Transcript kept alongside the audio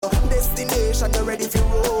destination. You ready for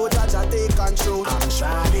road, Jaja take control. I'm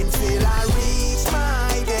trying till I reach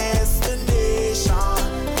my destination.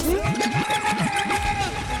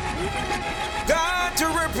 Got to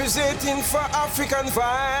representing for African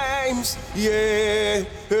vibes, yeah.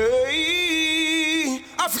 Hey.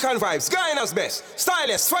 African vibes, Guyana's best.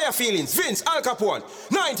 Stylist, Fire Feelings, Vince, Al Capone.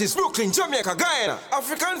 90s, Brooklyn, Jamaica, Guyana.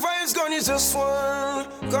 African vibes gone is just one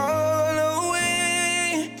call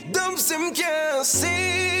away. Dumps them can't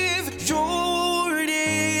save your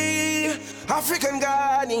day. African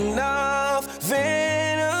got enough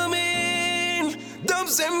venom in.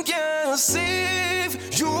 Dumps them can't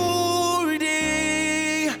save your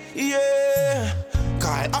day. Yeah.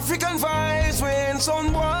 Call African vibes when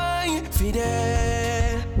some boy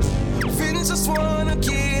fidel. Vince just wanna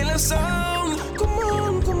kill a sound. Come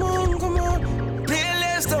on, come on, come on. Play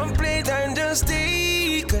less, don't play it and just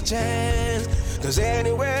take a chance. Cause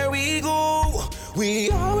anywhere we go, we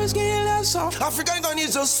always kill a sound. African gun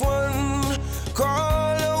is just one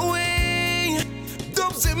call away.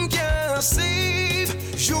 Dubs him can't save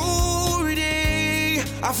your day.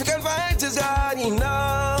 African vibes has got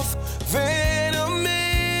enough venom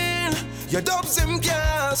in. Your dubs him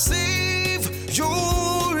can't save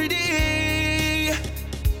your day.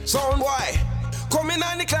 Sound boy, come in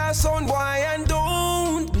on the class, sound boy, and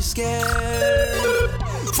don't be scared.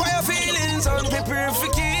 Fire feelings on paper for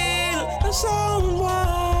kill. The sound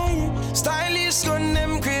boy, stylish gun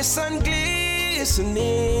them crisp and glistening.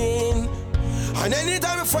 And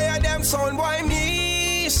anytime I fire them, sound boy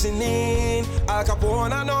missing. Al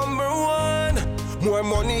Capone a number one, more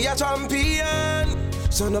money a champion.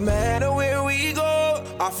 So no matter where we go,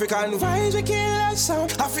 African vibes we kill that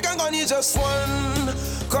sound. African gun is just one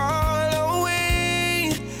call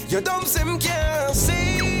away. Your dumps them can't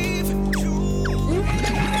save you.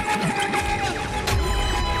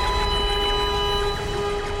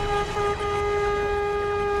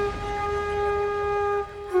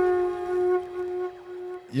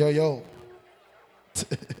 Yo.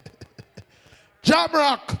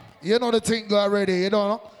 Jamrock, you know the thing already, you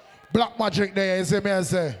know. Black Magic there, you see me I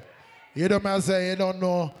say. You know me I say, you don't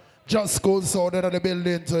know. Just school sound in the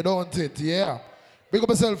building too, don't it? Yeah. Big up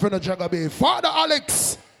yourself, you know, Jagga B. Father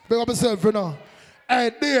Alex, big up yourself, you know.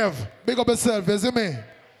 Hey, Dave, big up yourself, you see me?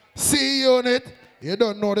 C Unit, you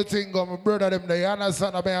don't know the thing, my brother them there, you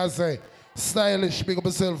understand what I say? Stylish, big up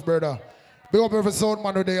yourself, brother. Big up every sound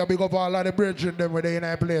man there, big up all of the brethren them where they in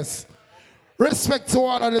that place. Respect to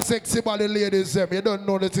all of the sexy body ladies them, you don't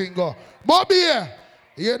know the thing, go. Bobby,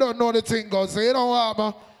 you don't know the thing, go. So you know what,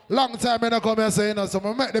 man? Long time I don't come here saying, you know, so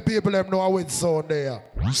I make the people them know I win sound there.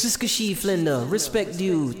 Siska Sheaf Linda, respect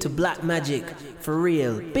due to Black Magic, for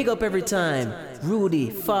real. Big up every time. Rudy,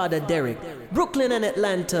 Father Derek, Brooklyn and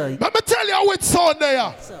Atlanta. Let me tell you I win sound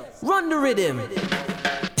there. Run the rhythm.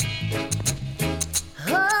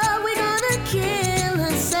 Oh, we gonna kill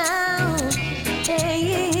the sound.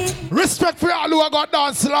 Hey. Respect for all who have got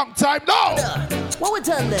dance a long time now. What we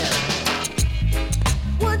tell them?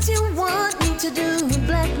 What you want me to do,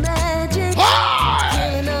 Black Magic? Hey!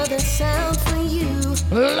 Kill another sound for you.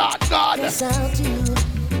 Lord God. Yes, I'll do.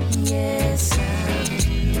 Yes, I'll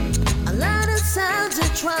do. A lot of sounds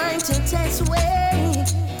are trying to test way,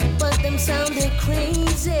 but them sounded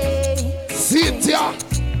crazy. Cynthia.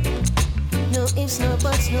 No ifs, no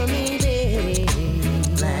buts, no maybe.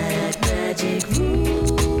 Black Magic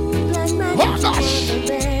rule. Black Magic is the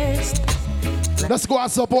best. Let's go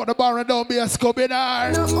and support the bar and don't be a scubby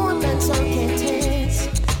there. No old man song can test.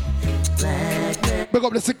 Black Magic. Pick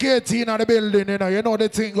up the security in the building, you know the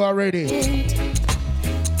thing already.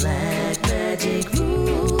 Black Magic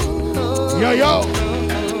rule. Oh, Yo.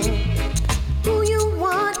 Who you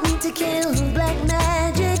want me to kill, Black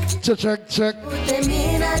Magic? Check. Put them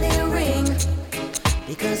in at the ring.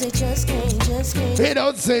 Because they just can't. They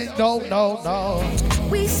don't say no.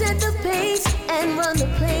 We set the pace and run the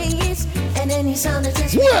place. And any sound that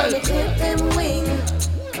test, we gonna clip them wing.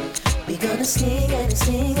 We gonna sting and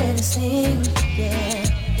sting, yeah.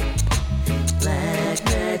 Black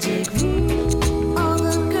Magic rule. All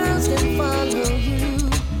the girls can follow you.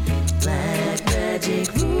 Black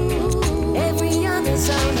Magic rule. Every other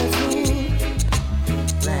sound is rule.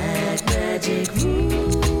 Black Magic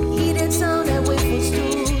rule. Eat it sound that way for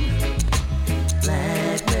stool.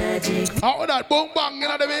 Black Magic rule. How that boom bang in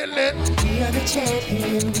the building? We are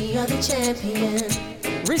the champion.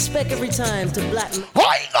 Respect every time to Black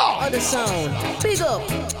Oh, Other sound. Big up.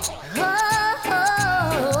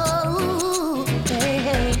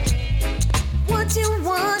 Hey. What you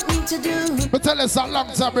want me to do? But tell us a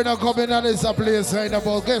long time we don't come in and this a place right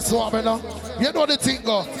about. Guess what, man? You know the thing,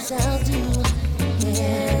 go. Yes, I'll do.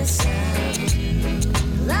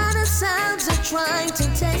 A lot of sound trying to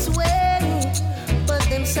test way, but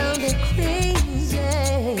them sounded crazy.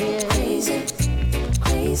 Crazy,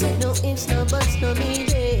 crazy. No ifs, no buts, no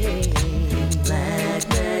maybe. Black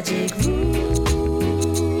magic rule.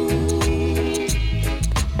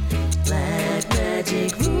 Black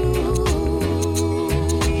magic rule.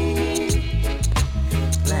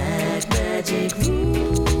 Black magic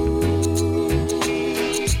rule.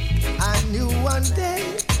 I knew one day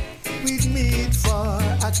we'd meet for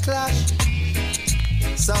a clash.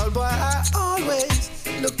 Soul boy, I always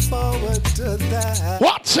look forward to that.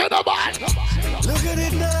 What's in the man? Look at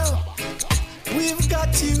it now. We've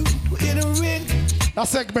got you in a ring. That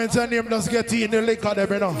segment and him just get in the liquor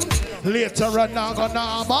them, you know. Later on now go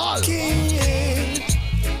normal. King.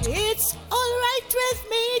 It's alright with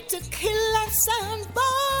me to kill a sound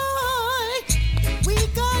boy. We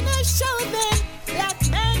gonna show them black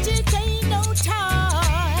magic ain't no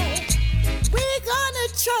toy. We gonna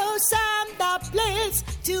throw some the blades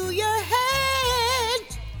to your head.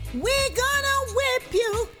 We gonna whip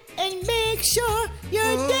you and make sure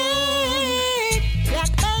you're dead.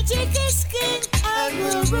 Black magic is king and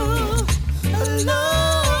will rule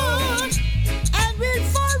alone. And will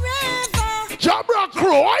forever Jamrock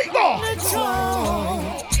crew, I go. the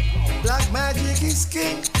throne. Black magic is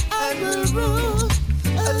king And will rule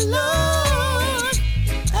alone.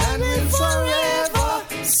 And will forever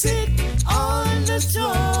sit on the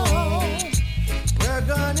throne. We're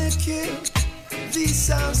gonna kill these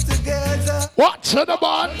sounds together. What's in the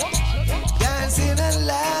man? Dancing and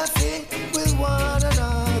laughing with one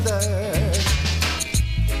another.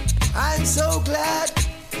 I'm so glad,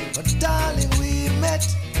 but darling, we met.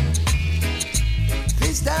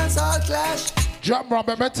 This dance all clash. Jamrock,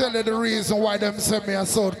 let me tell you the reason why them send me a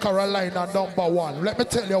South Carolina #1. Let me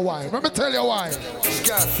tell you why. Let me tell you why.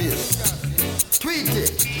 Scarface, tweet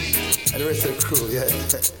it. And the rest of the crew, yeah.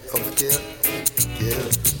 Up here,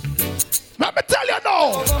 yeah. Let me tell you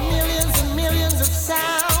now. Over millions and millions of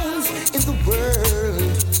sounds in the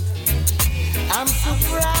world. I'm so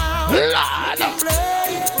proud. Lord. You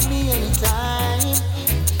play it for me anytime.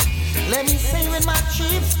 Let me say when my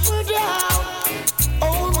chips were down,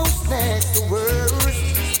 almost next to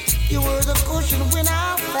worst. You were the cushion when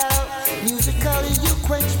I fell. Musically, you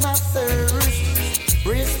quenched my thirst.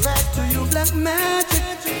 Respect to you, black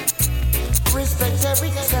magic. Respect every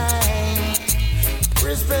time.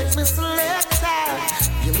 Respect me, selector.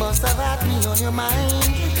 You must have had me on your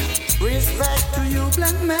mind. Respect to you,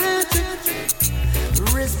 black magic.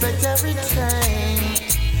 Respect every time.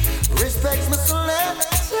 Respect me, selector.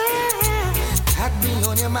 Had me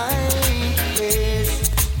on your mind. Yes.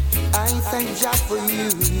 I thank Jah for you.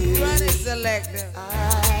 Yes. Run it, selector.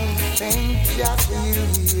 I thank Jah for you.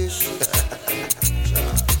 Yes.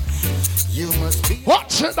 You must be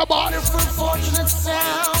What's in the man? wonderful, fortunate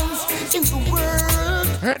sounds in the world.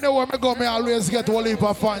 Anywhere I go, me always get a heap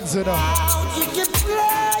of fans, you know. How you can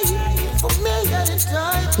play for me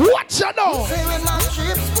anytime. What's you know? Say when my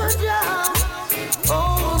chips were down,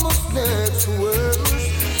 almost next to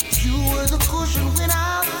worst. You were the cushion when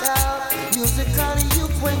I fell. Musically, you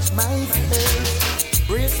quenched my thirst.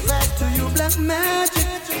 Respect to you, black magic.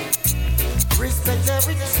 Respect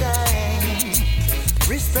every time.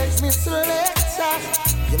 Respect me, selector.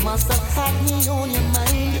 You must have had me on your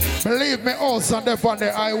mind. Believe me, also on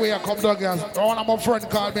the highway I come down here. One of my friend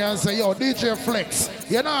called me and say, yo, DJ Flex,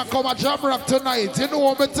 you know I come at Jamrock tonight. You know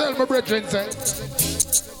what me tell my brethren say?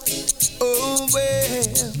 Oh well,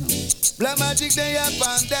 black magic they up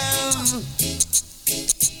and down.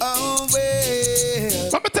 Oh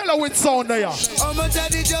well, Let me tell you which sound they are. how much of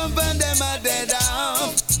the jump and them are dead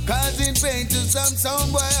down, causing pain to some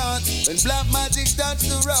sound boy out. When black magic touch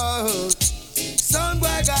the road, sound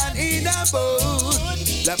boy gone in a boat.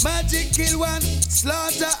 Black magic kill one,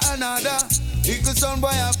 slaughter another. Equal sound boy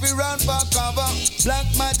have to run for cover. Black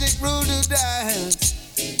magic rule the dance.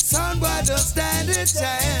 Sound boy don't stand a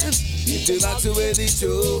chance. If they back to where the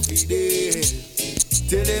trophy there,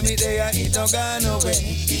 tell them it there, it no gone away.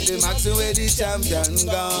 If they back to where the champion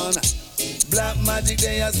gone, black magic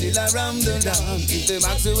they are still around the land. If they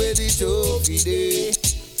back to where the trophy there,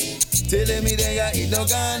 tell them it there, it no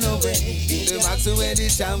gone away. If they back to where the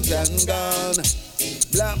champion gone,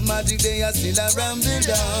 black magic they are still around the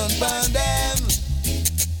land. Found them,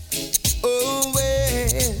 oh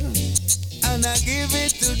well, and I give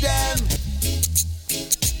it to them.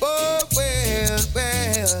 Oh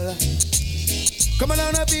well. Come on,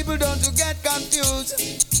 now, people, don't you get confused.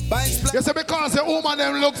 You say because the woman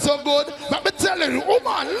them look so good. Let me tell you,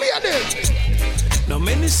 woman, lady. Now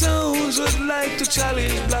many sounds would like to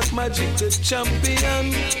challenge Black Magic, the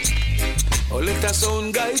champion. Oh, let a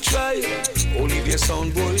sound guy try. Only their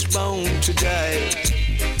sound boys bound to die.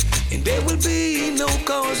 And there will be no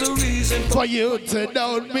cause or reason for you to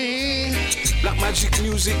doubt me. Black magic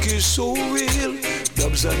music is so real.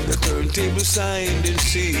 Dubs on the turntable signed and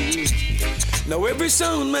sealed. Now every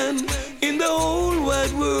sound man in the whole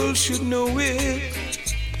wide world should know it.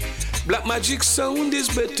 Black magic sound is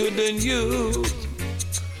better than you.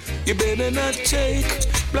 You better not take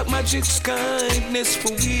black magic's kindness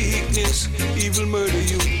for weakness. Evil murder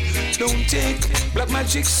you. Don't take black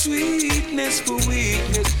magic's sweetness for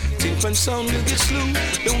weakness. Think and sound will get slew.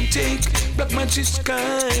 Don't take black magic's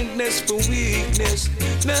kindness for weakness.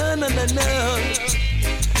 No, no, no, no.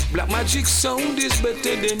 Black magic sound is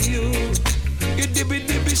better than you. Your dibby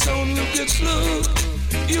dibby sound will get slew.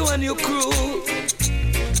 You and your crew.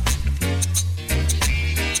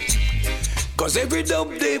 Cause every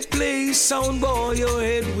dub they play, sound boy, your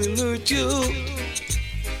head will hurt you.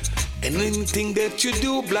 And anything that you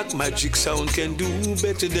do, black magic sound can do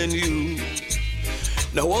better than you.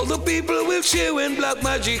 Now all the people will cheer when black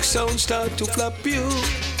magic sound start to flap you.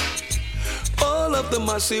 All of the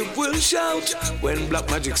massive will shout when black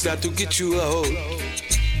magic start to get you out.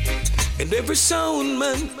 And every sound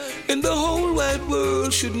man in the whole wide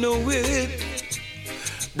world should know it.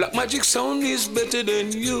 Black magic sound is better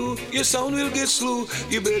than you. Your sound will get slew.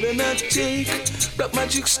 You better not take black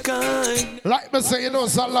magic's kind. Like me say, you know,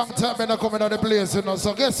 it's a long time when I come into the place, you know.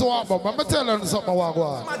 So guess what, Bob? I'm telling you something.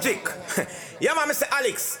 Magic. Yeah, man, Mr.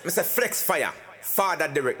 Alex. Mr. Flex Fire. Father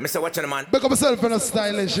Derek. Mr. Watching the man. Pick up myself in a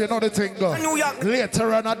stylish, you know the thing go. New York.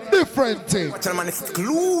 Later on a different thing. Watching the man is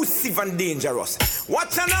exclusive and dangerous.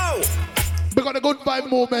 Watch her now. We got a good vibe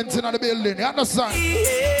movement in the building. You understand?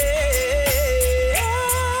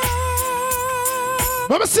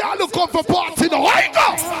 Let me see how look up for party now. Here you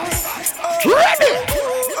go. Ready?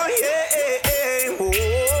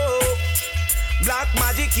 Black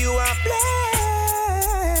magic you are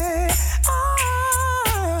play.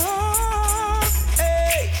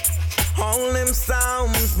 Hey. All them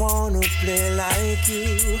sounds wanna play like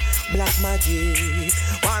you. Black magic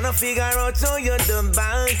wanna figure out how you're the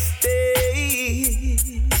backstage.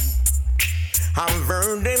 I've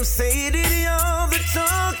heard them say that you're the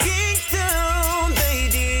talking town they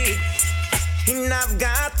did. And I've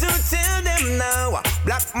got to tell them now,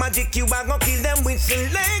 black magic, you are gonna kill them with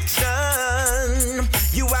selection.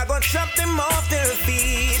 You are gonna chop them off their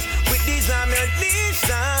feet with this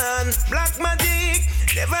ammunition. Black magic,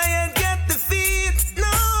 never you get defeat,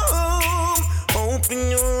 no. Open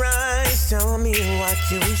your eyes, tell me what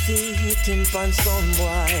you see. Tin pan some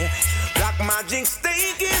boy. Black magic's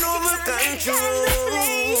taking over control.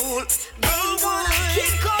 They wanna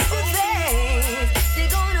kick off the face. They're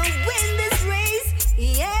gonna win this race.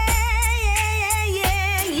 Yeah, yeah, yeah,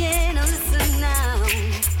 yeah, yeah. Now listen now.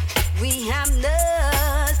 We have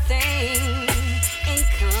nothing in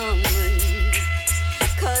common.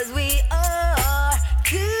 Cause we are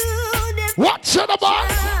two different. Watch it about.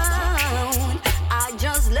 I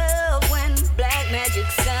just love when black magic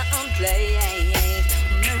sound play.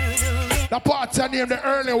 The party name the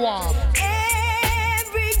early one.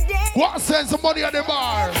 Every day. What send somebody at the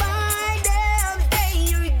bar?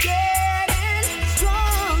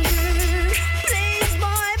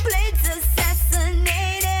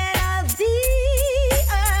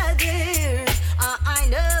 I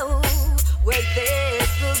know where this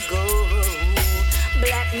will go.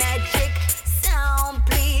 Black magic sound,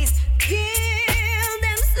 please kill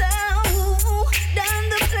them slow. Down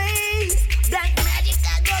the place. Black magic,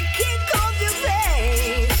 I gonna kick off your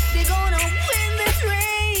face. They're gonna win this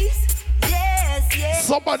race. Yes, yes.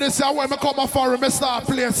 Somebody say when me come for me start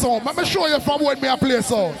play song. Let me show you from when me I play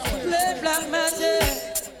song. Play black magic.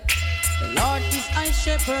 The Lord is my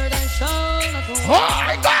shepherd and shall not want. Oh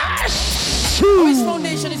my gosh! His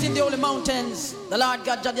foundation is in the holy mountains. The Lord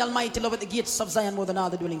God, the Almighty, loveth the gates of Zion more than all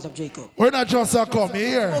the dwellings of Jacob. We're not just come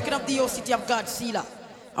here. Spoken of the O city of God, Selah.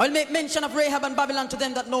 I will make mention of Rahab and Babylon to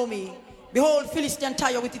them that know me. Behold, Philistine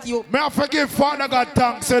Tyre with Ethiopia. May I forgive Father God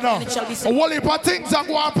thanks, you know. A whole heap of things that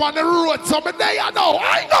go up on the road. So me there you know.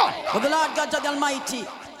 I know. But the Lord God, the Almighty,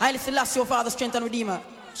 Haile Selassie, your Father, strength and Redeemer,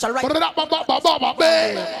 shall write.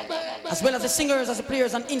 As well as the singers, as the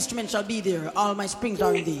players and instruments shall be there. All my springs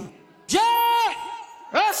are in thee. Yeah!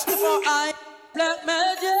 Rest before I black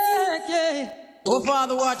magic, yeah. Oh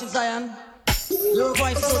Father, watch in Zion. Your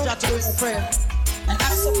voice is so to do in prayer. And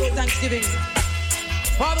ask of your thanksgiving.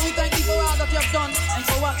 Father, we thank you for all that you have done and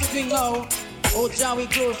for what you're doing now. Oh Jah, we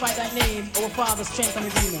glorify thy name, our Father, strength and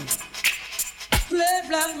redeemer. Play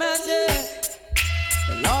black magic.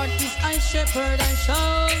 The Lord is my shepherd, I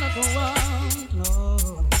shall not want,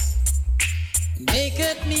 no.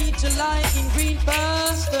 Maketh me to lie in green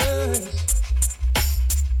pastures.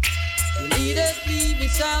 Leadeth me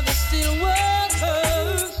beside the still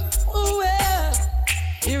waters. Oh, well,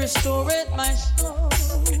 He restored my soul.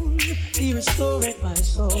 He restored my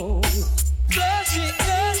soul.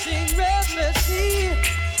 Flashing, restlessly.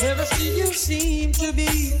 Ever see you seem to be.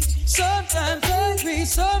 Sometimes angry,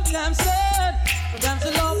 sometimes sad.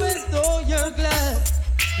 Sometimes always though you're glad.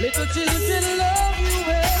 Little children love you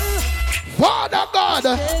well. Father God.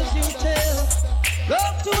 As you tell.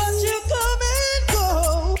 Love to watch you come and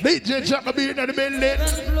go. DJ Jack will be in the building.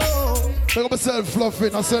 Look at myself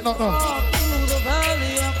fluffing. I said nothing. Through the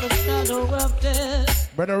valley of the shadow of death.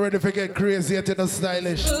 But I'm ready to get crazy yet in the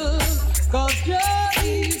stylish. Cause you're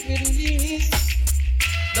with me.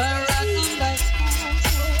 The rock in my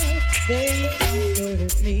soul, they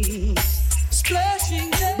comforted me. Splashing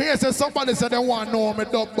them. Me say somebody said they want to know how my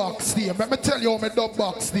dub box there. Let me tell you how my dub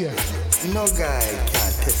box there. No guy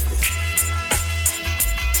can test this.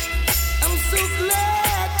 I'm so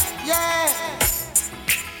glad, yeah.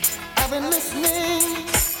 I've been listening.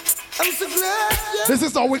 I'm so glad, yeah. This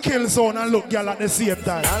is how we kill sound and look girl at the same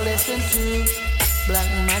time. I listen to black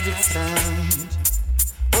magic sound.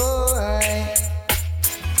 Oh,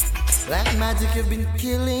 black magic have been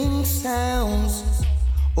killing sounds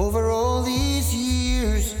over all these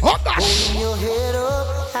years. Oh, gosh. Holding your head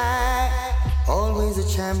up high, always a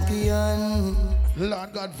champion.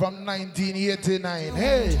 Lord God from 1989.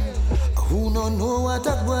 Hey. Who don't know what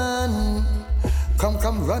I want?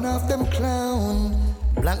 Come, run off them clown.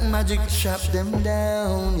 Black magic chop them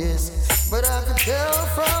down, yes. But I could tell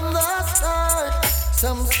from the start,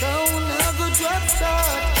 some sound a good drop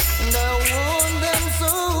start. And I want them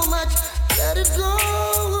so much, let it go.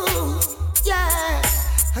 Yeah,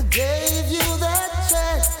 I gave you that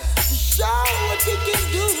chance to show what you can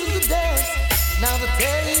do with the dance. Now the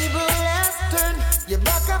table has turned, you're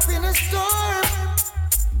back up in a storm.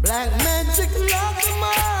 Black magic lock them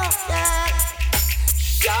up, yeah.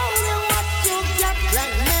 Show them what you got.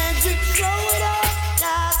 Black magic, show it up,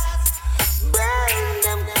 yeah. Burn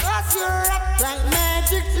them cause you're up. Black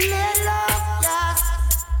magic, let it off, yeah.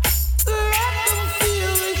 Let them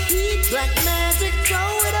feel the heat. Black magic, show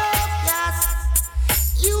it up, yeah.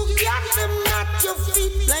 You got them at your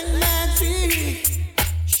feet. Black magic,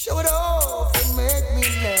 show it off and make me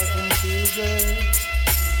laugh and tease.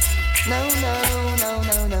 No.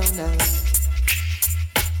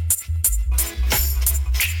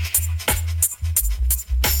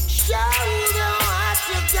 Show them what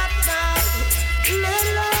you got now. Let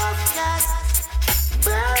it off, guys.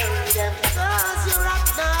 Burn them cause you're up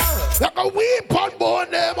now. Like a weep on burn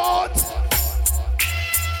them out.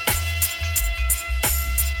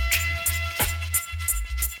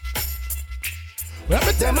 Let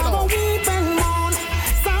me tell you. You are the weep and moan.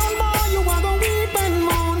 Sound boy, you are the weep and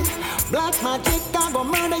moan. Black magic, I go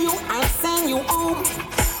murder you and send you home.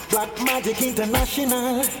 Black magic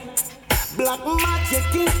international. Black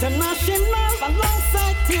magic international.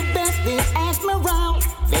 Alongside Tibet, the Admiral.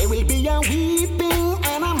 There will be a weeping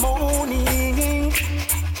and a moaning.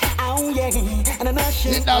 Oh yeah, and a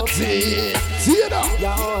national. That's it. See it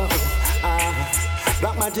now.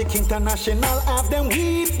 Black Magic International have them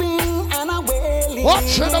weeping and a wailing.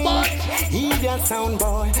 Watch it, man. Idiot sound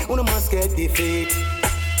boy, una must get defeat.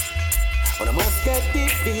 Una must get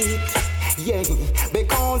defeat. Yeah,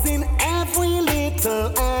 because in every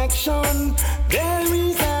little action there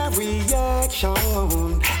is a reaction.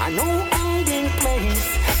 I know hiding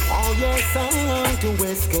place for your sound to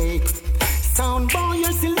escape. Sound boy,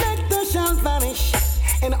 your selector shall vanish,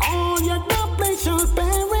 and all your double shall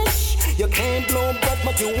perish. You can't blow back,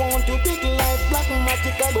 but you want to take life. Black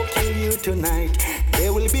magic, I will kill you tonight.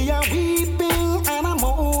 There will be a weeping and a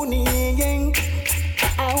moaning.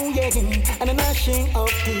 Oh yeah, and a gnashing of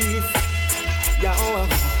teeth. Yeah,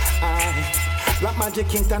 Black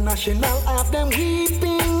Magic International have them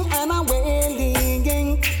weeping and a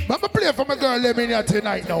wailing. Let me play for my girl them in here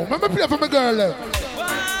tonight now. Let me play for my girl them.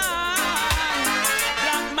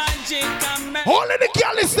 Black Magic. Only the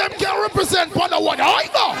girls them can represent for the one. I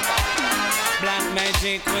go. Black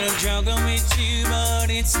Magic will juggle with you, but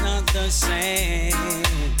it's not the same.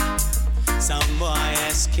 Some boy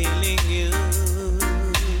is killing you.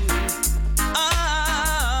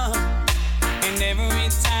 And every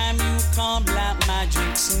time you call Black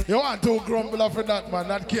Magic, you want to grumble for that man?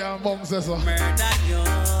 That can't bounce so. Murder you.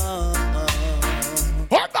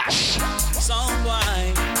 Oh gosh! Some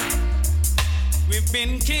boy, we've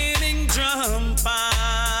been killing drum fans,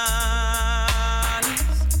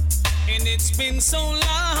 and it's been so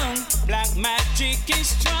long. Black Magic is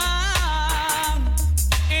strong,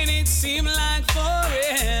 and it seems like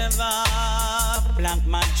forever. Black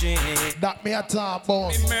magic. That me a talk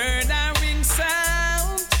about. The murdering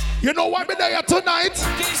sound. You know what me there tonight?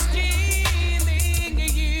 Just killing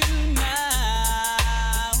you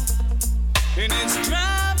now. And it's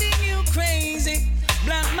driving you crazy.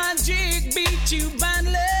 Black magic beat you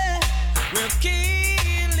badly. We're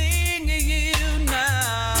killing you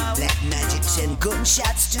now. Black magic send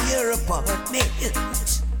gunshots to your apartment.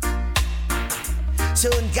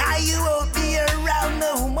 Soon guy you won't be around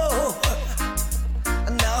no more.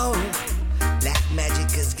 No, black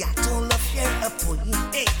magic has got all of your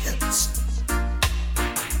appointments.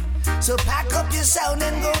 So pack up your sound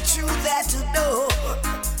and go through that door.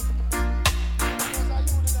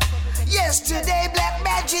 Yesterday black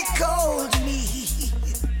magic called me.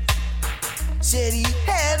 Said he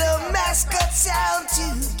had a mascot sound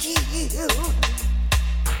to kill.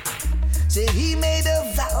 Said he made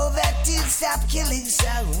a vow that he'd stop killing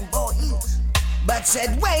sound boys. But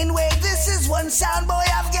said, Wayne, this is one sound boy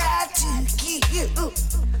I've got to kill.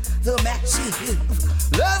 The massive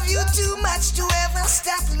love you too much to ever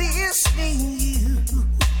stop listening you.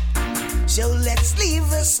 So let's leave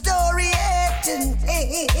the story at an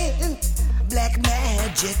end. Black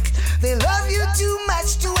magic, they love you too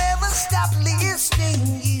much to ever stop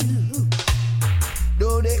listening you.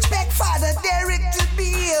 Don't expect Father Derek to be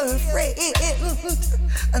your friend.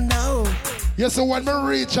 No. Yes, so when we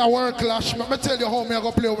reach our work class, let me tell you how me I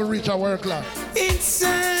go play when we reach our work class.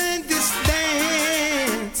 Inside this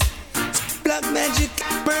dance, black magic,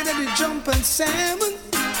 bird of the jump and salmon.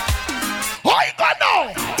 How you got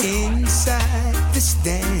now? Inside this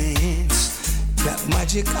dance, black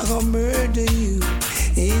magic, I gonna murder you.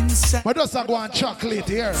 Inside. But just I go on chocolate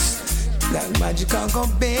here. Black magic, I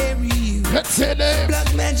gonna bury you. Let's say that.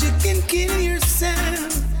 Black magic can kill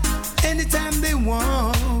yourself anytime they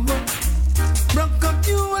want. Rock up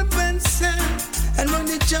your weapon sound and run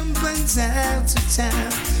the jumpers out to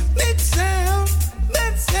town. Bad sound,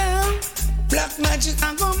 bad sound. Black magic,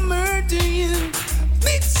 I'm gonna murder you.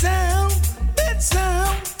 Big sound, bad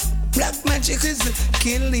sound. Black magic is a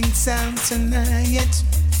killing sound tonight.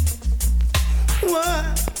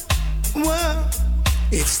 Whoa, whoa.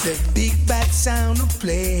 It's the big bad sound of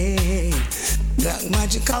play. Black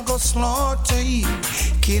magic, I'll go slaughter you.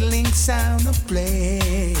 Killing sound of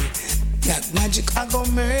play. Black magic, I'll go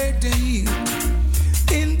murder you.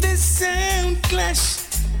 In this sound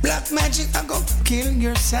clash, black magic, I'll go kill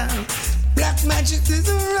your sound. Black magic is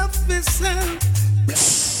the roughest sound.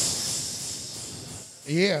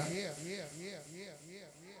 Yeah.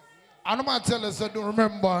 I'm going to tell us, I don't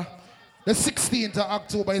remember. The 16th of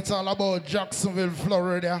October, it's all about Jacksonville,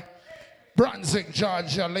 Florida. Brunswick,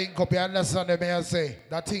 Georgia, link up here. Listen to me, I say.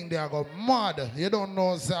 That thing there go mad. You don't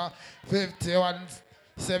know, sir.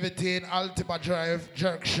 5117 Altima Drive,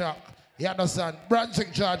 Jerk Shock. You understand?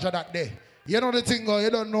 Brunswick, Georgia that day. You know the thing, you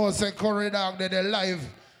don't know, say, Curry Dog, they're live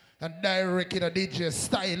and direct in a DJ,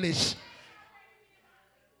 stylish.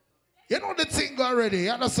 You know the thing already.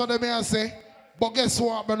 You understand me, I say? But guess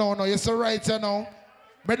what, I know, you see right here now.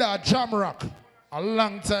 Me da jam rock. A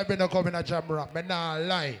long time me no come in a jam rock. Me nah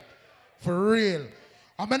lie. For real.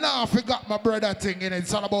 I me nah forgot my brother thing in it.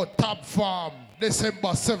 It's all about Top Farm.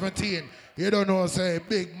 December 17. You don't know, say,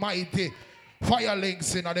 big, mighty fire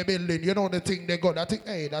links in the building. You know the thing they got. That thing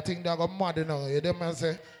they got mad, you know. You know what I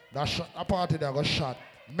say? That shot, a party they got shot.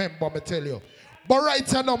 Remember me tell you. But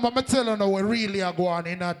right now, I'm telling you, we really are going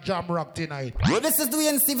in a jam rock tonight. Well, this is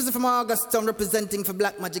Dwayne Stevenson from August Town representing for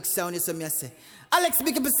Black Magic Sound, you see me I say. Alex,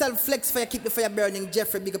 big up yourself, flex fire, keep the fire burning.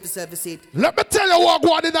 Jeffrey, big up yourself, you see it. Let me tell you what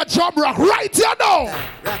going in a jam rock right here now.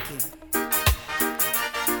 Rocky.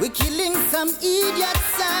 We're killing some idiot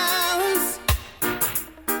sounds,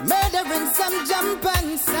 murdering some jump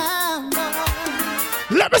and sound.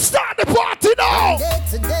 Let me start the party now. Day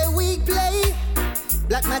to day we play.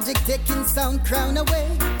 Black magic taking sound crown away,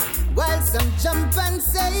 while some jump and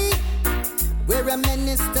say we're a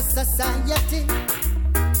menace to society.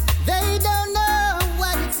 They don't know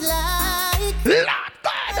what it's like.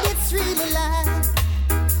 It's really like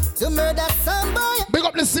to murder some boy. Big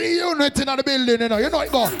up the C unit in the building, you know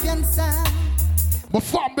it go. But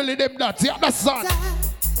family them that, you understand?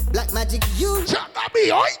 Black magic you. Check me,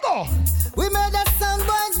 how it go? We murder some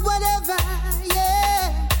boys, whatever,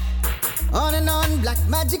 yeah. On and on, black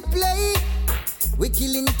magic play. We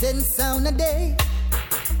killing 10 sound a day.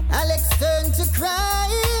 Alex turn to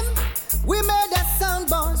crime. We murder sound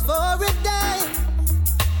bombs for a dime.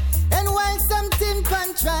 And while some tin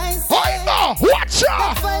pan tries, watch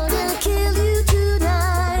out! Gonna kill you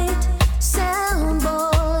tonight, sound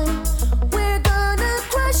boy. We're gonna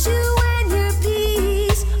crush you when your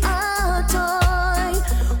piece a toy.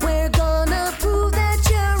 We're gonna prove that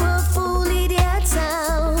you're a fool, idiot sound.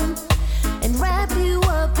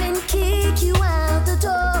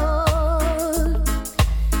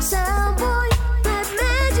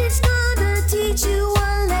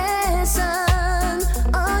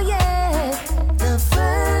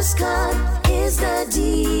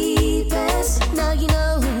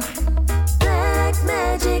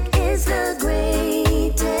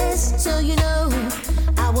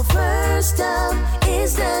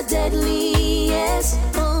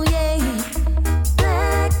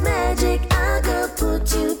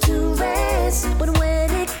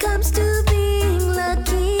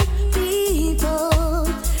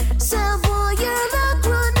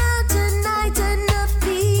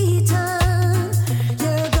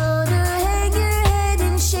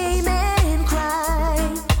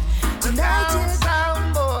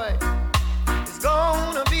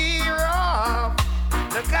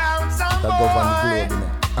 that govern the globe, you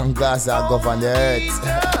know. And Gaza govern the earth.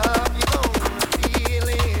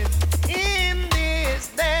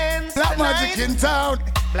 Black magic in town.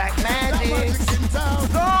 Black magic in town.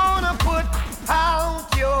 Gonna put out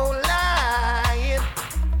your light.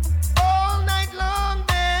 All night long,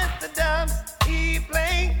 there's the dubs he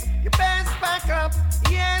play. Your best back up,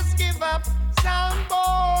 yes, give up. Sound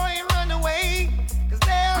boy, run away. Cause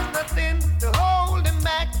there's nothing to hold him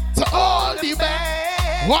back. To hold him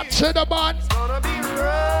back. Watch it, man. It's gonna be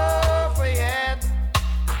rough, yeah.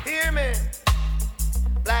 Hear me.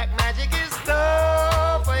 Black magic is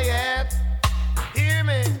tough, yeah. Hear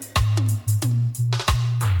me.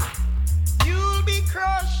 You'll be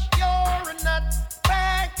crushed, you're a nut.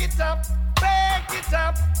 Back it up, back it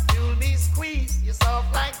up. You'll be squeezed, you're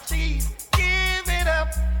soft like cheese. Give it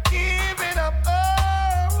up, give it up.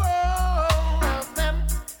 Oh, them,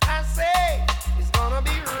 I say, it's gonna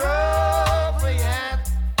be rough, yeah.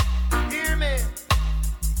 Hear me.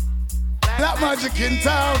 Black magic in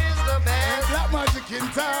town. Black magic in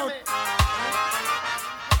town.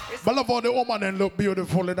 But love how the woman and look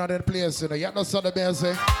beautiful in that place, you know. You understand what I'm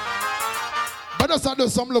saying? But just do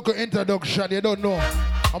some local introduction, you don't know.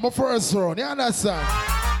 I'm a first round, you understand?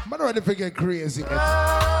 I'm not ready to get crazy yet.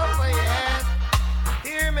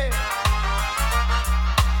 Hear me.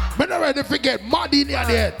 I'm not ready to get mad in here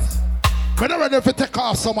yet. I'm not ready to take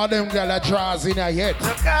off some of them girl that draws in here yet.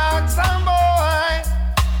 Look out, some boy.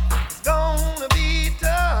 It's gonna be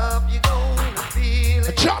tough. You're gonna feel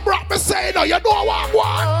it. Jump rock me say no, you know what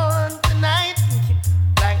one. Tonight,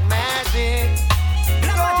 black magic.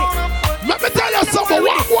 Let me tell you something,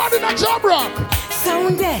 what in a jump rock?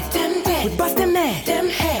 Sound dead, them dead. We bust them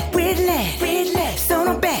head, with lead, sound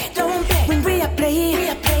on bad, when we are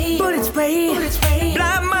play, bullets spray,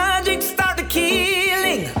 Black magic start the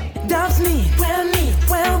killing. Doves mean,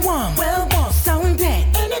 well warm, sound dead.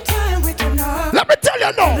 Anytime we turn up. Let me tell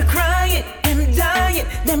you now. Them crying, them dying,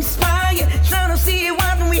 them spying, trying to see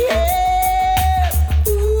what we have.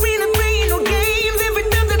 We not playing no games. Every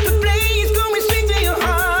time that we play is going straight to your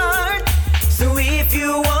heart. So if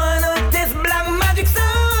you wanna test black magic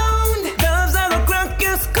sound, Doves are the crack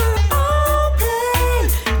your skull open.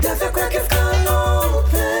 Doves are crack your skull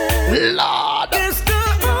open. Lord. Your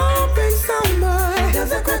skull open, somebody.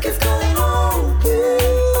 Doves are crack your skull open.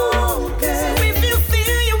 So if you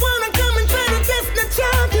feel you wanna come and try to test the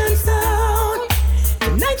champion sound,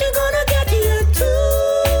 tonight you're gonna get here too.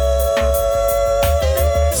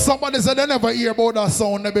 Somebody said they never hear about that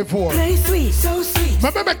sound there before. Play sweet, so sweet.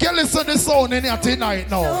 Maybe make you listen to the sound in here tonight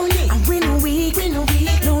now. And win a week, no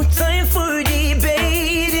time for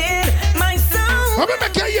debating. My sound. Maybe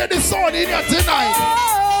make you hear the sound in here tonight.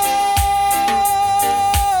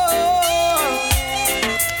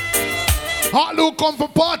 All who come for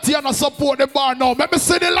party and support the bar now. Let me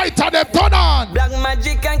see the light of them turn on. black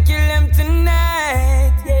magic can kill them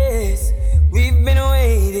tonight. Yes, we've been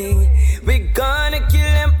waiting. We're gonna kill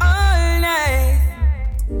them all night.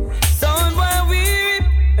 Sound boy weary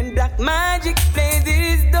when black magic play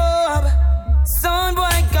this dub. Sound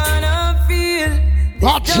boy gonna feel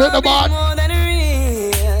Watch it's it, gonna be man. more than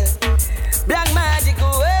real. Black magic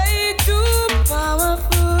way too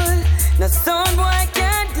powerful. Now sound boy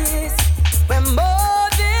can't this. We're more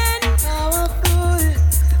than powerful.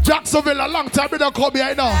 Jacksonville, a long time we don't come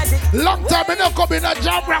here now. Long time we don't come in a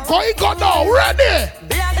jam rock. How you go now? Ready?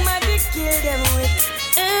 Black magic kill them with.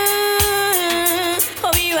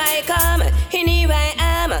 Oh, here I come, in here I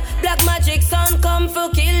am. Black magic sound come for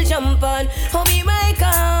kill jump on. Oh, here I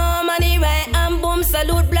come, and here I am. Boom,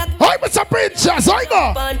 salute black. Hi, Mr. Princess, I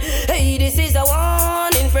go. Hey, this is a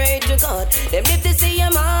warning, pray to God. Them live to see a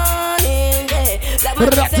morning, yeah. Black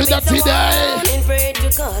magic say it's a warning, pray to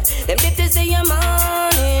God. Them live to see a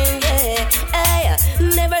morning, yeah. Hey,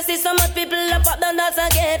 never see so much people up than us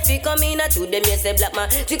again. If you come in to them, you say black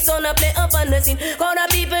magic sound a play up on the scene. Crowd of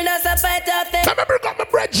people that's a fight off them. Let me bring up my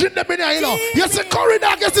bread in them in here, you know. You see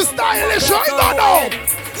corridor, you see stylish, right now.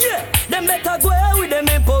 Yeah, them better go with them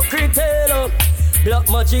hypocrite tale. Black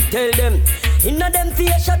magic tell them. Inna them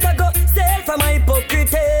fear shot I go sell from my hypocrite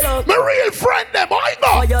tale. My real friend them, I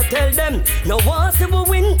know. So you tell them, no one see we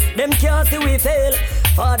win, them can't see we fail.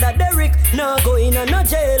 Father Derek, now go in a no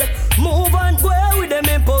jail. Move on, go with them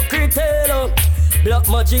hypocrite tale. Black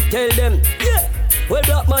magic tell them, yeah, well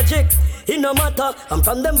black magic. It no matter, I'm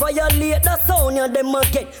from them violate the sound, yeah, them a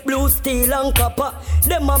get blue, steel and copper.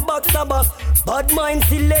 Them a backstabber, bad mind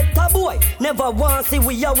selector boy. Never want see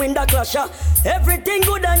we a win the clasher. Everything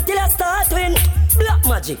good until I start win. Black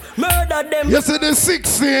magic, murder them. You see the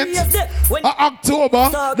 16th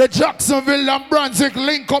October, the Jacksonville and Brunswick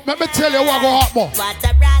link up. Let me tell you what go happen. What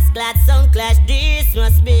a brass clad sound clash. This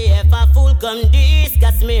must be if a fool come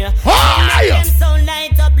discuss me. Them sound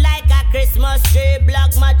light up like a Christmas tree.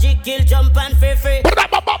 Black magic kill jump and free.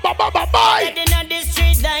 Heading on the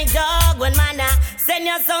street like dog when man send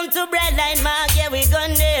your sound to bread like mag. Yeah, we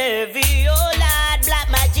gun heavy, oh lad. Black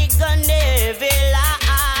magic gun heavy,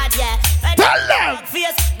 lad, yeah. Tell them!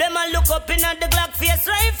 Face, them a look up in the Glock face.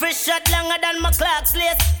 Rifle shot longer than my clock's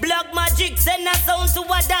lace. Black magic send a sound to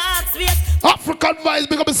a dark space. African vibes,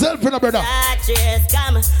 big up yourself, brother.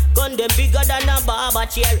 Come, gun them bigger than a barber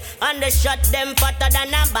chair. And the shot them fatter than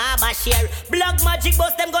a barber share. Black magic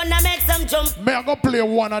boss them gonna make some jump. May I go play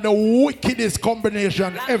one of the wickedest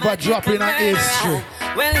combination ever dropping in history.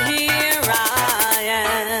 Well, here I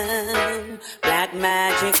am. Black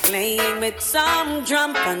magic playing with some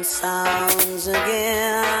drum and sounds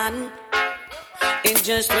again. It's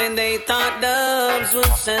just when they thought dubs would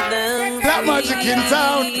set them free. Black magic in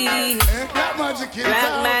town. Black magic in Black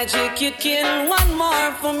town. magic, you kill one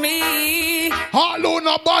more for me. Hello,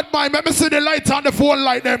 no bad mind. Let me see the light on the phone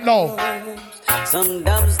like them now. Some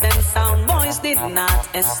dubs, them sound boys did not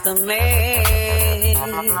estimate.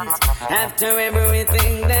 After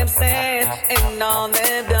everything they've said and all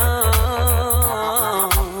they've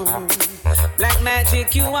done. Black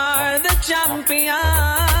magic, you are the champion.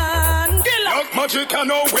 Black magic, I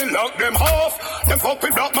know we lock them off. Them fuck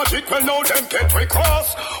with black magic, well know them get we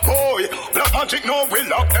cross. Boy, black magic, no, we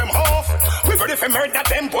lock them off. We ready for murder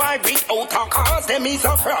them boy without a cause. Them is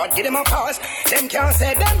a fraud, give them a pass. Them can't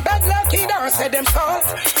say them bad lucky, don't say them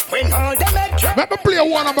soft. When all them head drop. Let me play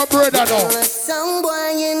one of my brother now. Some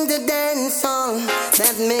boy in the dance song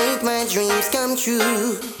that make my dreams come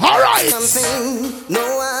true. Alright. Something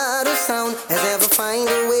no other sound has ever find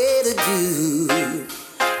a way to do.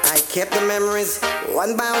 I kept the memories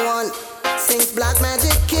one by one since black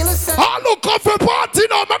magic killer sound. Oh, look up for party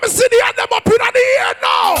now. Let me see the end them up in the air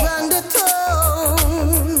now. Run the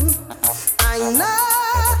tone. I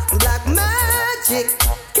know black magic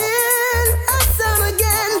kill a sound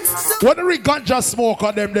again. So When the rig ganja smoke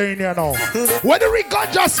on them there in here now. When the rig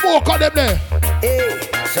ganja smoke on them there. hey,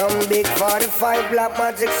 some big 45 black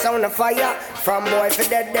magic sound of fire. From boy for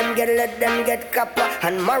dead them get let them get copper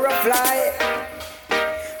and marrow fly.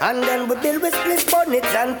 And then we build with split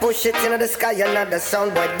bonnets and push it into the sky. Another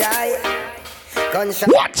sound boy die. Gunshot.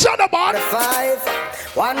 Watch out about 5.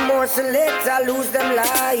 One more select, I lose them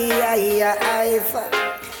life.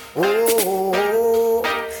 Oh,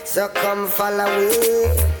 so come follow me.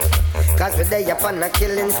 Cause we're there upon a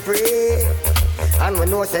killing spree. And we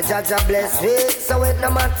know say Jaja bless me. So it no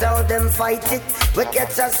matter how them fight it. We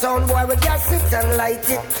catch a sound boy, we gas it and light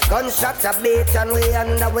it. Gunshots a beat and we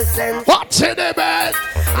under we send. Watch it, man.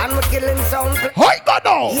 And we killing sound. Hi, God,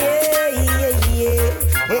 no. Yeah.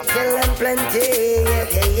 We killing plenty.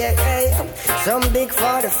 Yeah. Some big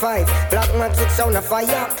 45. Black magic sound of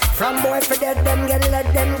fire. From boy for dead them get let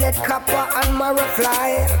them get copper and marrow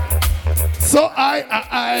fly. So I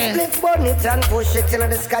split bonnet and push it into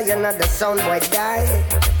the sky. Another sound boy die.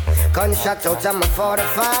 Gunshot out of my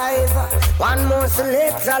 45. One more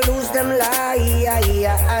select, I lose them life.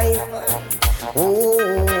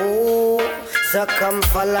 Oh, so come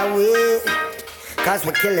follow me. Cause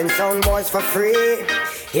we're killing sound boys for free.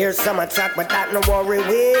 Here's some attack, but that no worry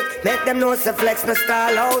we. Make them know so flex no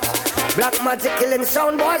stall out. Black magic killing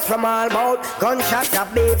sound boys from all about. Gunshots a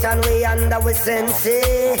beat and we under we sense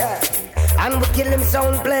it. And we kill him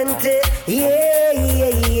sound plenty. Yeah.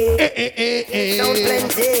 Sound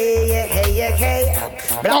plenty.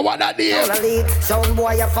 Yeah. Now what that deal? Sound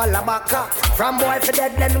boy a follow back up. From boy for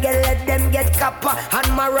dead them get let them get copper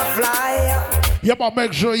and marrow fly. Yeah, but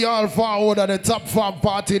make sure you all forward at the top farm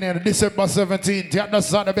party in December 17th. You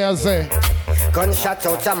understand what I say? Gunshot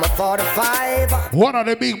out of my 45. One of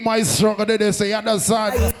the big maestro they say, you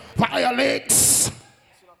understand? Fire legs.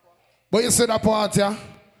 But you see that party,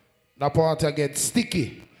 that party get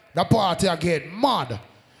sticky. That party get mad.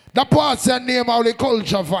 That party name all the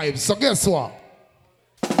culture vibes. So guess what?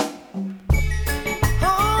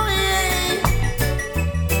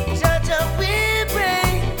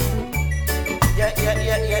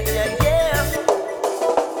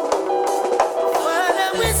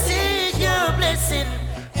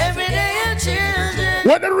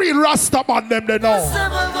 When the real Rasta man them they know.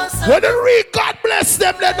 When the real God bless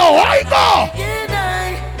them they know. I go.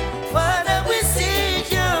 Father, we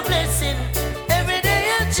seek your blessing every day,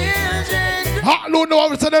 our children. Hallelujah,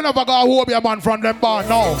 no, so they never go home your man from them barn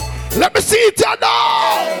now. Let me see it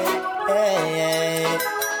now. Hey.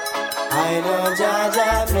 I know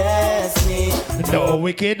Jaja bless me. No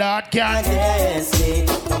wicked heart can bless me.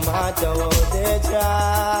 No matter what they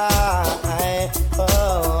try.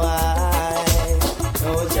 Oh, I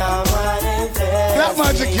know Jaja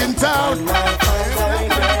magic in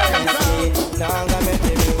town.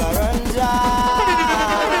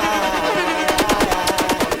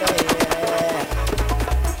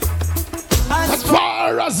 As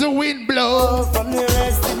far as the wind blows from the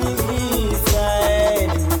rest of the east side,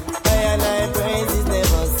 I and I praises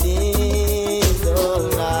never cease, oh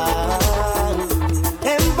Lord.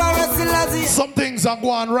 Emperor Selassie. Some things are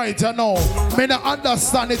going right, you know. Me not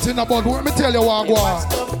understand it in about. Let me tell you what I'm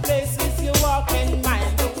going. Places you walk in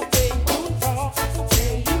mind, the way you talk,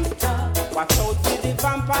 watch out for the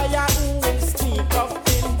vampire who will sneak up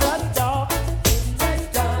in the dark,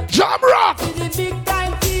 Jam Rock! the big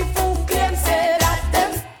time thief who claim say that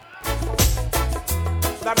them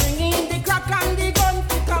they're bringing the crack and the gun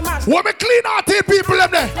to come and What me clean out the people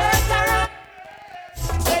in there?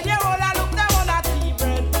 when you all look down on that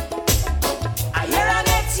bread, I hear an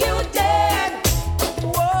ex you dead.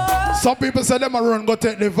 Whoa. Some people say them a run go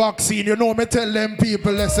take the vaccine. You know me tell them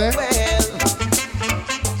people, they say.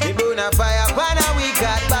 Me burn a fire, pana we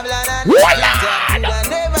got Babylon and Voila!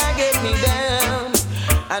 never get me down.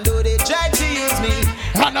 And though they try to use me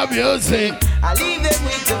and abuse me, I leave them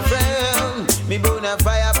with the frown. Me burn a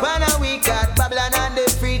fire, pana we got Babylon and the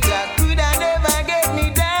free talk could never get me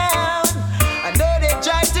down. And though they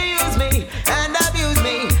try to use me and abuse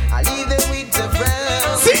me, I leave them with the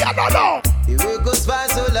frown. See, I don't know. The work goes for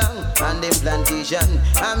so long on them plantation,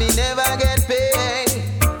 and me never get paid.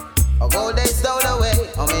 Or gold they stole away,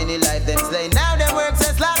 how many life them slay. Now them works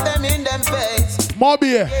and slap them in them face.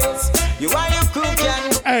 Mobby. Yes, you are your crook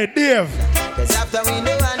and hey, Dave. cause after we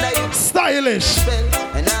know under you Stylish.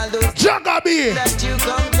 and all those Jagabi. that you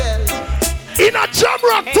compel. In a Jam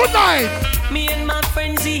Rock tonight. Me and my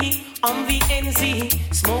friends on the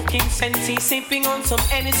NZ, smoking Sensi, sipping on some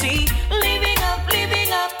energy, living up,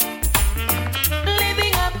 living up,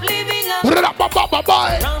 living up, living up.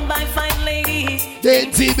 Round by fine ladies,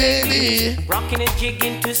 dainty baby, rocking and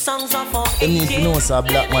jigging to songs of all You need to know so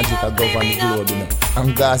Black Magic are govern the globe, you know.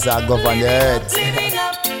 And Gaza are govern the earth. living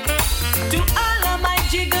up to all of my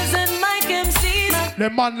jiggers and my MCs. the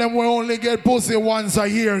man them will only get pussy once a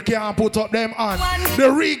year. Can't put up them on.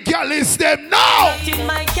 The regal is them now. In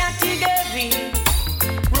my category,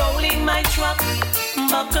 rolling my truck,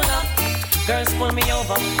 buckle up. Girls pull me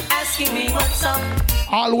over, asking me what's up.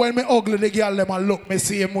 All when me ugly, the girl them and look me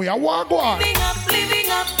same way. I want go on. Living up,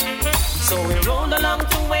 living up. So we rolled along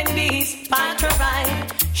to Wendy's, parked her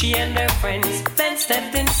ride. She and her friends then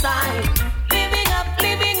stepped inside. Living up,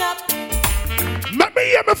 living up. Let me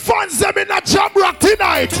hear my fans them in a Jam Rock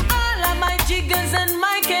tonight. All of my jiggers and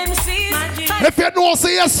my MCs. If you know,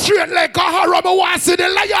 say you're straight like a horror, I want to see the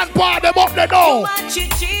lion part them up there now.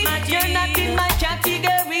 You're not in my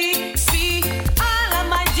category. See, all of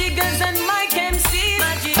my jiggers and my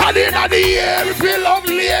MCs. And in the air, if you love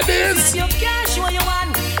ladies. You can't show you one.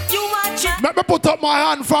 You watch it. Let me put up my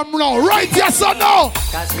hand from now. Right, yes or no?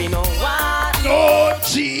 Cause we know what. No,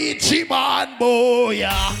 Chi man, boy,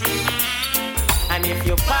 yeah. And if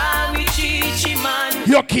you buy with Chi man,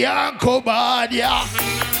 you can't come bad, yeah.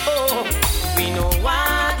 Oh, we know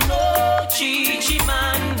what, no Chi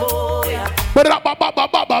man, boy.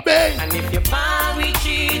 And if you buy with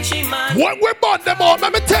Chi man, when we burn them out,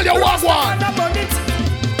 let me tell you what one.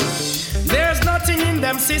 There's nothing in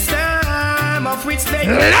them system of which they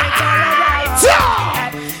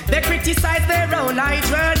they criticize their own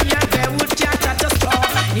idea, yeah, they would catch at a straw.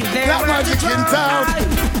 If they Black were Magic to in try, town.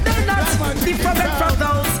 they're not different from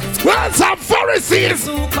those. Where's some Pharisees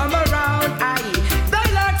who come around?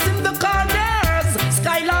 Dialogues in the corners,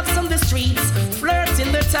 skylarks on the streets, flirts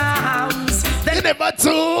in the towns. They never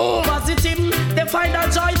too positive. They find a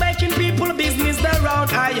joy making people business their own.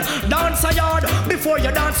 Dance a yard before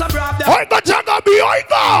you dance abroad. I got Jagabi, I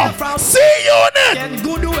go. See you then.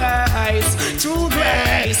 Good ways, true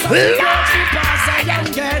grace.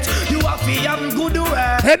 You are feeling good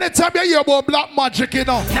ways. Anytime you hear about Black Magic, you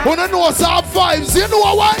know, when you know some vibes, you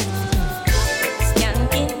know why?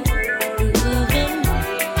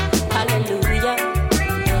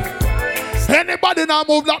 Anybody now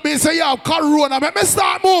move like me say, yo, Corona, let me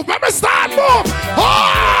start move, let me start move.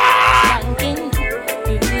 Ah!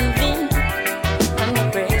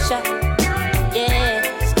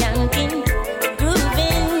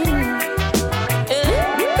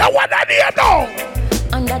 That one I need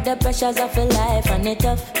now. Under the pressures of a life and it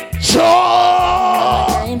tough. Sure.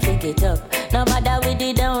 Time pick it up. No matter with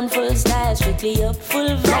the down full style, strictly up full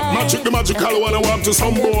vibe. Black Magic, the magical one I want to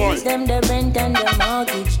some boy. Them the rent and the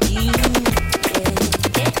mortgage due.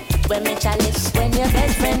 When me chalice, when your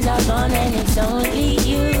best friends are gone and it's only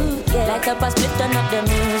you. Yeah, light up a split, turn up the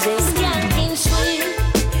music. Skanking sweet,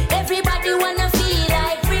 everybody wanna feel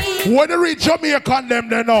like free. When the real Jamaican them,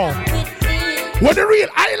 they know. When the real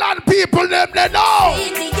island people them, they know.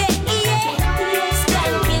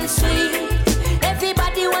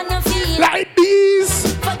 Everybody wanna feel like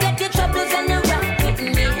these. Forget your troubles and you rock with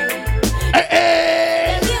me. Hey,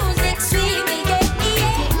 hey. The music's sweet,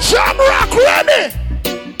 yeah. Jam rock ready.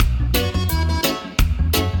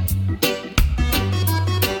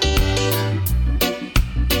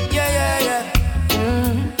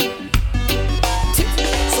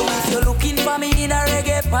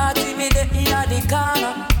 Party me the inna the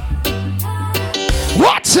corner.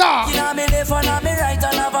 Watch out! Inna me left and me right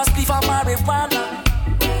and have a spliff of marijuana.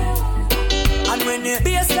 And when the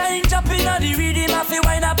bassline jump inna the rhythm, I feel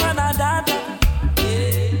wind up and a dance.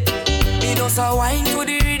 Me just a wine to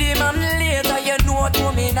the rhythm and later you know what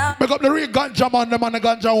to me now. Pick up the real ganja man them and the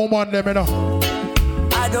ganja woman them, you know.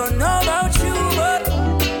 I don't know about you, but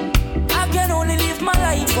I can only live my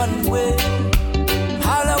life one way.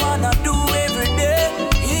 All I wanna do every day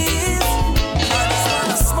is I just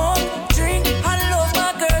wanna smoke, drink, and love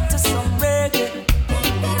my girl to some reggae.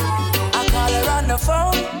 I call her on the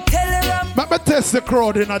phone, tell her I'm. Let me test the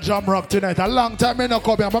crowd in a jam rock tonight. A long time I not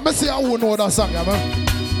come here, but me see who know that song, man.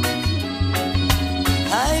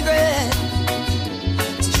 High grade,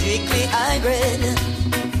 strictly high grade.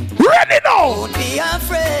 Ready now! Don't be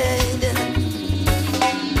afraid.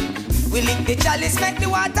 We lick the chalice, make the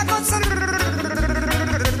water go.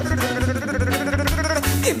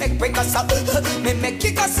 You make break us up, me make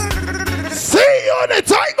kick us. See you on the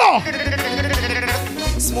tiger.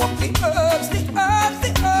 Smoke the herbs, the herbs,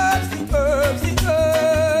 the herbs, the herbs, the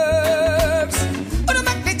herbs. Oh, no,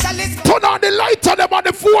 make the chalice. Turn on the light on them on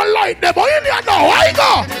the full light them. Oh, you know, I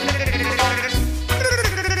go.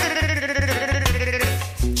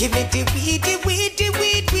 Give me the weedy, weedy,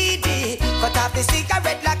 weed, weedy. Cut off the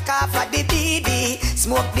cigarette like half of the BD.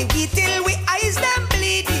 Smoke the weed till we eyes them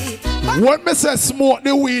bleedy. When me say smoke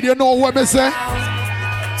the weed, you know what me say?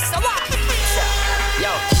 So what?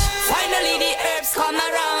 Yo, finally the herbs come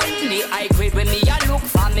around. The high grade when me a look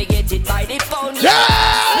for me get it by the pound. Yeah!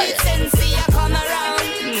 Sweet sensei a come around.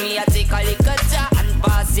 Me a take a little jar and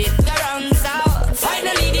pass it around. So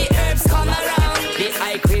finally the herbs come around. The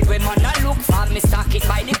high grade when man a look for me stock it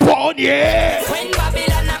by the pound. Yeah! When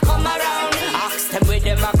Babylon a come around, ask them where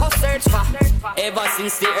them a go search for. Ever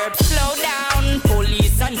since the herbs slow down,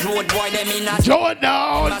 police and road boy them in a Joe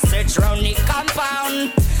down. A search round the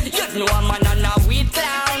compound. You know a man and a weed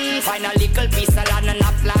clown. Find a little piece of land and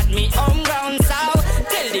a plant me home ground. So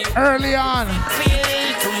tell the early on.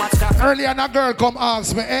 Feel too much. Early on a girl come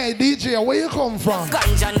ask me, hey DJ, where you come from?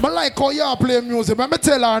 But like how you play music, let me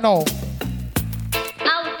tell her now.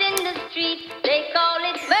 Out in the street, they call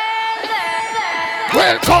it VYBZ.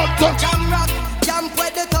 Welcome to Jam rock, jump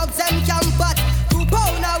where the thugs and camp at. 2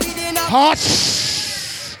 pound now within a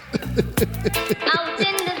Hush. Out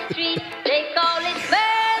in the street, they call it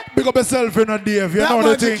VYBZ. Pick up yourself in a Dave, you know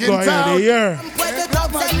the thing going on here. where the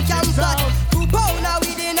thugs and camp at. 2 pound now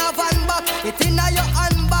within a van back. It in a your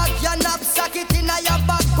handbag, your knapsack, it in a your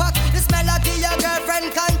backpack. This melody your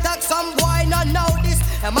girlfriend contact. Some boy not know this.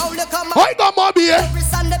 I'm only come I got my beer.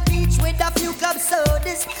 on the beach with a few club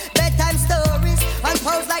sodas, bedtime stories, and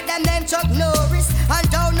pose like them named Chuck Norris. And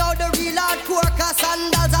don't know the real hardcore, cause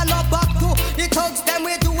sandals are not back to. The thugs them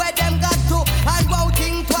way to where them got to. And won't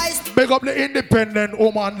think twice. Big up the independent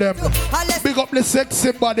woman them. Big up the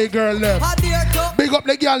sexy body girl them. Big up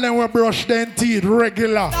the girl them who brush their teeth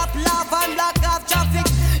regular. Stop laugh and block off traffic.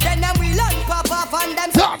 Then them we learn pop off and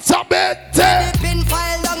them. That's a bit. The pin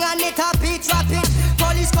file long and it a beat traffic.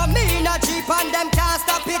 Police come in a jeep and them can't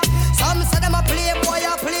stop it. Some say them a playboy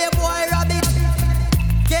rabbit.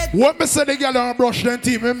 What me say the girl don't brush them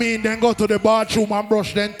teeth, me mean then go to the bathroom and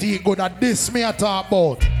brush them teeth. Good at this me I talk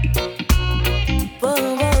about.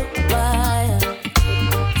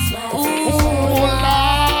 Oh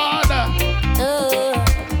Lord.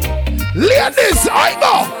 Ladies, I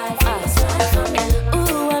go.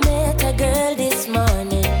 Ooh, I met a girl this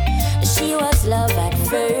morning. She was love at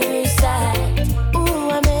first sight. Ooh,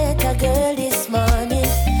 I met a girl this morning,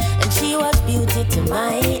 and she was beauty to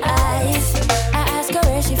my eyes. I asked her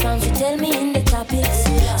where she from, she tell me in the topics.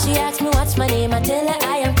 She asked me what's my name, I tell her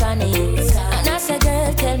I am Connie. And I said,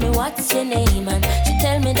 girl, tell me what's your name, and she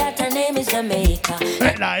tell me that her name is Jamaica.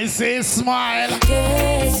 And I say smile.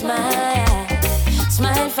 Girl, smile,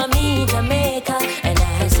 smile for me, Jamaica. And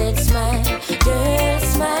I said, smile, girl,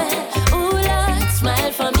 smile. Ooh, Lord,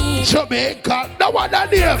 smile for me, Jamaica. No one on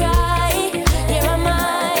there. Here am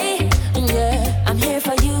I, girl. I'm here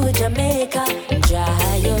for you, Jamaica.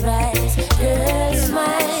 Dry your eyes, girl,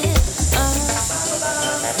 smile.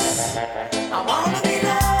 I wanna be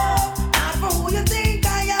loved, not for who you think I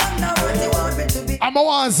am. No, I'm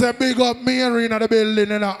want to say big up Mary in the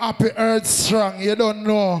building and a happy earth strong. You don't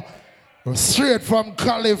know. Straight from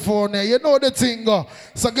California. You know the thing.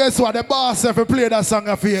 So guess what? The boss if you play that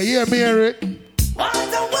song for you. Yeah, Mary? What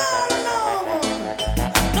the world alone?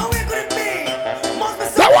 No, where could it be? Must be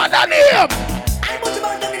that one on him. I much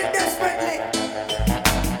about them in it desperately.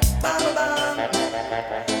 Bam,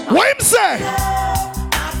 bam. What him say?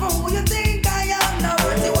 Not for who you think I am, not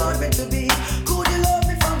what you want me to be. Could you love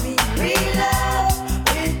me for me? Real love,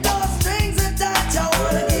 with those strings attached. I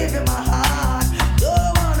wanna give you my heart.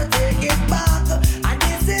 Don't wanna take it back. And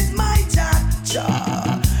this is my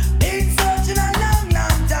cha-cha. Been searching a long,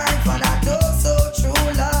 long time for that so true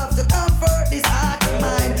love to comfort this heart of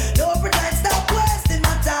mine. No pretend, stop wasting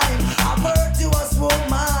my time. A virtuous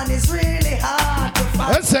woman is really hard to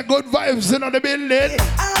find. Let's say good vibes in the building.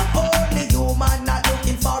 I'm only human, not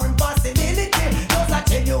looking for impossibility. Just a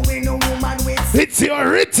genuine woman with it's your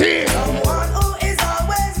routine. Someone who is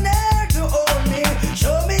always there to hold me.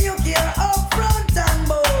 Show me you care up front and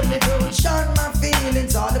boldly. Don't shun my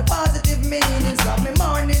feelings or the positive meanings of me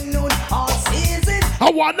morning, noon, all seasons. I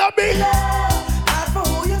wanna be not for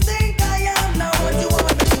who you think I am, not what you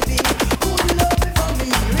want me to be. Who you love me for me?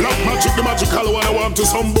 Black magic, the magical one I want to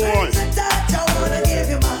some boy. I wanna give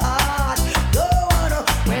you my heart. Don't wanna.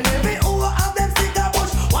 When every hour of them stick a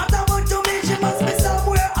bush, what I want to me, she must be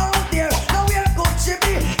somewhere out there. Now where could she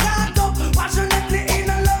be? Can't up, passionately in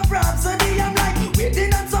a love rhapsody. I'm like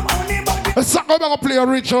waiting on some honey, but I'm gonna play a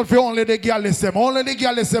ritual for only the girls them. Only the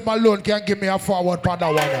girls them alone can give me a forward for that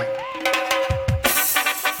one.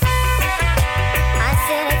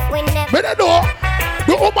 But I know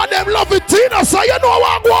the woman them love it, Tina, so you know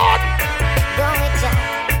what I want.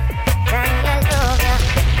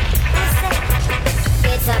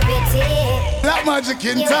 It's a pity. Black magic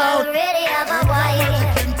in town. You already have a wife.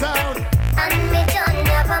 And me don't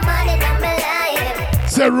have a man in my life.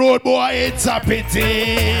 Say road boy, it's a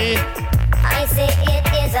pity. I say it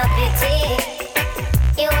is a pity.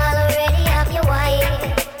 You already have your wife.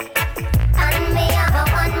 And me have a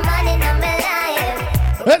one man in my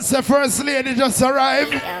life. Let's say first lady just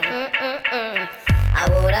arrived. I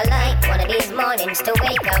woulda liked one of these mornings to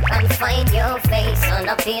wake up and find your face on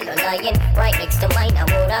a pillow lying right next to mine. I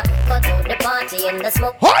woulda cut out the party in the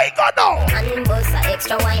smoke. I got now. And bust a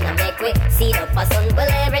extra wine and make we see up a sun. Well,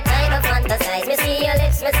 every time I fantasize, me see your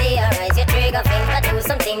lips, me see your eyes. Your trigger finger do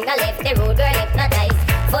something that left the rude girl hypnotized.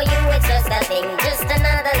 For you it's just a thing, just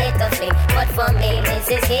another little fling. But for me this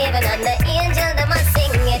is heaven and the angel that must sing.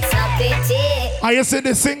 It's a pity. I see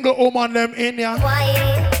the single woman them in ya.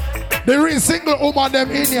 Why? The real single woman them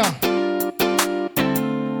in ya.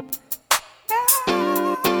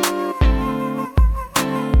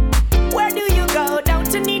 Where do you go down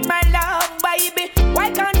to need my love, baby? Why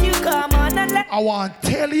can't you come on and let I want to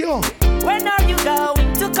tell you. When are you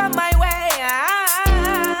going to come my way?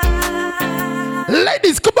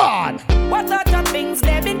 Ladies, come on. What sort of things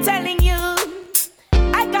they've been telling you?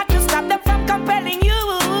 I got to stop them from compelling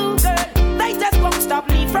you, girl. They just won't stop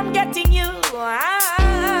me from getting you.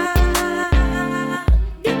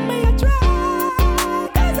 Give me a try,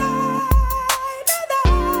 'cause I know that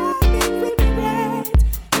it will be great.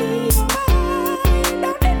 Me your mind,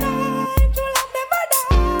 don't deny. True love never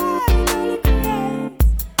dies, only creates.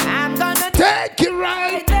 I'm gonna take it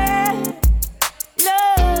right there.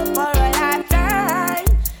 Love for a lifetime.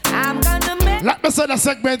 I'm gonna make. Like me say the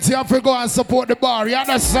segment here, if we go and support the bar, you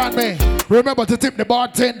understand me? Remember to tip the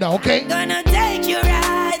bartender, okay? Gonna take you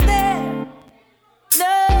right there.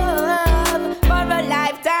 Love for a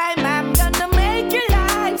lifetime. I'm gonna make your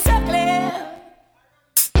life so clear.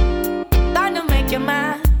 Gonna make you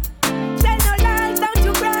mine. Tell no lies, don't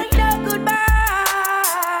you cry, no goodbye.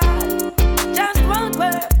 Just one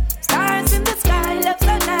word. Stars in the sky, love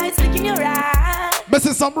so nice, look in your eyes. But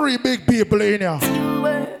see some really big people in here.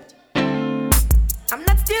 I'm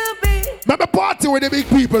not stupid. Remember party with the big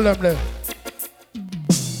people them there.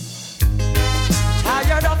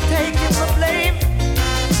 Tired of taking the blame.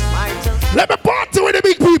 Let me party with the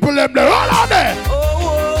big people them there. All on there.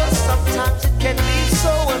 Oh, sometimes it can be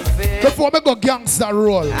so unfair. Before me go gangster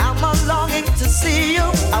roll. I'm a longing to see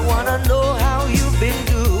you. I wanna know how you've been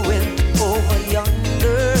doing over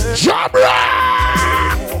yonder. Jabra!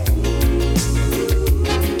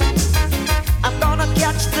 I'm gonna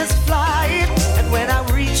catch this flight, and when I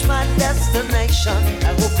reach my destination,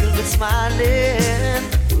 I hope you'll be smiling,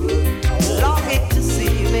 longing to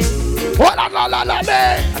see me.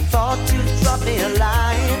 I thought you'd drop me a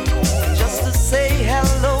line just to say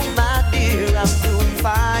hello, my dear. I'm doing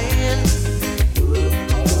fine.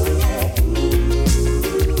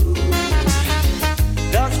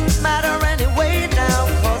 Doesn't matter anyway now,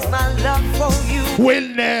 'cause my love for you will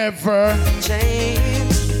never change.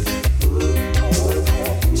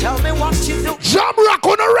 Tell me what you do. Jam Rock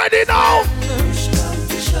on already now.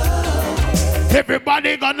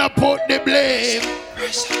 Everybody gonna put the blame.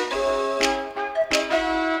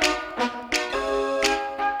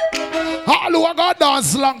 All who got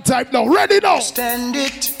dance long time now. Ready now. Stand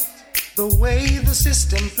it the way the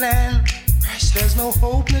system planned. There's no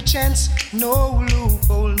hope, no chance, no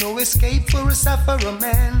loophole, no escape for a sufferer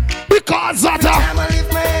man. Because of every time I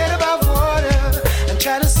lift my head above water and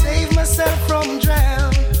try to save myself from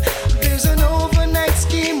drown, there's an overnight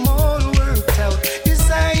scheme all worked out,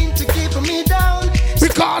 designed to keep me down.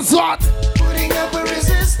 Because what? Putting up a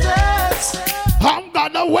resistance. I'm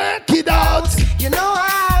gonna work it out. You know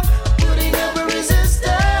I'm putting up a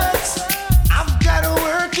resistance. I've gotta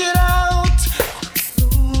work it out.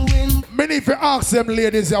 Many if you ask them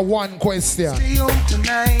ladies one question. Stay home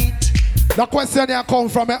tonight. The question here come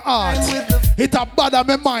from my heart. It a bother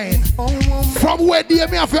my mind. From where do you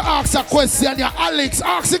me have to ask a question here? Alex,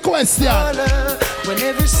 ask the question. When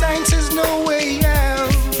every sign says no way out.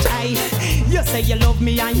 You say you love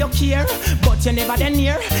me and you care, but you never then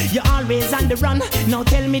near. You're always on the run. Now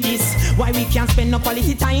tell me this, why we can't spend no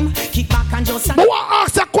quality time? Kick back and just... But what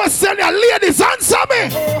ask a question here? Ladies, answer me.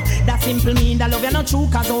 Oh, that simple mean that love you not true,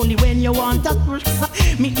 cause only when you want to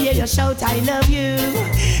me hear you shout I love you.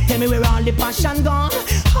 Tell me where all the passion gone,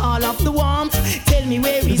 all of the warmth. Tell me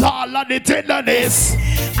where is all of the tenderness.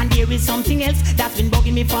 And there is something else that's been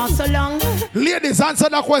bugging me for so long. Ladies, answer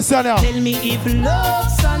that question here. Tell me if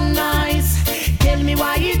love's so nice, tell me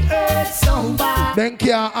why it hurts so bad. Then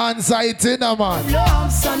can't answer it in a man.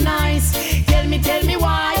 Love's so nice, tell me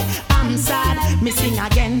why I'm sad. Me sing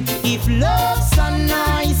again. If love's so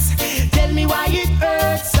nice, tell me why it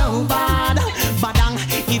hurts so bad. Badang,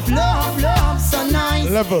 if love's so nice.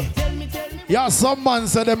 Level. Yeah, some man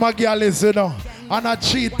say them a girl is, you know, and a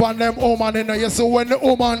cheat on them woman, you know. You see when the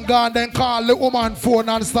woman gone, then call the woman phone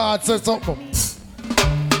and start say something.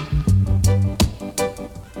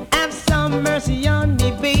 Have some mercy on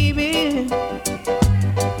me, baby.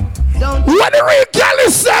 Don't. When the real girl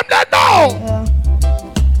is them, they know.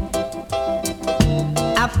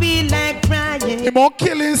 I feel like crying. He won't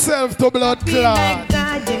kill himself to blood clot.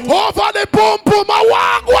 Over the boom boom, I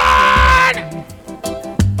walk one.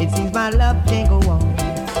 It seems my love can't go on.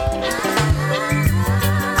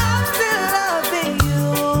 I'm still loving you.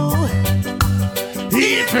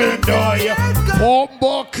 Even though you're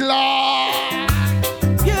bombo clot.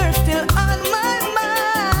 You're still on my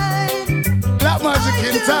mind. Black Magic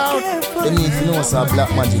in town. You need to know some Black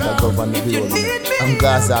Magic that govern the globe. And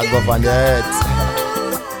Gaza govern the earth.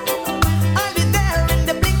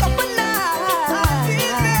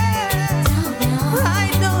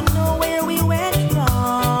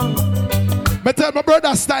 Me tell my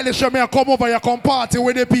brother Stylish me come over here, come party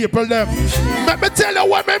with the people them. Let me tell you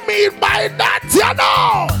what me mean by that, you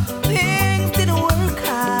know. Things didn't work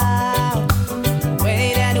out the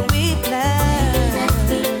way that we planned.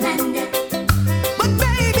 But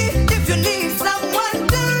baby, if you need someone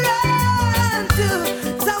to run to,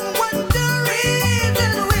 someone to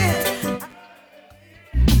reason with.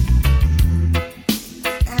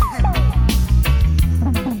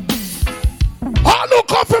 All who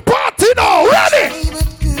come for party now, ready?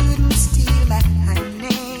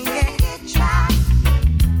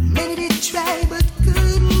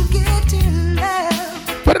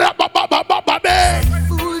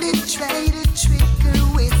 Fool did try to trick her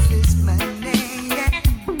with his money.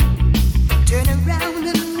 Turn around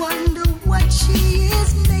and wonder what she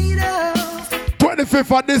is made of.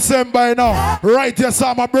 25th of December, you know. Right, yes,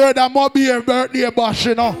 my brother Moby a birthday bash,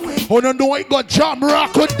 you know. Oh, no, no, it got Jam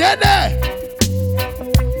Rock with Denny.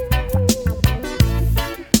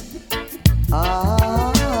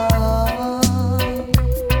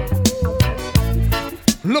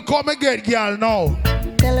 Look how me get girl now.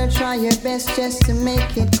 Tell her try your best just to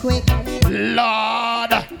make it quick.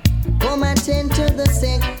 Lord. Come attend to the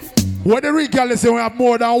sick. What the real girl is saying, we have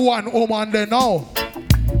more than one woman there now.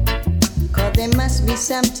 Cause there must be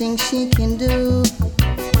something she can do.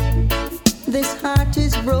 This heart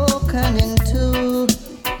is broken in two.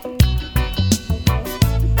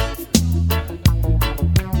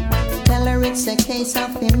 Tell her it's a case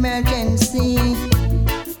of emergency.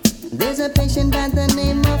 There's a patient by the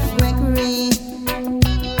name of Gregory.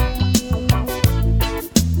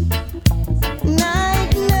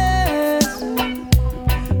 Night nurse.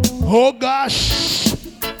 Oh gosh.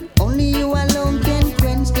 Only you alone can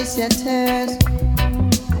quench this thirst.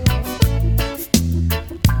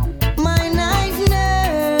 My night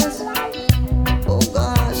nurse. Oh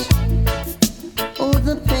gosh. Oh,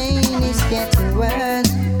 the pain is getting worse.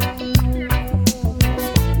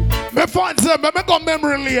 Listen, let me go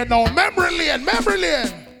memory lane now. Memory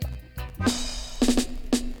lane.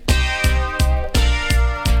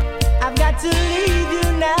 I've got to leave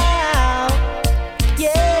you now.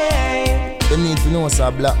 Yeah. You need to know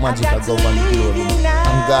so black magic are govern the globe.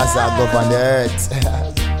 And Gaza are govern the earth.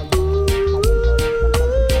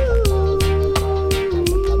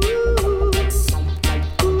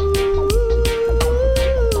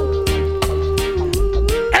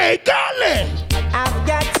 Hey, darling! I've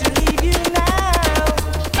got to leave you now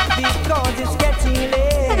because it's getting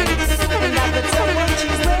late. And I've got someone,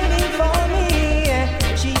 she's waiting for me.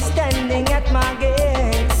 She's standing at my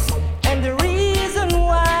gate. And the reason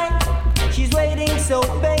why she's waiting so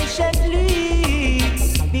patiently,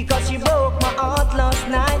 because she broke my heart last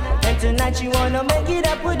night. And tonight she wanna make it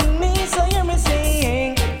up with me. So hear me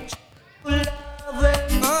sing.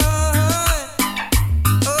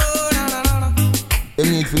 You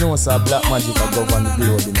need to know so black magic are govern the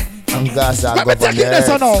globe. And Gaza are govern the earth. This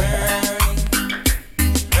one now.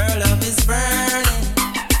 Her love is burning.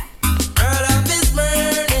 Her love is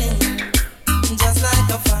burning. Just like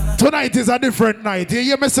a fire. Tonight is a different night. You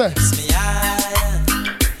hear me say?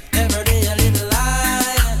 Every day a little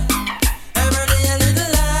liar. Every day a little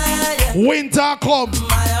liar. Winter come.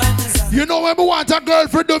 You know when we want a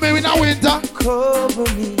girlfriend do me in a winter? Cover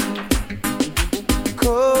me.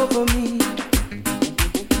 Cover me.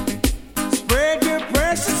 Spread your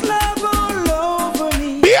precious love all over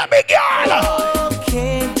me. Baby girl! Oh,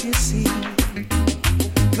 can't you see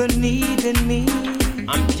the need in me?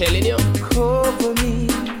 I'm telling you. Cover me.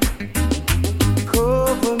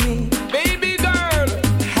 Cover me. Baby girl.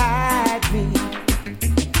 Hide me.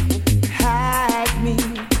 Hide me.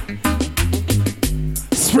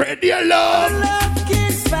 Spread your love. Love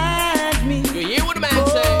can find me. You hear what the man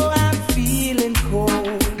say? Oh, I'm feeling cold.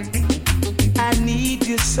 I need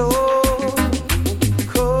you so.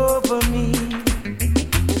 Cover me.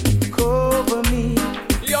 Cover me.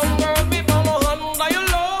 Young girl, be from under your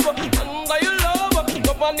love. Under your love.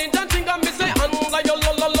 Go on in and think of me say under your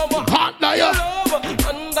love. Under your love.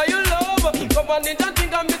 Under your love. Go on in and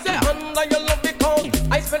think of me say under your love. Because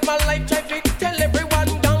I spent my life trying to tell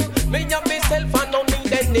everyone down. Me and myself, I don't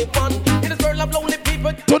need anyone. In this world of lonely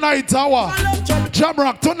people. Tonight, our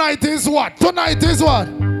Jamrock, tonight is what? Tonight is what?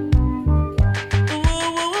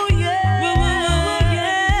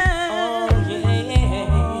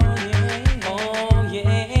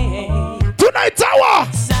 Tonight, our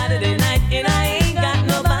Saturday night and I ain't got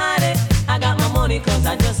nobody. I got my money cause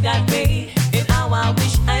I just got paid. And how I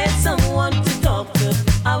wish I had someone to talk to.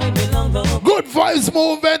 I would belong though. Good voice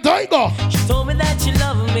movement, I go. She told me that she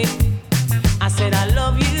loved me. I said I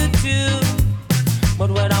love you too.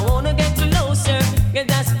 But when I wanna get closer, yeah,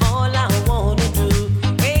 that's all I wanna do.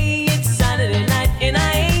 Hey, it's Saturday night and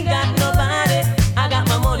I ain't got nobody. I got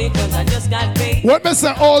my money cause I just got paid. What me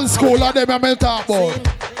say old school and them I talk about?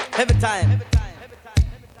 Every time.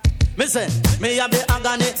 Listen, me have the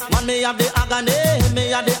agony, man, me have the agony, me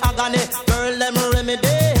have the agony. Girl, let me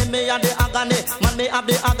remedy, me have the agony, man, me have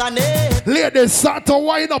the agony. Ladies, start to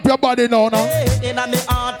wind up your body now. Inna me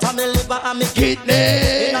heart, and me liver, and me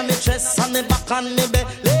kidney. Inna me chest, and me back, and me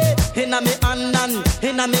belly. Inna me hand, and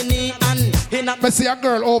inna me knee, and inna. Me see a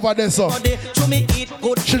girl over there, so to me eat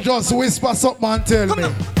good. She just whisper something and tell me.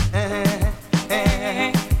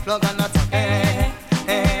 Plug and attack.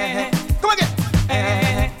 Come again.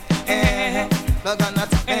 Plug and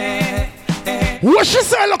attack. What she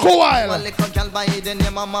say, look a while? A little girl by the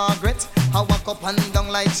name of Margaret. I walk up and down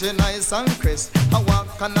like she nice and crisp. I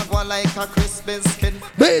walk and I go like a crisp biscuit.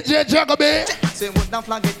 DJ Jacoby. Say would not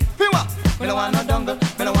flag it. Me don't want no dongle.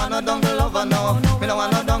 Me don't want no dongle lover, no. Me don't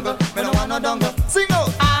want no dongle. Me don't want no dongle. Sing out.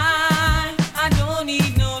 I don't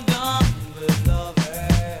need no dongle lover.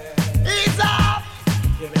 Ease up.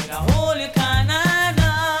 Give me the holy kind of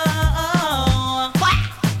love.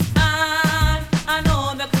 I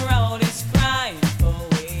know the crowd is crying for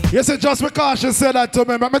me. You see, just because she said that to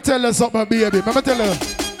me, let me tell you something, baby. Let me tell you.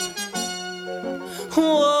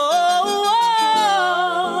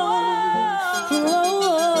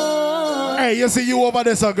 Hey, you see you over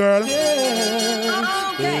there, so girl.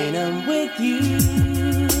 When I'm with you,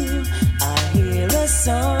 I hear a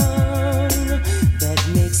song that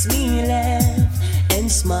makes me laugh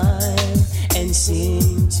and smile and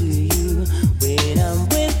sing to you. When I'm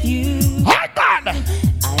with you,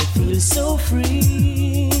 I feel so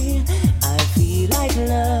free. I feel like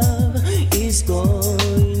love is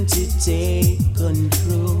going to take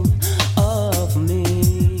control of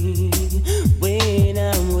me. When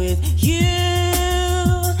I'm with you,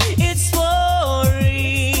 it's for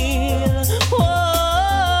real.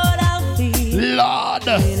 What I feel, Lord.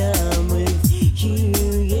 when I'm with you,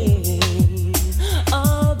 yeah.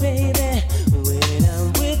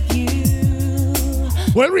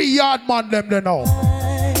 Well, real yard man them they know.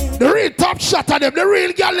 The real top shot of them, the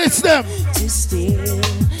real gallus them. To steal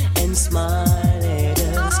and smile at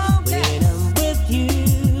us when I'm with you.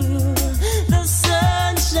 The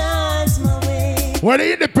sun shines my way. Well,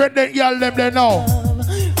 the independent girl them they know.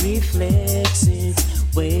 Reflects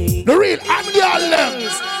its way. The real and girl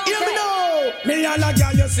them. Me and a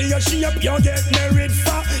girl, you see your shape, you get married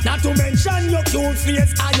for. Not to mention your cute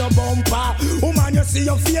face and your bumper. Woman, you see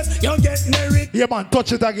your face, you get married. Yeah, man,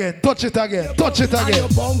 touch it again, touch it again, touch it again. And your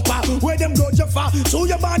bumper, where them go to far, show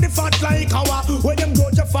your body fat like our. Where them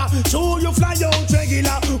go to far, show you fly out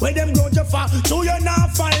regular. Where them go to far, show you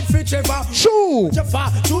not fight for Trevor. Show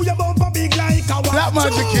show your bumper big like our. That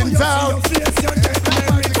magic in town. You see your face, you get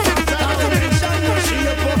married for. Not to mention your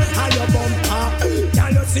shape and your bumper.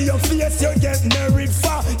 Can you see your face, you get married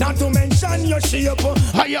for. Not to mention your shape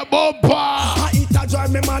and your bumper. It a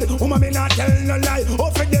drive me mad, woman me not tell no lie. Oh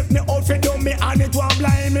for give me, oh for do me, and it won't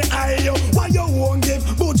blind me eye. Why you won't give,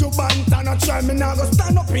 but you bant and a try. Me not go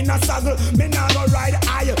stand up in a saddle, me not go ride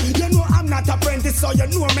high. You know I'm not apprentice, so you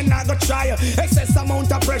know me not go try. Excess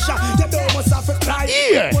amount of pressure, you don't must have to cry.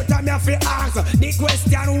 Yeah. But I'm have to ask the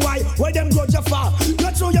question why. Where them go to far?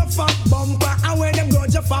 You throw your fat bumper, and where them go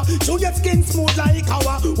to far? Show your skin smooth like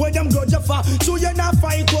our. Where them go to far? Show you not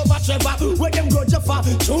fight over Trevor. Where them go to far?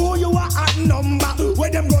 Show you a hot number. Where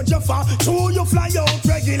them go to far? Show you fly out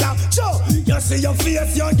regular. So you see your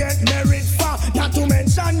face, you get married for. Not to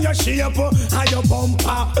mention your shape and your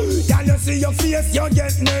bumper. Can you see your face, you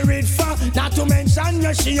get married for. Not to mention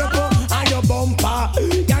your shape and your bumper.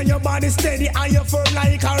 Can your body steady and you firm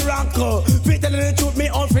like a rock. Fit telling the truth, me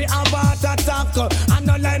all free about attack. And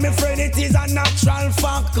not like me friend, it is a natural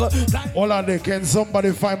fact. Hold on there, can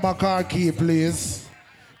somebody find my car key, please?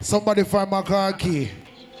 Somebody find my car key.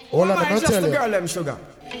 Hold on, I'm just tell the you. girl, them sugar.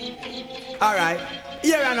 All right,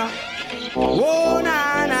 here I know. Oh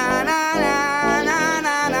na na na na na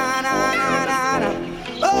na na na na na.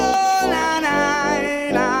 Oh na na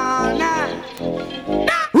na na.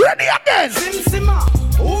 Ready again. Sim Simma,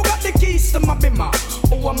 who got the keys to my bimmer?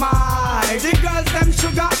 Who am I? The girls them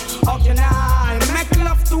sugar. How can I make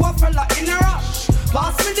love to a fella in a rush?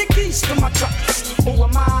 Pass me the keys to my trucks. Who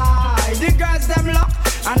am I? The girls them lock.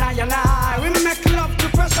 And I, we make love to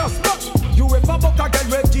precious. But you ever buck a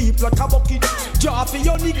girl with deep like a bucket. Draw for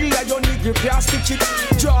your niggle like your niggle, can't stitch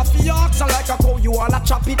it. Draw for your oxen like a cow, you wanna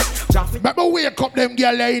chop it. But wake up them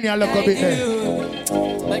girl in here, look a bit there.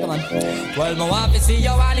 Like a man. Well, my wife is see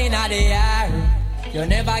you one in the air. You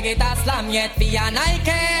never get a slam yet, for and I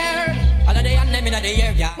care. All of the and them in the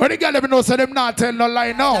air, yeah. When the girl them know, so them not tell no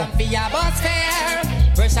lie now. For your bus fare.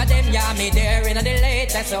 First of them, yeah, me there in the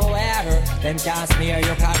latest aware. Them can't smear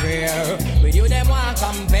your career. With you, them want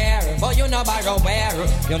compare. But you know borrow where.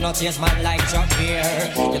 You not chase man like Chuck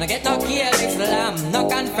here. You don't get no kill Islam. No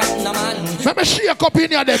confront no man. Let me shake up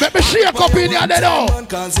in here there. Let me shake up in here there now.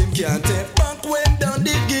 Cause him can't take back when down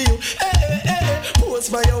did give you. Hey, hey, hey.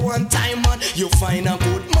 Post by your one time man. You find a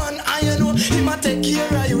good man. And you know he might take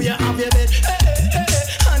care of you. You have your bed. Hey, hey,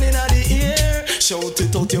 hey. Hand in the ear. Shout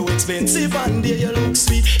it out, you expensive and there you look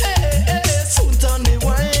sweet. Hey, hey, hey, soon turn the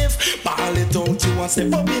wife. Ball it out, you want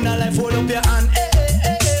step up in a life, hold up your hand. Hey,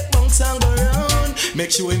 hey, hey, bounce and go round.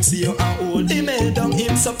 Make sure him see you and hold him head down,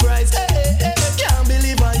 him surprised. Hey, hey, hey, can't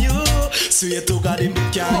believe on you. Swear to God, him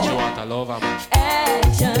big can't. You want a lover, man.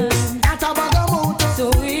 Action. At a bag of motor. So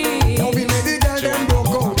we. Don't be lady girl, them broke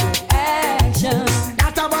out. Action.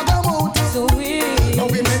 At a bag of motor. So we.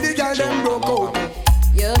 Don't be lady girl, them broke out.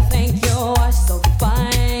 You think you are so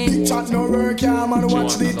fine. Big chat no work, yeah, man,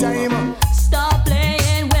 watch the time. Stop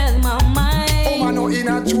playing with my mind. Oh, man, no in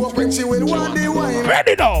a joke when she will want the wine.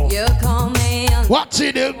 Ready now. You call me on. Watch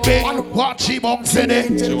it big, watch it bounce in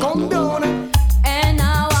it. Come down. And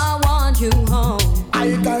now I want you home.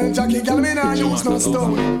 I tell Jackie, girl, me not use no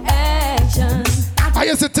stone. Action. I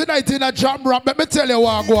used to tonight in a jam rap, let me tell you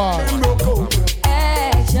what go on.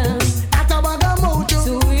 Action. At a bag of motor.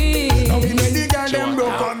 Sweet. Don't be lady girl, them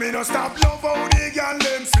broke out. Me no stop love how the girl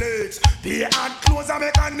them flex. Be hard clothes and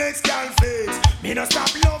make a next girl flex. Me no stop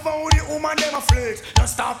love how the woman them a flex. No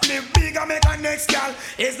stop live big and make a next girl.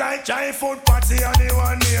 It's like giant food party and the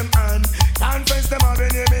one name and conference them have a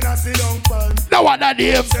name in a sit down pan. No one that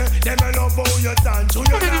name. Them a love how you dance. You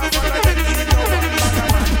know follow them keep no one back a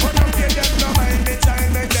man. But don't pay them no mind me child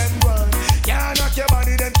make them run. Can't knock your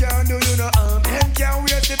body, them can't do you no harm. Them can't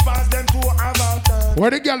wait it past them to about time. Where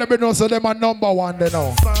the girl them know so them are number one they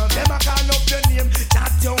know. Them a call up your name,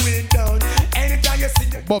 chat your way down. Anytime you see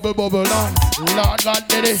them. Bubble bubble on. Lord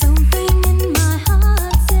did it. Something in my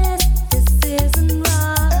heart says this isn't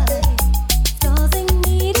right. Causing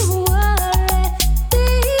me to worry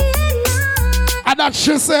day and night. And that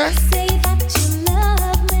she say? Say that you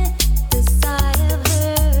love me, the sight of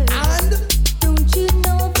her. And don't you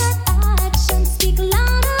know that actions speak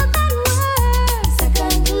louder than words?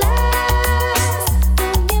 Second class,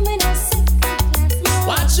 don't give me no second class love.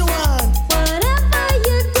 what you want? Whatever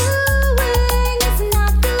you're doing is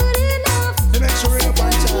not good enough. To make sure you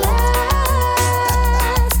find Second out.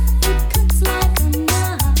 class, it cuts like a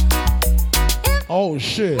knife. Oh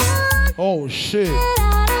shit. Oh shit. Get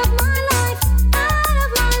out of my life, out of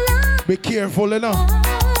my life. Be careful enough.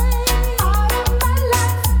 Out of my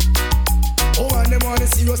life. Oh, and them want to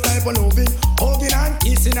see us type of loving, hugging and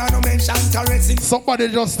kissing and no mention caressing. Somebody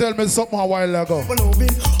just tell me something a while ago. Loving,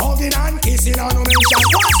 hugging and kissing and no mention.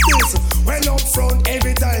 What's this? Well up front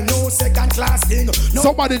every time, no second class thing. No.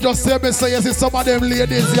 Somebody just tell me, say, you see some of them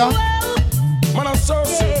ladies, yeah? Man, I'm so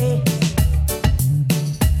sick.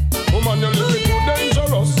 Woman, you're living too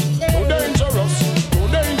dangerous. Too dangerous. Too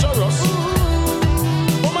dangerous.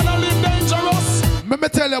 Woman, I live dangerous. Let me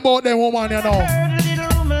tell you about them woman, you know. Little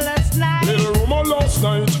rumor last night. Little rumor last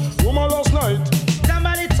night. Rumor last night.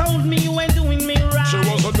 Somebody told me you ain't doing me right. She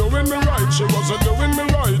wasn't doing me right. She wasn't doing me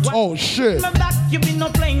right. Oh shit. My back, you been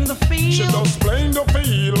not playing the field. She just playing the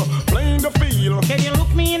field. Playing the field. Can you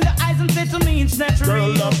look me in the eyes and say to me it's not Girl,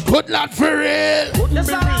 real? that Good lad for real. couldn't That's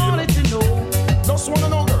be all I real. wanted to know. Just wanna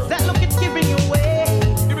know, girl. That look it's giving you away.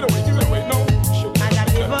 Give it away, no. And I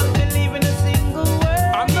never believe in a single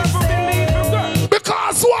word. I never believe in that.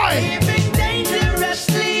 Because why? Living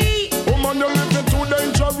dangerously. Woman, you're living too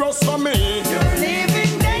dangerous for me. You're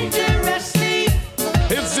living dangerously.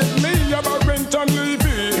 Is it me about rent and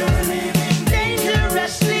leaving? You're living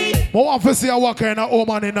dangerously. I want to see a walker in a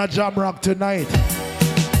woman in a jam rock tonight.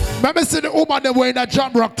 Let me see the woman them wearing a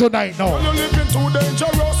jam rock tonight now. You're living too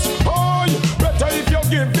dangerous. Oh, better if you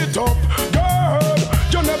give it up. Girl,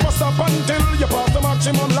 you never stop until you pass the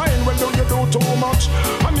maximum line. Well, don't you do too much?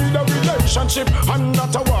 I need a relationship and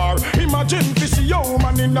not a war. Imagine this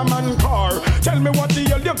woman in a man car. Tell me what the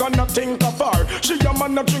hell you gonna think of her. She a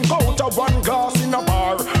man a drink out of one glass in a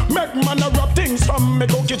bar. Make man a rub things from me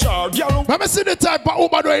cookie jar. Girl, Let me see the type of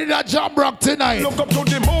woman wearing a jam rock tonight. look up to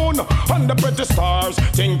the moon and the pretty stars.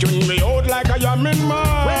 Thinking me out like I am in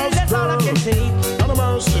Mars. Well, that's all I can say. Not a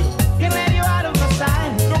mercy. Can let you out of my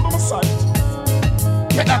sight. Out of my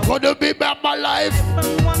sight. You're not gonna be back my life.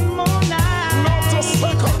 One more night. Not a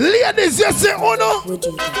second. Ladies, you say, oh no.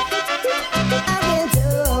 I will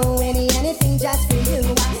do anything just for you.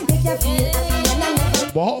 Make you feel happy and I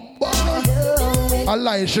never Bomba. do it. I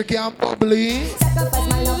like she can't bubbly. Sacrifice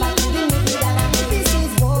my love by giving me the other. This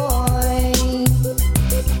is boy.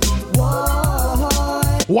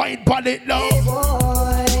 Wine on it now.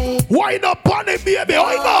 Boy. Wine up on it, baby.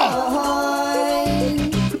 How you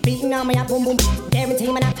go? Beating on my boom boom.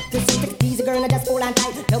 Guarantee man, to see the easy girl, I just hold on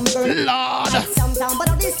tight. Love me girl. Lord. Some sound but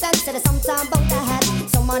all this sense, some sound about the hat.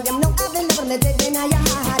 Some of them know I've never let it in your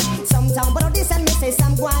heart. Some sound but all this and me say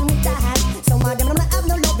some go on with the hat. Some of them don't have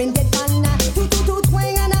no love in dead man.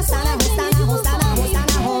 Twang and a sana,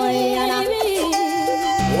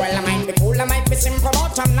 Well, I might be cool, I might be simple,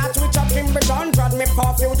 but I'm not rich up in Bridon. Drag me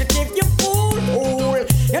for fugitive, you fool.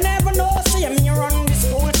 You never know, see me run this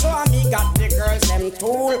school, so me got the girls, them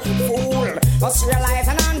tool, fool. Must realize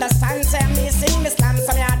and understand, say me sing this slam,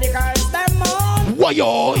 so me had the girls, them on. Why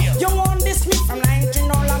yo? You want this me from 19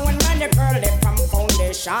 no long when man, the girl, they from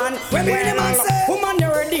foundation. When the man say, woman,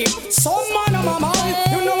 you're deep, some man, I'm a man,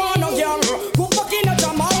 you know I'm no girl, go back in the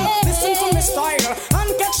Jamal, listen to me style, and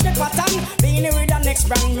catch the pattern, being with the next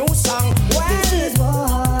brand new song. Well,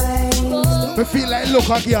 I feel like look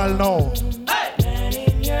a girl now.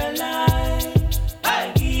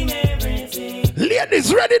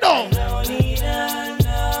 Ladies ready now.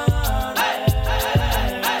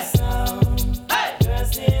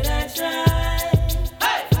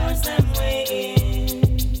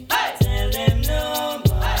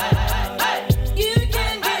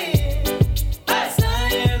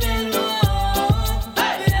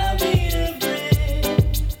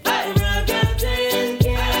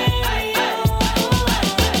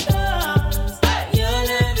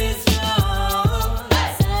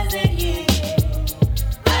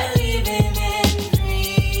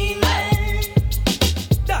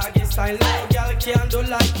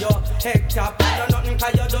 Head top, I don't nothing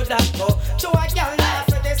cause you do that go. Show a girl now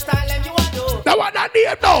for the style and you want to. Now what that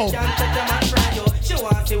name now? Can't take the man from you. She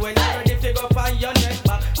want to when you're ready to go on your neck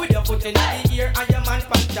back. With your foot in the ear and your man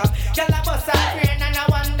punch up. Girl a bust a train and I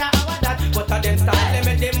wonder how that. But of them style, let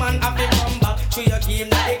me the man have to come back. To your game,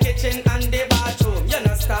 the kitchen and the bathroom. You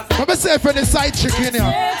know stop. Let me say for the side chicken here.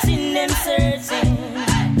 Searching, them searching.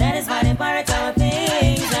 That is why they pirate our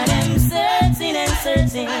things. And them searching and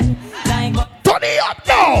searching. Like Tony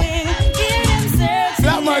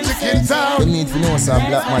Magic in town. You need to know some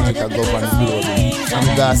black magic a govern the globe. Some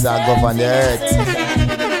gas a govern the earth.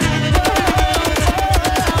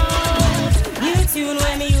 New tune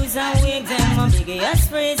when me use and wig them. My biggest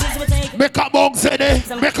phrases will take. Make a bounce in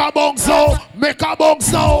it. Make a bounce now. Make a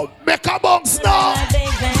bounce now. Make a bounce now.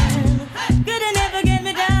 Could have never get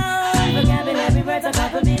me down. Vocabulary worth a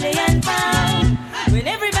couple million pounds. When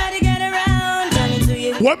everybody get around, turn into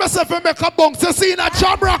you. When myself make a bounce, you see in a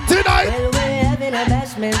jam rock tonight. Well, we're having a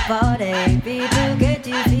bashment party. People get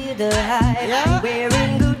you feel the hype. Yeah.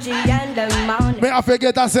 Wearing Gucci and the money. May I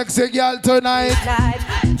forget a sexy girl tonight?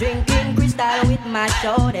 Drinking crystal with my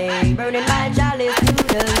shorty. Burning my chalice through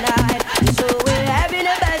the night. So we're having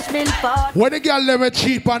a bashment party. When the girl never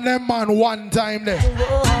cheap on them man one time there.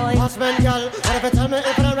 Husband, girl, what if you tell me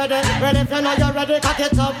if you're ready? Ready if you know you're ready, cock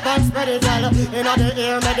it up and spread it, girl. In the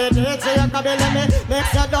ear, meditate, so you can be let me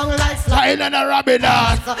mix your down like slime. Tying and a rabbit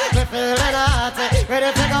dance. Me feeling hot,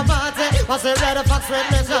 ready to go party. What's the red fox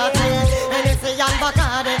with me shorty? And it's a young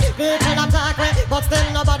Bacardi. People attack me, but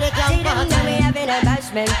still nobody can party. Now we having a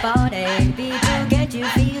bashment party. People get you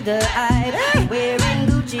feel the hype. Wearing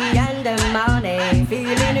Gucci and the money.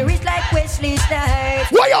 Feeling rich like Wesley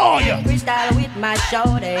Snipes. Why are you? Crystal with my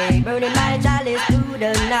shorty. Burning my chalice through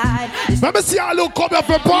the night. Let me see how look come here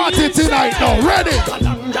for party tonight now. Ready?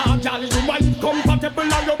 Comfortable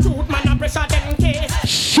and your cute man a pressure them case.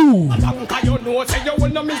 Shoo. Kalanga you know say you will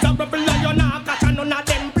no miserable and you not catch none of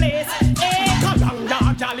them place. Eh,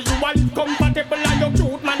 Kalanga jolly you will comfortable and your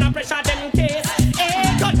cute man a pressure them case.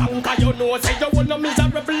 Eh, Kalanga you know say you will no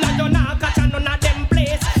miserable and you not catch none of them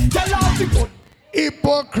place. Tell all the good.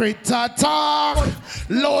 Hypocrite talk.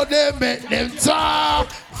 Lord, they make them talk.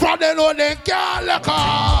 From them know they can't look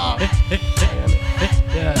up.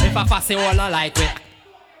 If I pass it all I like it.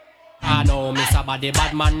 I know Mr. Body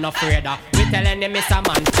bad man no afraid of. We telling them Mr.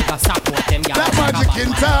 Man to support them. That magic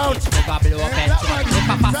in town. If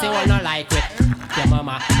I pass it all no like it. Yeah,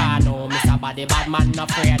 mama, I know Mr. Body bad man no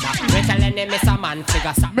afraid of. We telling them Mr. Man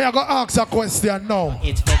figure support. Me I go ask a question now.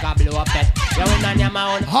 It's figure blow up it. You win on your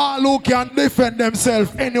mount. How who can defend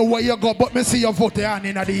themselves anywhere you go, but me see your foot hand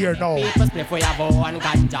in the ear now. People split for your bow and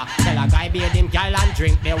ganja. Tell a guy bathe him girl and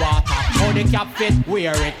drink the water. How the cap fit,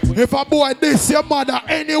 wear it. If a boy this your mother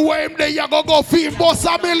anywhere him there you go feel boss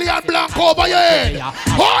 $1 million blank over your head.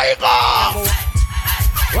 How you go?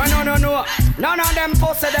 Well, no. None of them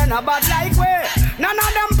pussy then a bad like way. None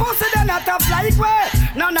of them pussy then a tough like way.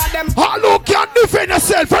 None of them. How look can defend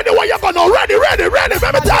yourself anyway you go now. Ready.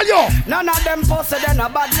 Let me tell you. None of them pussy then a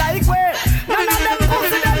bad like way. None of them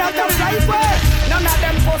pussy then a tough like way. None of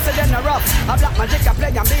them pussy then a rough. A black magic a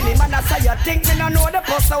play and Billy man a say you think me no know the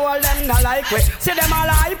pussy all them not like way. See them all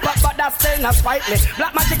hype up but that still not spite me.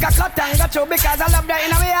 Black magic a cut and got you because I love that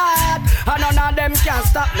in my heart. And none of them can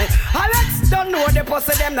stop me. Alex don't know the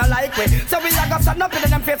pussy them not like way. So we a go stand up in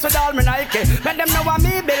them face with all me Nike. When them know what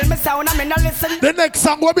me build me sound and me no listen. The next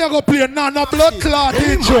song we go play Nana Blood Clot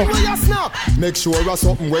intro. Make sure a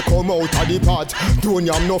something we come out of the pot. Don't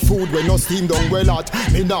yam no food when no steam down well hot.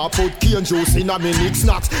 Me nah put cane juice in a me mix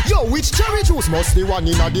snacks. Yo, which cherry juice must the one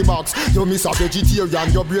in a the box? You miss a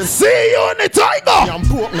vegetarian, your brain. See you in the tiger. Yam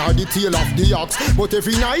pork now the tail of the ox. But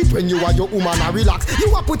every night when you are your woman a relax,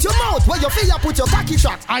 you a put your mouth where your feet put your cocky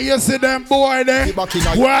shots. And you see them boy there.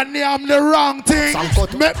 When I'm the wrong thing,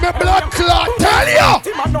 make me blood clot. Tell you.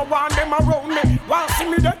 Team man no want them around me. Want see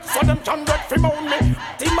me dead, so them can get from on me.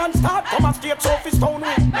 Team man start come and straight so fi stone me.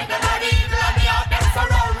 Make them body evil and me out them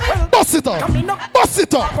surround me. Well, bust it up. Bust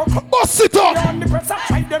it up. Bust it up. On the press I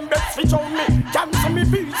try them best fi show me. Can see me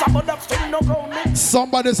feel some of that still no ground me.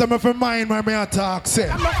 Somebody say me for mind when me attack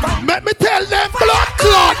say. Make me tell them blood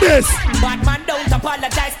clot this. Bad man don't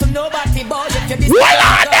apologize to nobody, boy. If you this well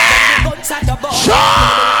on there.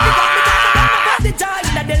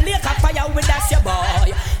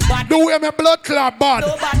 The way my blood clot bad.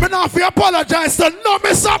 Me not fi apologize to no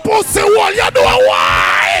Mr. Pussy Wall. You know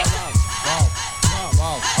why?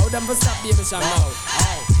 Wow. How them for stop baby song now?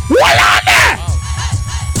 Well on there.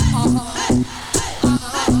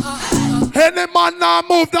 Any man now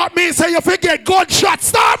move, that means say you forget gunshot.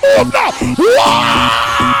 Start move now.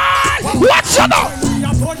 Why? Watch you now.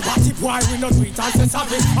 Why we not do it as a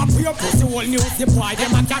savage? Up your pussy whole news, the boy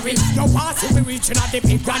them a carry. Your pass we reaching at the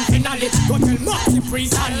big grand finale. Go tell Moxie,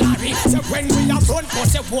 Priest and Larry. So when we have done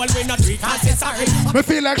pussy whole, we not do it as a sorry. Me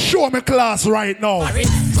feel like show me class right now.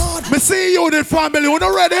 Me see you the family, you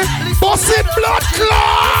not ready? Bust it blood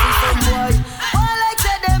clot. All like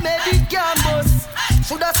say them head it can bust.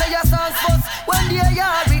 Shoulda say your songs first. When they hear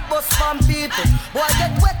it bust from people. Boy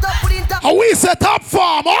get wet up with top. How we set up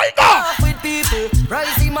farm, oiga. With people,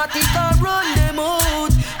 rising my teeth and run them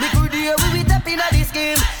out. Me could hear we be tapping at this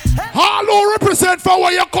game. All who represent for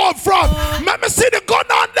where you come from. Let me see the gun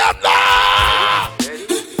on them now.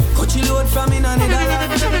 Coach you load from in another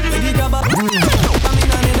land. Where the grabber from in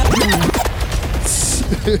another.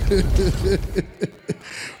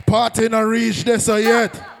 Party not reach this or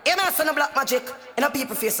yet. Yeah, man, son of Black Magic. And a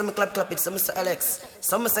people face some clap it. Some Mr. Alex.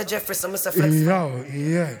 Some Mr. Jeffrey. Some Mr. Flex. Yo,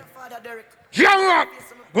 yeah. Young Rock.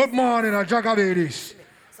 Good morning, I Jack this.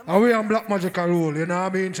 And we on Black Magic rule, you know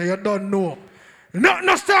what I mean? So you don't know.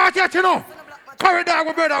 No start yet, you know. Carry down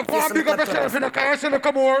with brother. Go and pick up yourself in the car. So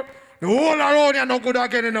look more. The whole around you no good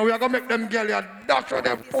again, you know. We are going to make them girl you dash with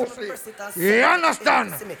them pussy. You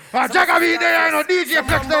understand? Jack there, you know. DJ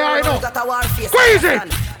Flex there, you know. Squeeze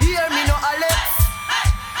it. Hear me no Alex.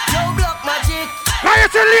 Yo, Black Magic. Now you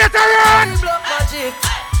see later on. Black Magic.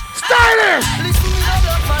 Stylish. Listen me no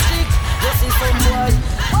Black Magic. You see some boy.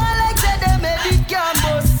 All like say them a big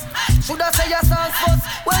campus. Shoulda say your songs first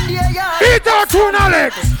when they are. Eat out tune,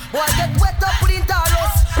 Alex. Boy get wet up with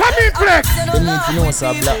Intalos. Come in, Flex. You need to know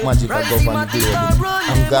some Black Magic will govern the globe.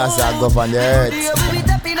 And Gaza govern the earth.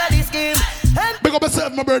 Big up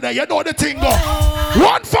yourself, my brother. You know the thing, go.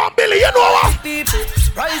 One family, you know what?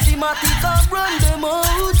 Rising my teeth and run them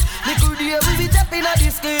out. Me could hear we be tapping at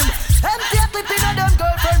this game. Empty a clip in a them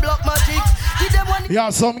girlfriend Black Magic. Give them one. Yeah,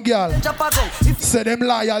 some girl say them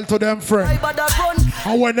loyal to them friend.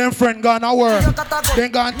 And when them friend gone a work, they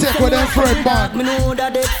gonna take with them friend man. Me know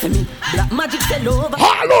that they for me. Black Magic tell over.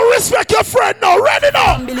 Hello, respect your friend now. Ready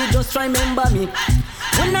now. Billy just try remember me.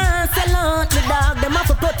 When I sell out the dog, them have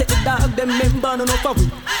to protect the dog. Them member no for we.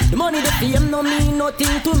 The money, the fame no mean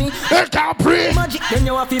nothing to me. They can't pray. Magic, then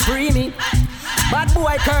you have to free me. Bad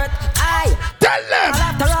boy Kurt, aye. Tell them.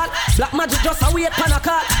 After all, Black Magic just a wait pan a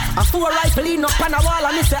car. A 4 rifle in up on a wall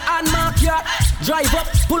and me say unmark yard. Drive up,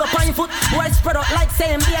 pull up on your foot. Boy spread out like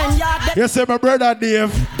same behind yard. Yes, sir, my brother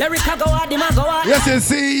Dave. Derrick a go hard, him a go hard. Yes, sir,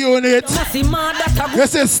 see unit.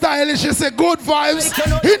 Yes, sir, stylish. Yes, sir, good vibes.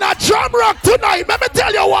 In a drum rock tonight. Let me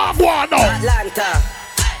tell you what I'm going on. Atlanta,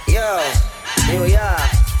 yo, New York.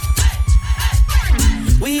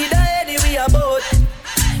 We the we about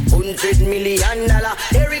 $100 million.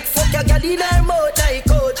 Eric fuck your girl in her mouth, I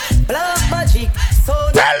coach. Black Magic, so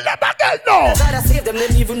tell them again, no. Gotta save them,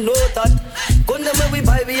 them even know that. Gun them when we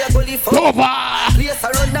buy, we are gully fuck. Over. Place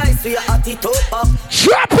around nice, we are at it up.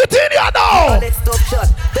 Drop it in here now. Let's stop shot.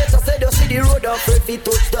 Better say you see the road off if we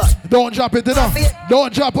touch that. Don't drop it enough.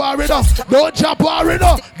 Don't drop her enough. Don't drop her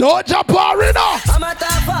enough. Don't drop her enough. I'm a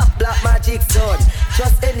top of Black Magic son.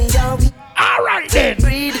 Just any young we. Alright then.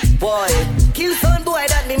 Breed, boy. Kill son, boy,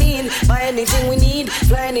 that me mean. Buy anything we need.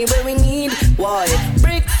 Fly anywhere we need. Boy.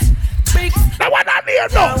 Bricks. Now what I mean,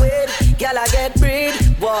 no. Girl, I get breed,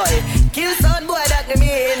 boy. Kill son, boy, that me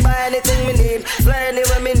mean. Buy anything we need. Fly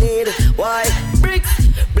anywhere we need. Why? Bricks.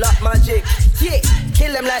 Black Magic. Yeah.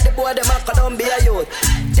 Kill them like the boy, them a Columbia youth.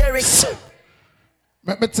 Derrick.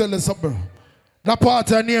 Let me tell you something. That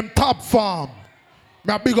part I name Top Farm.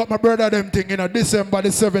 I big up my brother them thing, you know, December the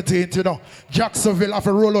 17th, you know. Jacksonville have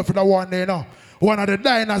to roll up for the one day, you know. One of the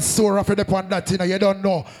dinosaurs have to on that, you know, you don't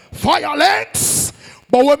know. Fire lengths!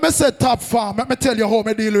 But when I say Top Farm, let me tell you how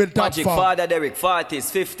I deal with Top Magic Farm. Father Derrick, 40s,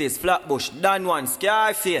 50s, Flatbush, Dan One,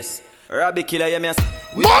 Scarface, Robbie Killer, you mean?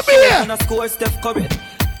 Mommy! On a score, Steph Curry.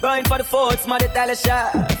 Going for the forts, man, tell a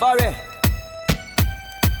shot. Sorry.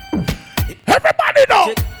 Everybody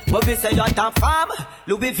know! But we say you're Top Farm.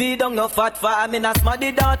 Louis V don't no fat farm. In a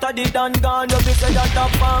smarty daughter, the done gone. But we say you're Top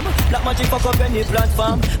Farm. Black Magic fuck up any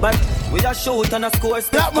platform. But we just shoot on a score.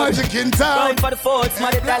 Black Magic in town. Going for the forts,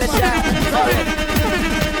 man, tell a shot. Sorry.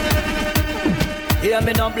 Hear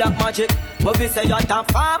me now, Black Magic. But we say you're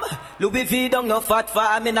Top Farm. Louis V don't no fat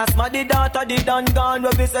farm. In a smarty daughter, the done gone.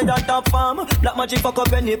 But we say you're Top Farm. Black Magic fuck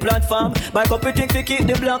up any platform. My copy think we keep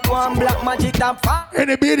the black one. Black Magic Top Farm.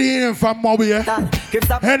 Anybody in from Mobby?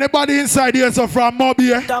 Anybody inside here so from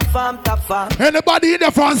Mobby? Top Farm, Top Farm. Anybody in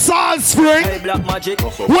there from Salt Spring? Hey, Black Magic.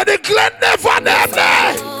 Where the Glen never them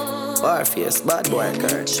there? Warface, bad boy,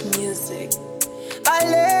 Courage. Music.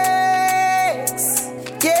 Alex.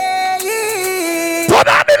 Yeah. Put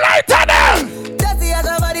on the light on them. Just see how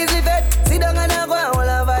somebody's living. Sit down and have all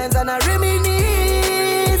the vibes and a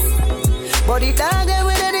reminisce. But it don't get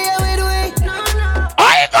with the day we do it.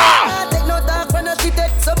 I go. Take no talk when I sit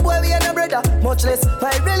it. Some boy we and a brother. Much less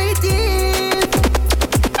my relative.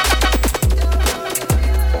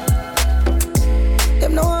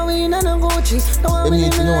 Them know how we in and go cheese. Them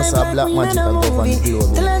need to know some Black Magic and govern the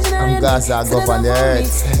globe. And Gaza govern the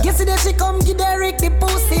earth. Guess that she come give Derrick the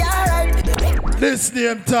pussy, alright. This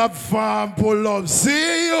name Top Farm pull up.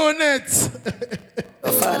 See unit.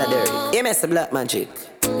 Your father Derrick. You miss the Black Magic.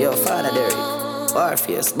 Your father Derrick.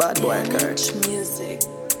 Warface, bad boy, Courage. Music.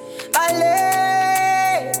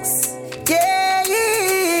 Alex, yeah.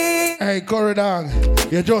 Hey, Corridor,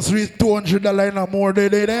 you just reached $200 and more day,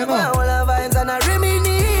 you know? All our vibes and a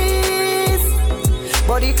reminisce.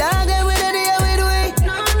 But the dog with the day we do it.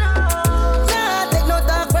 Nah, take no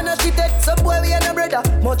talk when I see that. Some boy we are no brother,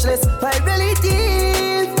 much less my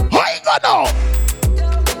relative. How you go now?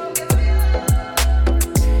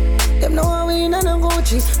 Them know how we in a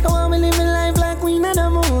Gucci. Know how we living life like we in a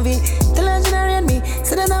movie. The legendary and me,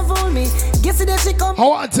 so they don't fool me. Guess that she come. I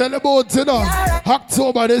want to tell about, you know,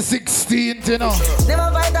 October the 16th, you know.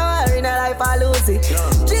 Never fight a war in a life, I lose it.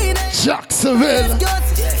 Jacksonville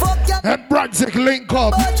and Brunswick link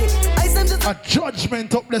up. A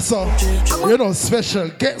judgment up the sun. You know, special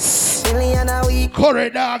guests.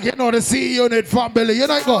 Corridor, you know, the CEO unit family. You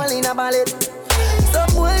know, it go.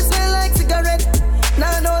 Some boys smell like cigarette.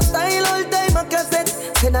 Now no style all time a cassette.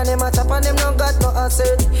 Send a them a chop and them no got no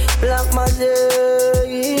asset. Black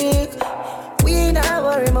magic. We not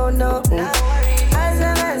worry about no. As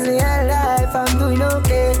long as we are alive, I'm doing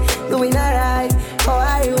okay. Doing alright. How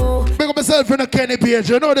are you? Pick up myself in a Kenny page.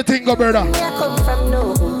 You know the thing, go brother. Where I come from,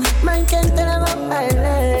 no. Man can't tell about my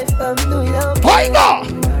life. I'm doing okay. Why not?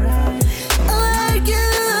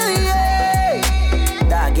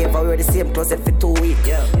 Gave away the same closet for 2 weeks.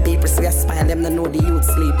 People see a smile, them don't know the youth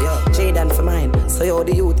sleep. Jaden for mine, so yo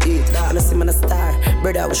the youth eat. When I see me a star,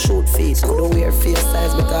 brother will shoot feet. Couldn't wear face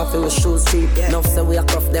size because it was shoes cheap. Enough so we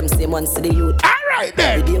across them same ones to the youth. Alright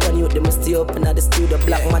then. The day when youth, they must stay up in the studio.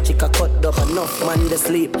 Black magic a cut up, enough man to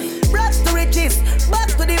sleep. Rocks to riches, back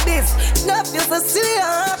to the biz. Enough you for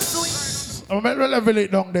serious. I'm going to level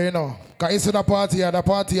it down there, you know. Because you see the party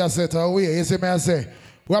I set away. You see me I say,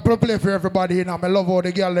 we have to play for everybody, you know. I love how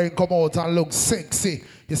the girl then come out and look sexy.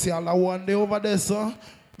 You see all that one day over there, sir?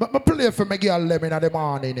 But I play for my girl them in the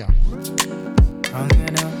morning, yeah. I'm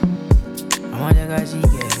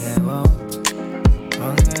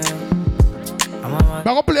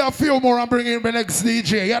going to play a few more and bring in the next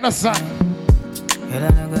DJ, you understand?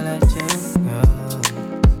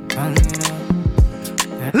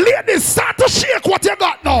 Ladies, start to shake what you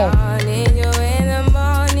got now. I need you in the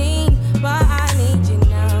morning, but I need you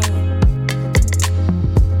now.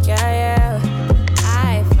 Yeah,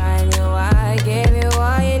 I find you, I give you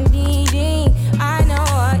what you needing. I know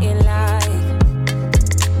what you like.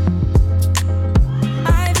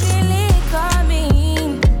 I feel it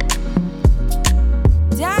coming.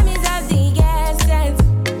 Time is of the essence.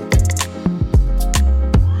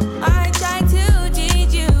 I try to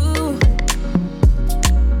teach you,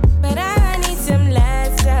 but I need some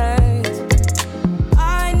lessons.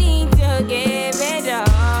 I need to give it up.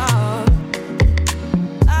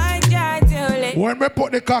 I try to let. When we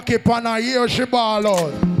put the cocky on her ear, she ball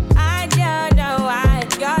out. I don't know why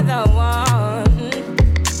you're the one.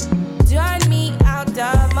 Turn me out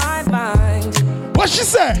of my mind. What she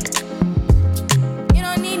say? You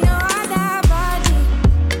don't need no other body.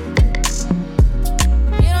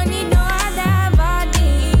 You don't need no other body.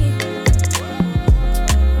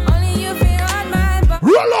 Only you feel on my body.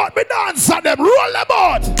 Roll out me dance at them, roll them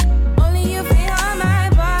out. Only you feel on my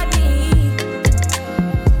body.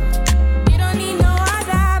 You don't need no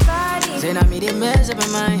other body. Say now me they mess up my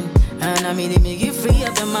mind, and I me they make you free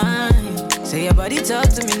up your mind. Say your body talk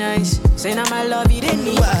to me nice. Say now my love you didn't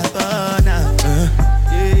need.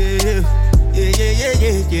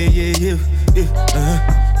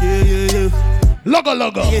 Logo.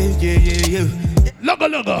 Logo.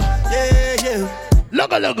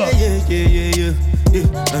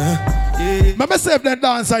 Remember save that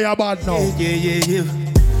dance at your bad now.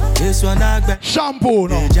 This one I got. Shampoo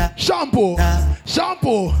no. Shampoo.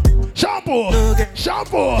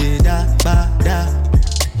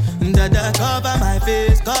 Dada cover my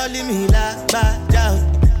face, calling me like bada.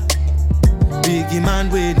 Biggie man,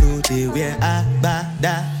 we know they wear a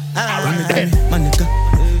bada. Man, nigga,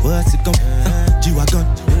 what's it gon' G-Wagon.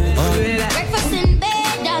 Breakfast in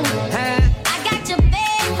bed, darling. I got your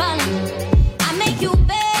bed, darling. I make you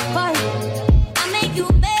bed, darling. I make you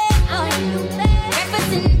bed, darling.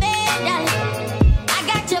 Breakfast in bed, darling. I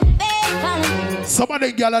got your bed, darling. Some of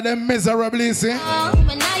the gyal are them miserably, see?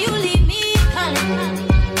 But now you leave me, darling.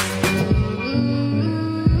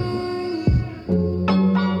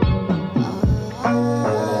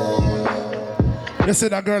 You see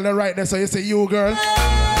that girl right there, so you say you girl.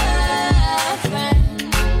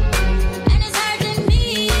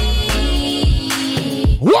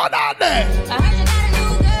 What are they? I heard you got a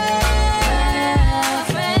new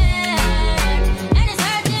girlfriend, and it's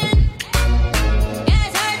hurting. Yeah,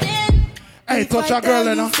 it's hurting. Hey, touch a girl,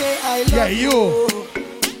 you know? Yeah, you.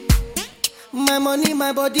 My money,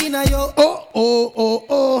 my body, now yo.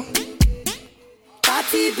 Oh.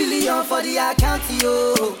 30 billion for the account,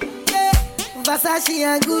 yo. Yeah. Versace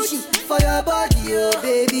and Gucci for your body, yo,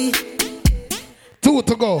 baby. 2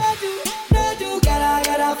 to go. No do,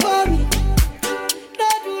 gotta for me. No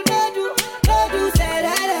do, say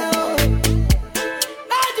that, oh.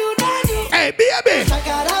 No do. Hey, baby.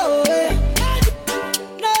 Shakara, oh, eh.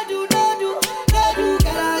 No do,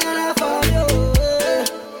 gotta for me, oh, eh.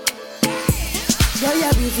 Girl,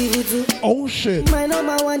 you're beautiful too. Oh, shit. My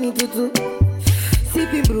number one in tutu.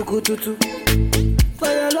 Sipping bruku tutu. For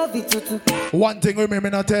your love it tutu. One thing with me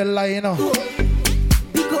not tell lie, you know.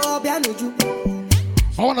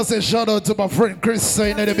 I want to say shout out to my friend Chris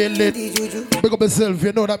in the building. Big up yourself,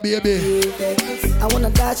 you know that, baby. I want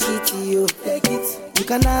to dash it to you. Take it. You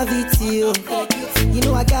can have it to you. Take it. You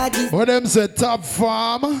know I got it. When them say top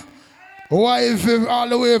farm, wife all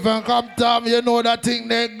the way from Compton, you know that thing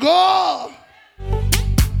they go.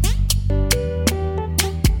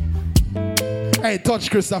 Hey, touch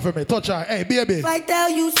Christopher me, touch her. Hey, baby. If I tell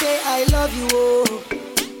you, say I love you, oh.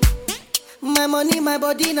 My money, my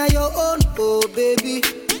body, now your own, oh baby.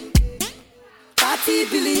 30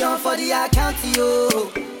 billion for the account, yo.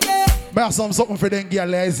 Yeah. May I have something for them girl,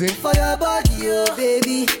 lazy. For your body, oh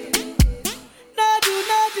baby. No do,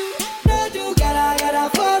 gotta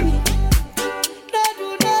for me.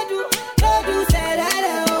 No do, say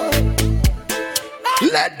that, oh.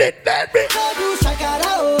 Let me. No do,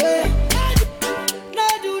 shakara, oh, eh.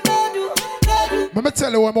 Let me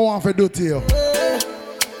tell you what I want to do to you.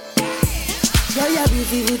 Girl, you're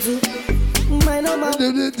beautiful too. My number.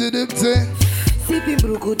 Sipping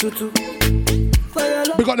bruku tutu. For your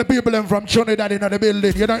love. We got the people in from Trinidad in the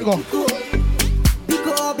building. You know it go.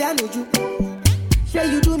 Biko obianuju.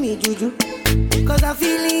 Say you do me juju. Cause I'm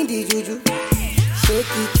feeling the juju. Shake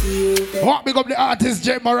it to you. What big up the artist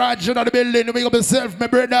J Mirage in the building. Big up yourself, my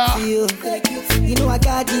brother. You know I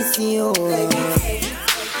got this in you.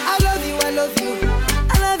 I love you. I love you.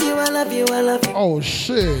 Oh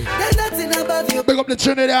shit. There's nothing above you. Big up the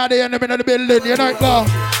Trinidad in the building, you know it go.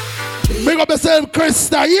 Big up yourself,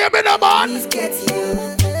 Krista. Hear me now, man. Please get you.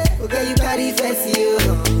 Okay, you carry face you.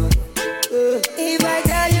 If I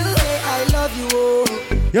tell you, I love you. Oh.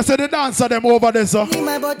 You see the dancer them over there, so.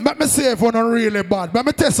 Let me see if one not really bad. Let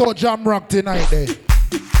me test out Jam Rock tonight, there.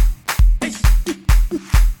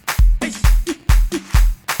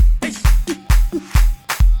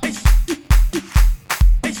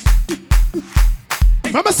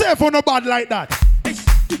 Let me say if you're not bad like that.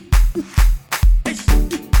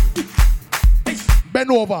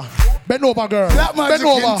 Bend over, girl.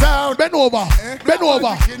 Bend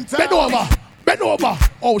over.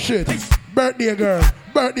 Oh shit. Birthday girl.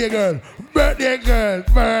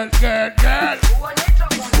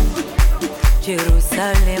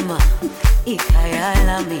 Jerusalem,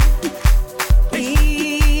 ikayalami,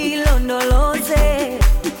 ilondoloze,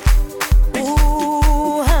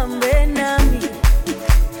 uhambe nami.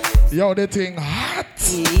 Yo, the thing hot.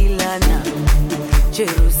 Ilana,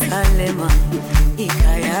 Jerusalem,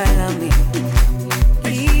 ikayalami,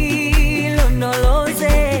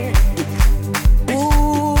 ilondoloze.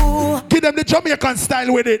 Give them the Jamaican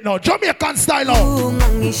style with it now. Jamaican style now.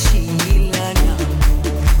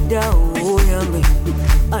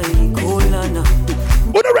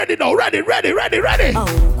 We're ready now. Ready.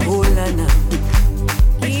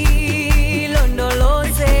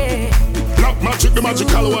 Black Magic, the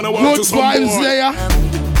magical one. I want good vibes there.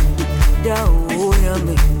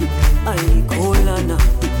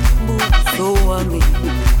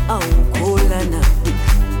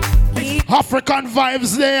 African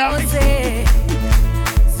vibes there.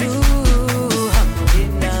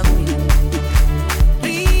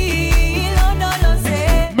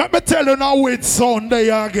 Let me tell you now with sound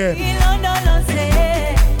there again.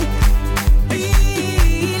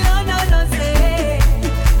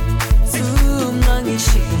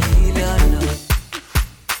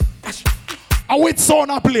 I wait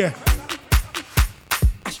sound up play.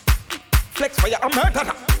 Flex fire, I'm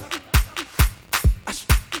murder.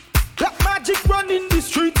 Black magic running the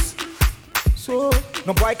streets. So,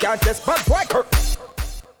 no boy can't test bad boy Kirk.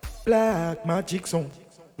 Black magic song.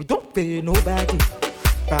 We don't pay nobody.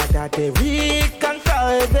 But that we can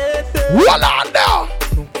call it. Roll on now.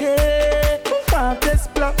 Okay, no want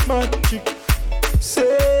test black magic.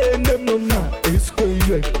 Say them no man, it's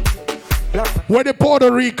crazy. Where the Puerto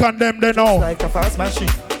Rican them they know. Like a fast machine.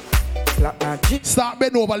 Black magic. Start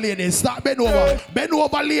bend over, ladies. Start bend over. Bend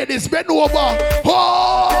over, ladies. Bend over.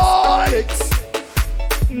 Oh!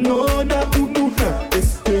 No,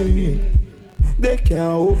 they can't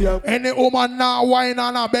hold you. Any woman now whine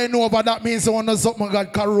and a bend over, that means someone knows something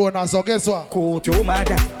got corona. So guess what? Quote your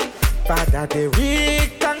mother. Father, the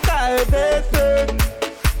weak and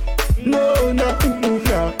so now you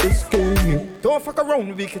can't escape. Don't fuck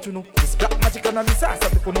around with it, you know. This black magic and a disaster,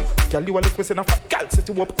 people know. Girl, you a little person of a gal set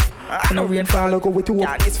you up. I know rainfall, I'll go with you up.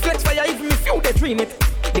 Yeah, this flex fire, even if you they dream it.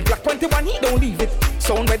 The Glock 21, he don't leave it.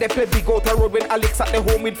 Sound where they play big out the road when Alex at the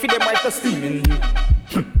home with feed them right the steaming.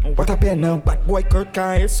 What a pain now, bad boy Kurt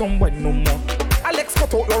can't hear someone no more. Alex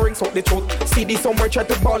cut out Lawrence out the throat. CD somewhere try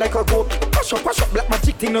to ball like a goat. Push up, black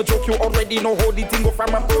magic thing no joke. You already know how the thing go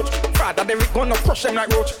from approach. Father Derek gonna crush them like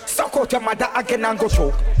roach. Suck out your mother again and go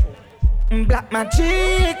choke. Black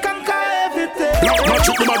magic conquer everything. Black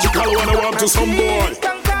magic, the magical one I want to some boy.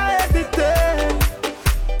 Conquer everything.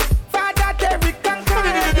 Father Derek conquer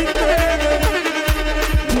everything.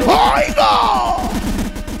 I go.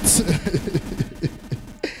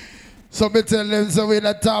 So me tell them so we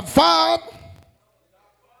the top farm.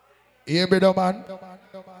 Hear me though, man.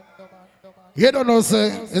 You don't know, say,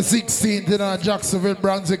 the 16th in Jacksonville,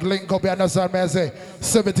 Brunswick link up, you understand me, I say,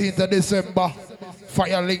 17th of December,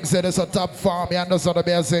 Fire Link say, there's a top farm, you understand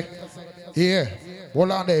me, I say. Yeah,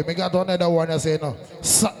 hold on there, me got another one, I say, no.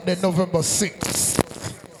 Saturday, November 6th.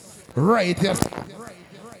 Right, yes.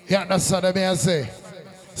 You understand me, I say.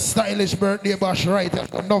 Stylish birthday bash, right,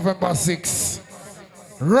 November 6th.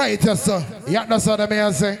 Right, yes, sir. You understand me,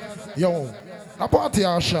 I say. Yo, a party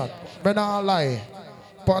a shot, me not lie.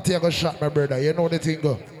 Party I go shot, my brother. You know the thing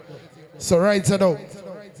go. So right now,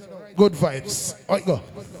 good vibes. Alright, go.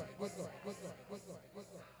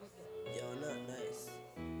 Yo, not nice.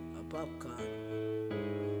 A popcorn.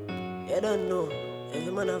 You don't know.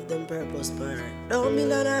 Every man have them purpose, parent. Don't be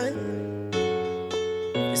like that.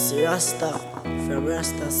 It's Rasta from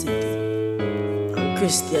Rasta City. I'm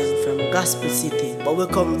Christian from Gospel City, but we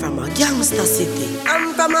come from a gangster city.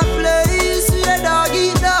 I'm from a place where dog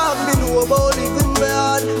eat dog. Me know about living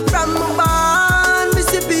bad. From my barn, me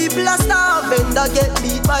see people are starving. That get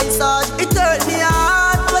beat by Sarge. It hurt me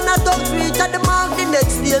hard when I talk reach at the mark. The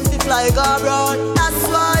next day me fly go abroad. That's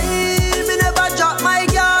why me never drop my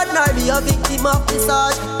guard, nor be a victim of the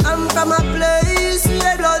Sarge. I'm from a place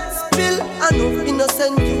where blood spill and no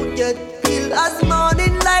innocent youth get killed. As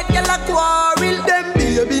morning light, y'all a quarrel. Them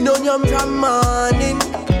baby no yam from morning.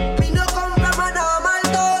 Me no come from a normal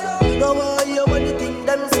town. No why you want to think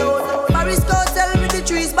them sound. Paris go sell me the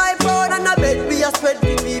trees by pound, and I bet we are spread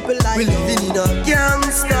the people like we living in a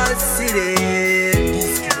gangster city.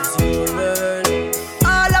 This is your world.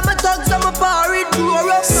 All of my thugs and my party grow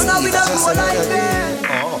up, so now we don't go like that.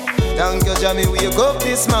 Thank you, Jamie, wake up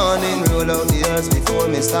this morning. Roll out the earth before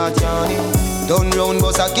me start yawning. Down round,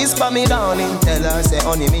 boss a kiss for me, darling. Tell her, say,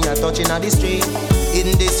 honey, me a touching at the street. In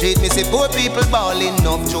the street, me see poor people balling.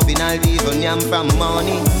 Enough juvenile people, yam from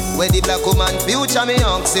morning. Where the black woman future, me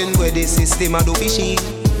oxen. Where the system a do fishy.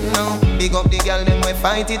 No, big up the girl, them we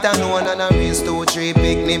fight it alone. And a race 2, 3,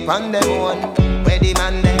 picnic on them one. Where the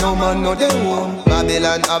man, them no man, no them home.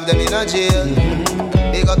 Babylon have them in a jail.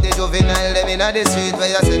 Big up the juvenile, them in the street. Where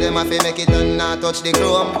you say them have to make it and not touch the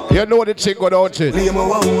chrome. You know the chick go don't you?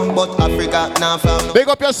 But Africa now found. Big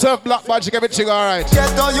up yourself, Black Magic, everything alright.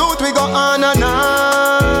 Get the youth, we go on and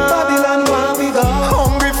on. Babylon, where we go.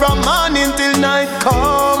 Hungry from morning till night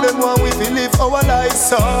come. Them want we feel live our life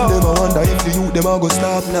so. Them a wonder if the youth, them a go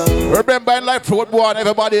stop now. Remember in life, football,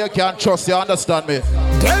 everybody you can trust, you understand me?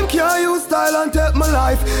 Them can't use style and take my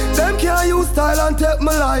life. Them can't use style and take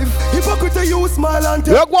my life. Hypocrite you smile and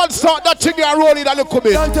take. You go and start that thing and roll it a little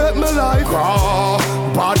bit. And take my life.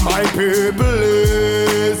 But my people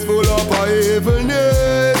is full of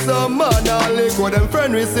evilness. A man a lick what them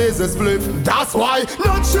friend receives a split. That's why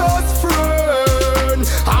not just friend.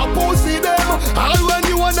 I pussy them. And when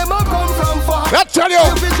you want them I come from far. Let's tell you.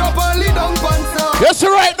 If you drop and lead on pants. Yes,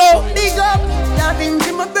 you're right now. Big up, loving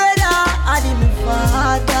to my brother, I did my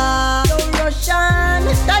father. Don't rush on,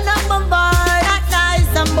 turn up my bar. That nice,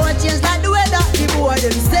 some boy change like the weather. The boy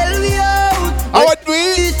them sell me out. I would do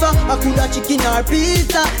it. I could have chicken or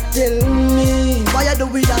pizza. Tell me, why you do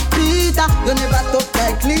with that pizza? You never talk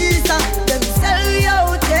like Lisa. Them sell me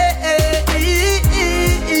out,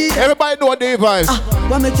 Everybody know the vibes.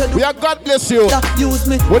 We are God bless you. Use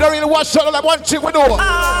me. We don't really watch out like one chick we know.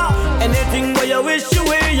 Anything where you wish you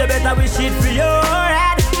will, you better wish it for your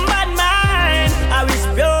head. Bad mind, I wish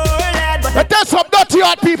pure lad. But that's some dirty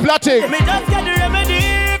hard people, I think. Me just get the remedy.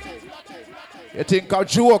 You think I'm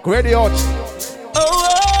joke, ready out.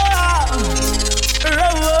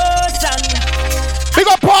 Big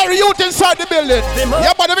up all the youth inside the building.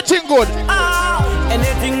 Yeah, but everything good.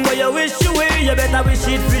 Anything where you wish you will, you better wish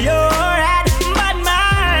it for your head. Bad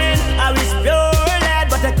mind, I wish pure lad,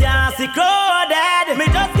 but I can't see crowded. Me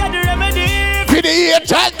just get the remedy. For the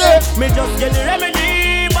Me just get the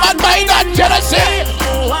remedy. Bad mind and jealousy.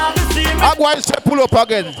 Oh, I can see me I'm going to say pull up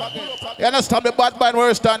again. You understand me? Bad mind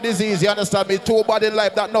worse than disease. You understand me? Too bad in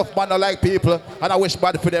life that enough man don't like people. And I wish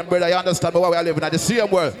bad for them, brother. You understand me? Why we are living in the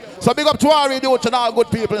same world. So big up to all youth and all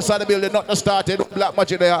good people inside the building. Nothing started. Black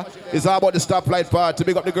Magic there. It's all about the stoplight party.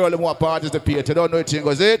 Big up the girl in what participate. You don't know it,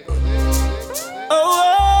 goes it?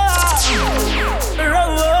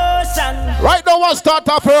 Right now, one start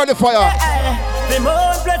off early fire. The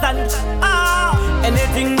more pleasant.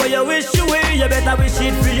 Anything where you wish you will, you better wish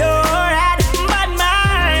it for your head. Bad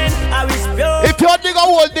mind, I wish pure. If you're dig a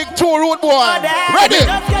whole dig too rude boy. Ready? Me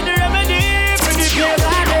just get the remedy for the place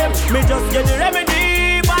of them. Me just get the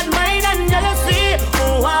remedy. Bad mind and jealousy.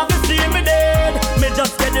 Oh, have to see me dead. Me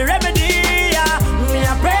just get the remedy. Me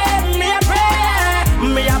a pray, me a pray.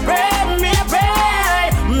 Me a pray, me a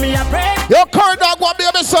pray. Me a pray. Your car dog want to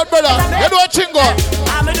be a son, brother. You know a chingo.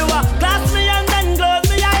 I'm a do a class me and then close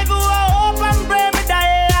me eye for hope and pray me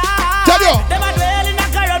die. Tell you. Them a dwell in a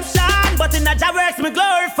corruption, but in a job works me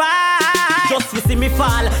glorify. Just to see me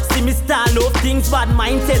fall, see me stall, love things bad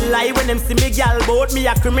mind tell lie. When them see me gal bout me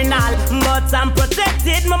a criminal, but I'm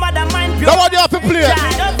protected, my mother mind pure. That one you have to play.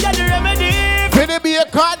 I just get the remedy. Finna be a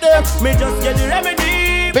card there. Me just get the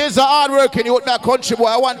remedy. There's a hard working youth, my country boy.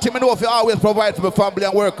 I want him to know if you always provide for my family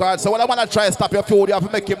and work hard. So when I want to try and stop your food, you have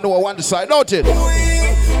to make him know one side, don't it?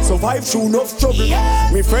 Survive through enough trouble.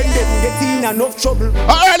 Me friend them get in enough trouble.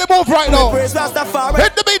 I early move right now. Hit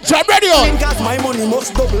the beat, jam, ready on. Cause my money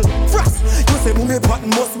must double. Frost, you say me button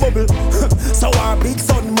must bubble. So our big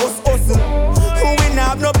son must hustle. We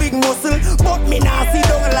not have no big muscle, but me nah see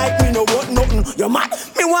down like me no want nothing. You mad?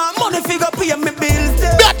 Me want money figure pay me bills.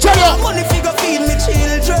 Money figure feed me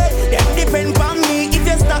children. Them depend on me. If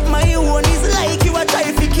you stop my own, it's like you a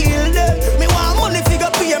try to kill them. Me want money figure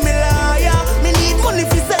pay me liar. Me need money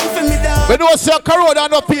for send for me down. We know say corona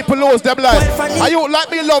enough people lose them life. Are you like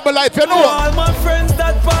me love my life, you know? All my friends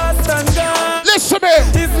that passed and gone. Listen to me.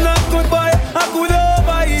 It's not goodbye, a good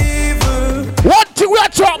over evil. What thing we are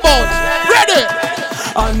talking about? Ready?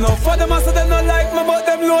 I know for them I say they not like me, but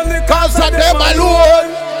them lonely. Cause of them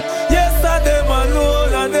alone. Yes, I them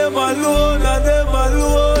alone, I them alone, I them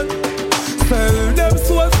alone. Sell them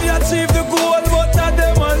souls to achieve the goal, but I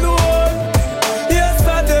them alone. Yes,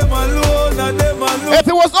 I them alone, I them alone. If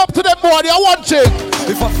it was up to them boy, they want it.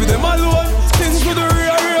 If I feel them alone, things could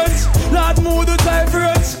rearrange. Lord move the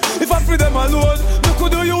diverge. If I feel them alone, me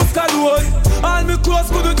could use alone. All me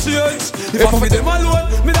clothes could change. If I feel them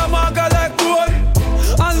alone, me da maga like gold.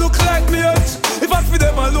 And look like me age. If I feel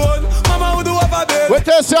them alone, mama would do have a bed. We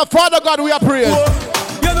tell say, Father God, we are praying.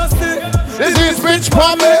 You know see, this is rich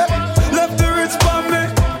for me. Left the rich for me.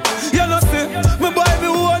 You know see, me buy me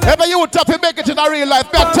one. Ever you would have to make it in a real life,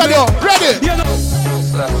 I tell you, ready? You know.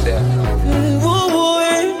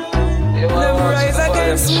 Them rise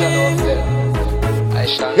against me.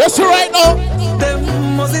 Yes, right now.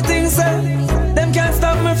 Them mostly things say, them can't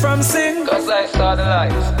stop me from sing. Cause I saw the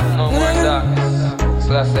light, no more darkness. So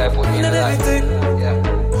that's why I put me in the light.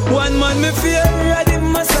 Yeah. One man me fear, I the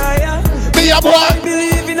Messiah. Be a boy.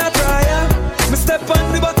 Believe in a prayer. Me step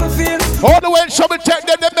on the battlefield. All the way shall we take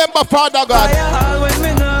them, remember Father God. All when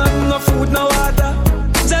me no food, no water.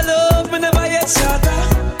 Jah love me never yet shatter.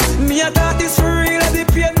 Me a thought this for real, the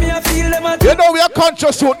pain me a feel them a. You know we are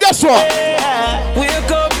conscious soon, guess what? Yeah.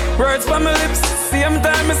 Wake up, words from my lips. Same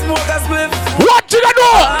time me smoke a spliff. What did I do?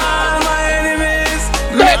 All my enemies,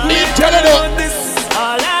 let me tell you this.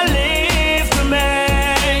 All I live to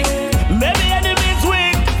make. Maybe enemies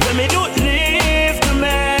weak, let me do live to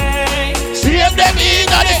make. See them in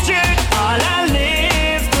the street. All I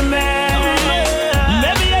live to make.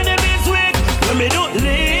 Maybe enemies weak, let me do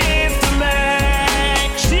live to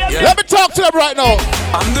make. Let me talk to them right now.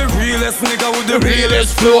 I'm the realest nigga with the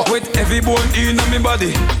realest flow. With every bone in my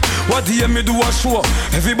body. What do you me do a show?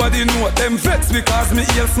 Everybody know them vex because me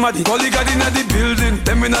ear smaddy. Colleague in the building,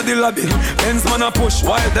 them in the lobby. Benz man a push,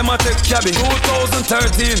 while them a take cabby.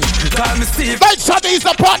 2013, call me Steve. That shot is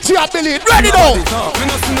the party I believe. Ready now. Me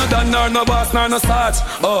no see no Dan nor no boss nor no start.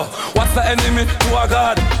 Oh, what's the enemy to a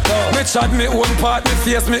God? Me chat me own part, me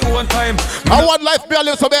face me own time. I want life be a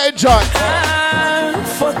little so me enjoy.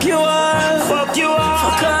 Fuck you all, fuck you all,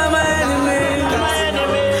 fuck all my enemies.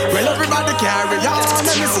 Well, everybody carry on.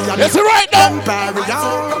 It's right now.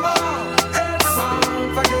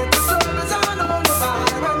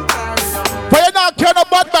 But you're not carrying a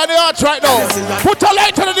bad man in the heart right now. Put a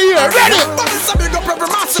light in the air. Ready? So big up every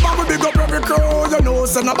massive and we big up every crew. You know,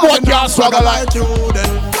 so nobody what can't swagger like you then.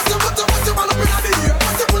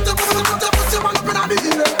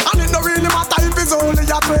 And it don't really matter if it's only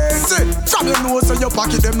your 20. From your nose and your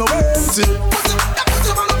pocket, them no empty.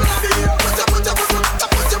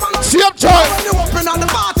 See up, Joy. When you open on the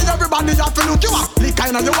party, everybody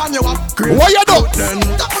then you want you up. What you do? Then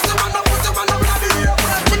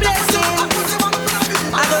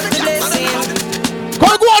The blessing. Go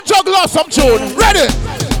on, juggler some tune. Ready?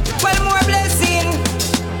 Well, more blessing.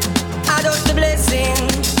 I got the blessing.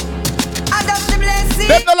 I got the blessing.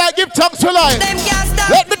 Them not like give thanks to life. Them can't stop.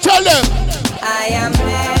 Let me tell them. I am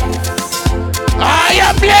blessed. I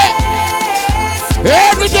am blessed.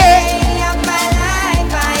 Every day. Of my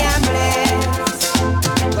life, I am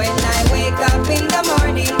blessed. When I wake up in the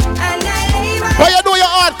morning and I leave my But you know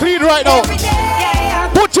your heart clean right now. every day.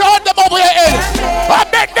 Put your hand them over your head. I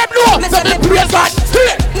make them know. So they praise God.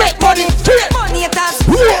 Make money. Money it has.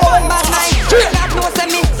 One bad mind. God knows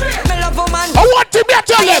me. Me love woman. I want to be a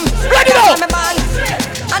tell them. Ready now.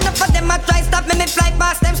 And if for them I try stop me fly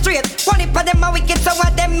past them straight. One if for them are wicked, so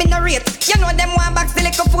what them in a rate. You know them want back still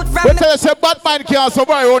little food from But me. tell you say bad mind can't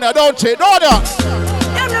survive on you, don't you? No, no.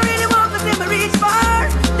 Them don't really want to see me reach far.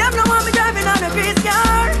 Them don't want me driving on a grease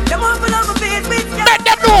car. Them want to love my face with scar. Let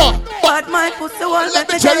them know. But my pussy won't let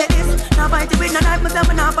me tell you this. Now fight it with no knife, myself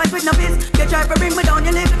and now fight with no fist. You try to bring me down,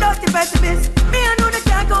 you live without the pessimist. Me I know that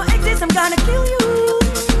can't go exist, I'm gonna kill you.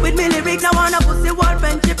 With me lyrics, now wanna pussy war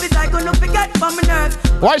friendship is I gonna forget from my nerves.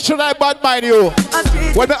 Why should I bad mind you?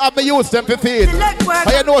 When I have me use them to feed.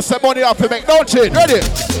 And you know some money have to make, don't you? Ready?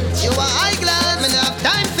 You are high glad, me not have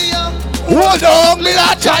time for you. Hold on, me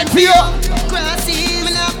not time for you. Grassy,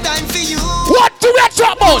 me not have time for you. What do we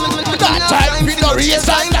talk about? Not time for no race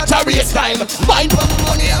time, not a race time. Mind for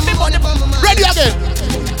money and me money for my mind. Ready again.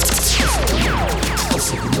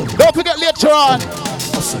 Don't forget later on.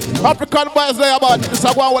 African boys there, man. This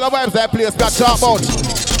is one of the vibes that place that talk about.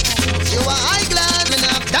 You are high glad, me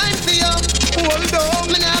not have time for you. Hold on,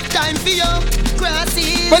 me not have time for you.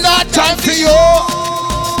 Grassy, Me not time for you.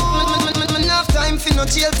 Me not have time for no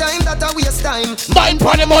jail time, that a waste time. Mind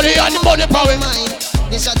for the money and the money for it.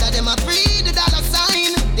 They shot at them a free the dollar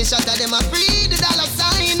sign. They shot at them a free the dollar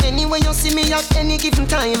sign. Anyway you see me at any given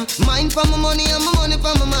time. Mind for my money and my money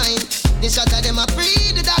for my mind. They shot at them a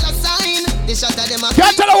free the dollar sign. They shot at them a free.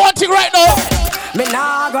 Can't tell you one thing right now. Me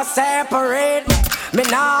nah go separate. Me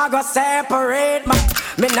nah go separate.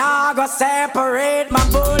 Me nah go separate my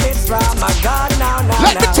bullets from my gun now.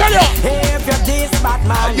 Let me tell you. If you're this bad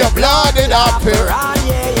man, your blood it up here.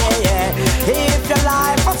 Yeah. If your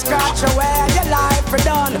life was scratch away, your life for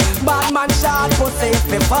done. Bad man shot pussy if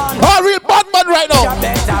me fun. Oh, real bad man right now. You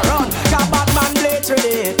better run, cause bad man bleach with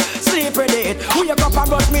it, sleep with it. Wake up and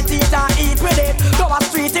brush me teeth and eat with it. Go a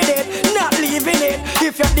street with it, not leaving it.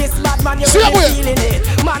 If you're this bad man, you're really feeling it.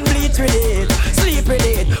 Man bleach with it, sleep with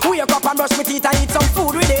it. Wake up and brush me teeth and eat some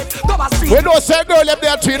food with it. Go a street. We don't say girl left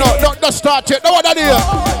there too, no. Don't start yet. No one that here.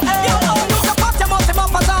 You know, you can pass your multi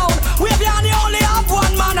buffer down. We only have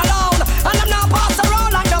one man alone. And I'm not pass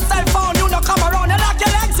around like your cell phone. You don't come around, you lock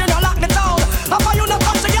your legs, you don't lock the town. How you not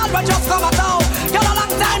touch a girl, but just come a town. Girl a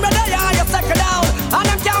long time you're there, and you second down. And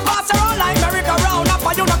them can't pass around like merry-go-round.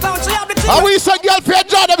 How you not clown, she have the team. How we say girl for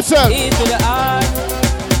enjoy themselves? E to the R,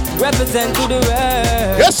 represent to the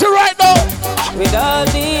rest. Yes, you're right now. With all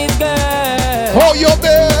these girls. Oh, you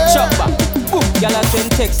man. Shop back. Y'all are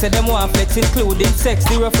send text, say them want flex, including sex.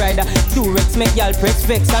 The Rough Rider, Durex, make y'all press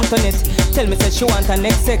vex. Antoinette, tell me say she want her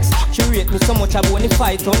next sex. She rate me so much I want to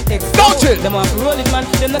fight on X. Don't it? Them want to roll it, man.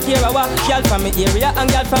 Them not care about y'all from my area and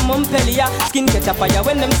y'all from Montpellier. Skin catch a fire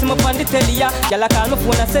when them see me on the telly. Y'all call my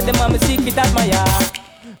phone and say them want me secret admire.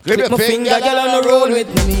 Click my finger, girl on the roll with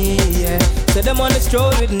me, yeah. Say them on the stroll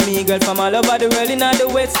with me, girl from all over the world in all the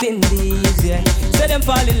West Indies, yeah. Say them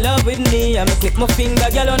fall in love with me, and me click my finger,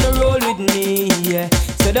 girl on the roll with me, yeah.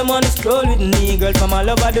 Say them on the stroll with me, girl from all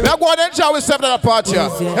over the world. We're going to enjoy with 7 at the party, yeah.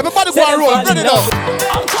 Everybody go and roll, ready now.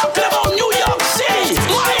 I'm talking about New York City,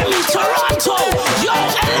 Miami, Toronto, yo,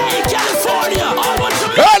 LA, California, all want to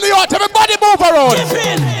meet. Early on, everybody move around.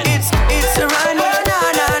 It's a run,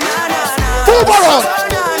 move around.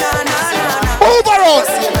 Move around.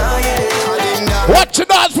 Watch your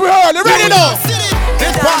dance for early, ready now.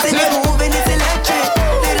 This party moving is electric.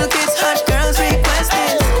 Little kids, hot girls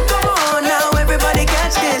requesting. Come on now, everybody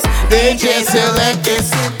catch this. DJ select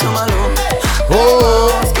this. Skip to my loop.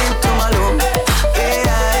 Oh, skip to my loop.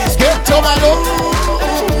 Yeah, skip to my loop.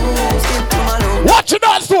 Skip to my loop. Watch your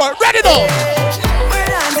dance for ready now. We're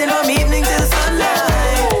dancing from evening till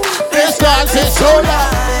sunlight. This dance is so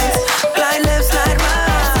nice. Slide left, slide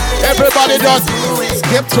right. Everybody just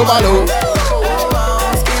skip to my loop.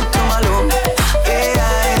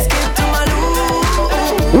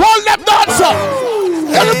 Roll them dancer.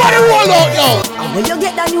 Everybody roll out now. When you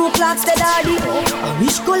get that new clocks, the daddy.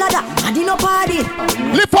 Which color that? Daddy no party.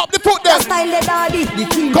 Lift up the foot there. Style the daddy.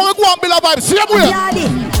 Come and go on, Bill Vibe. See him where? Daddy.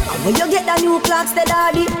 When you get the new clocks, the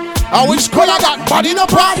daddy. Which color that? Body no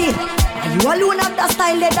party. You alone have the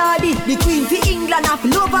style, the daddy. The queen for England have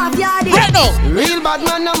love of yardy. Right now. Real bad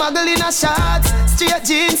man, no muggle in a shorts. Straight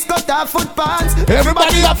jeans, cut off foot pants.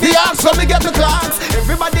 Everybody have the axe when me get my clocks.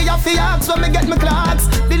 Everybody have the axe when me get my clocks.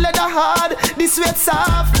 The leather hard, the sweat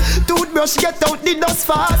soft. Toothbrush get out the dust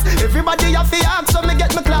fast. Everybody have the axe when me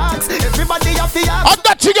get my clocks. Everybody have the axe. I'm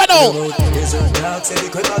not chicken now.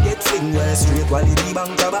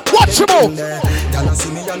 Watch him out.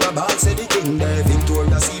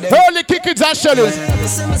 Early kickings and shells.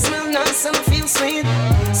 Some smell nice, some feel sweet.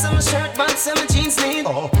 Some shirt pants, some jeans neat.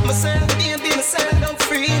 Myself, baby, myself, I'm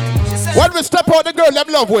free. When we step out, the girl them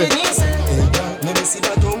love with.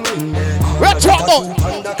 We're trouble.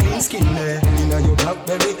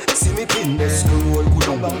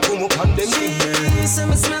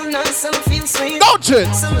 Some smell nice, some feel sweet. Don't you?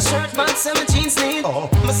 Some shirt pants, some jeans neat.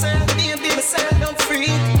 Myself, baby, myself, I'm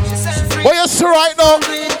free. What you see right now?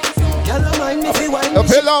 If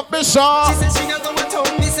you love me, sir.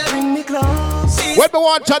 When we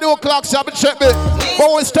want to do clocks, you check me. But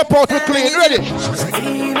when we step out, we clean. Ready?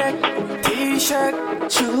 T-shirt,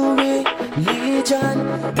 jewelry,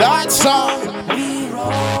 Legion. That's all. We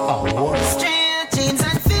roll. Straight jeans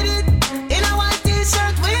and fitted. In a white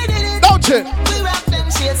T-shirt, we did it. Don't you? We rock them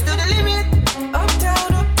shades to the limit.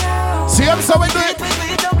 Uptown, uptown. See him, so we do it.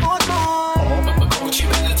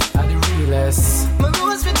 My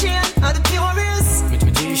rose for chain are the purest. With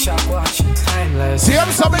my G-Shock watch, timeless. See him,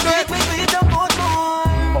 so we do it.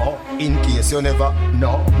 In case you never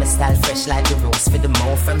know. My style fresh like the rose for the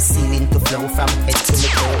mouth. From ceiling to flow, from head to the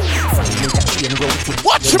toe. From winter to and road to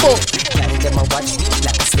watch him up. Carry them a watch me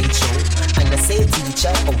like a stage show. And I say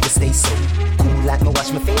teacher, oh you stay so cool like me wash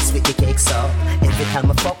my face with the cake so. Every time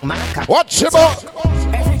I fuck my cock. Watch him up.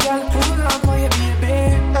 Every girl pull up for your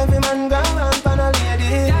baby. Every man go on for a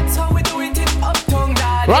lady. That's how we do it in Uptown,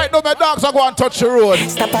 daddy. Right now, my dogs are going to touch the road.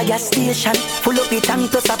 Stop at gas station, pull up the tank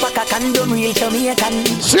to stop a condom, real Jamaican.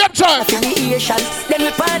 Same time. Affiliation, then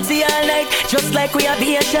we party all night, just like we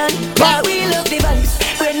aviation. But we love the vibes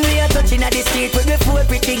when we are touching at the street with the four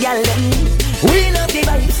pretty gal them. We love the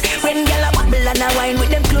vibes when gal a bubble and a wine with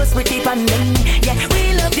them close with the pan them. Yeah,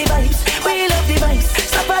 we love the vibes, we love the vibes.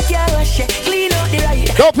 Stop at your rush, clean out the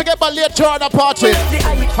ride. Don't forget my later on the party.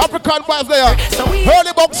 African vibes there.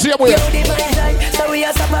 Early box same way. So we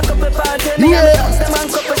are stop a couple parties. Yeah.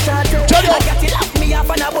 I got it off me off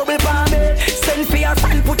and a bubble palm. Send for your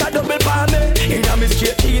friend, put a double palm. In a me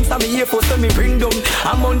straight jeans, so me here for so me bring them.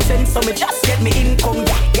 I'm on 10, so me just get me income.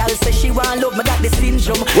 Y'all say she want love, me got the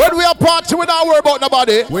syndrome. When we are party, we don't worry about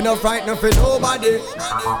nobody. We not frightened for nobody,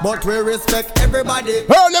 but we respect everybody.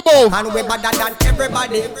 Early move. And we better than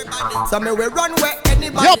everybody. So me we run where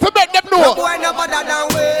anybody. You have to make them know. No boy no better than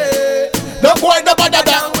we. No boy no better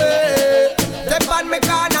than we. Step on me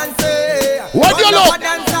can and say. What you look?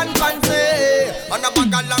 Dance and fancy. On a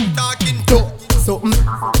bag of long talking. Do something,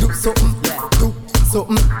 do something, do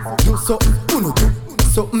something, do something. Uno do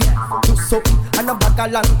something, do something. On a bag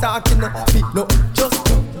of long talking. Beat no, just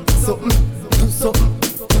do something, do something,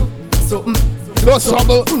 do something. No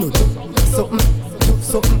trouble. Uno do something, do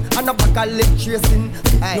something. On a bag of leg tracing.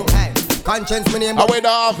 Hey, hey. Conscience me name. I wait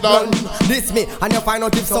off now. This me and you find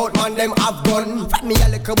out if South man them have gun. Fat me a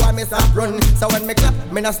little boy me stop run. So when me clap,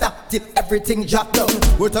 me not stop till everything drop down.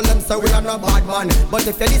 We tell them so we are not bad man. But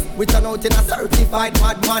if you this, we turn out in a certified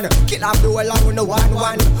bad man. Kill off the whole and we no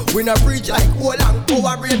one. We no preach like whole and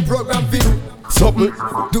our brain program for do something,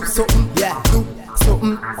 do something, yeah, do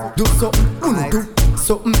something, do something, do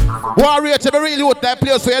something. Warrior to be really out that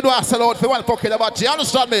place so you don't have to sell out for one fucking about you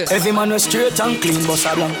understand me? Every man was straight and clean,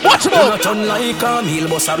 bossa blanc. Watch him out. You out. not turn like a meal,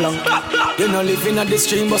 bossa blanc. You not living at the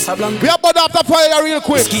stream, bossa blanc. We are about after fire real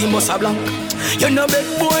quick. Scheme, bossa blanc. You know big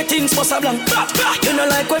boy things, bossa blanc. You know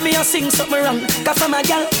like when me a sing something wrong. Cause I'm a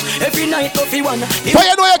gal, every night of you one. So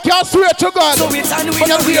you know you can't swear to God. So it's and we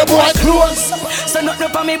don't wear boy clothes. So nothing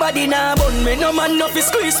up on me body now, bun me. No man no fi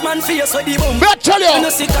squeeze man face with the bum. Me tell you. You know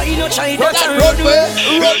sick you no try that run away.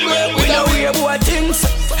 We don't wear boy things.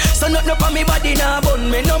 So nothing up on me body now,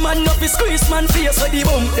 bun me. No man no fi squeeze man face with the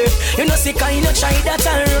bum. You know sick you no try that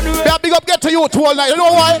run away. Yeah, big up get to you two all night. You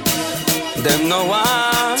know why? Them no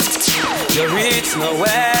one, you reach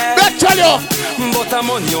nowhere. Me tell you. But I'm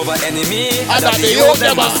money over enemy. And that the youth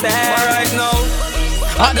never stand. Right now,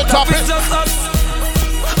 at the top it's just us.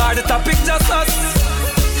 At the top it's just us.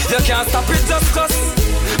 You can't stop it just us.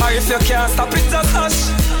 Or if you can't stop it just us.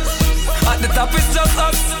 At the top it's just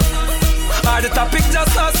us. Cause the topic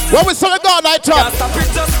just us. When we sell the God night up,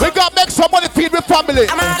 we got make some money feed with family.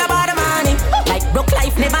 I'm all about the money. Like broke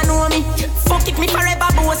life never know me. Fuck it me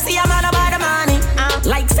forever, bossy. I'm all about the money.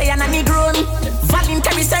 Like say I'm a Negro me.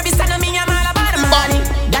 Voluntary service and me. I'm all about the money.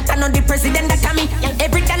 That I know the president that can me.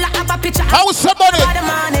 Every dollar have a picture. How is somebody? About the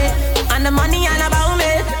money. And the money all about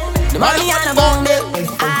me. The money all about me.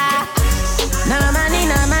 No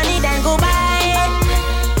money, then go buy.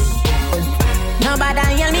 Nobody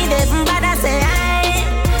hear me, they bother say aye.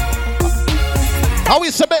 How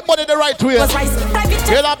is to make money the right way?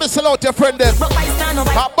 You're not missing out your friend them.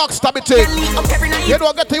 That box stab it in. You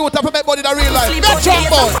don't get to you to make money in the real life. Get your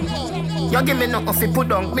boy. You give me no coffee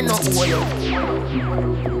put on, me no owe you.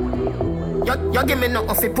 You give me no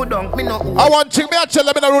coffee put on, me no owe you. I want to me I tell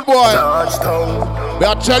them in the road boy. Touchdown. Me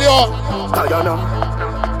I tell you.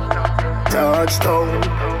 Touchdown.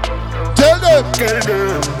 Tell them. Tell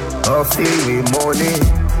them. I feel me money.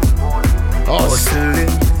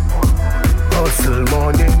 Hustling. Hustle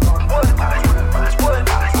money.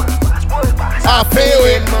 I feel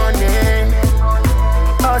it. Money.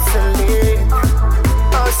 Hustling.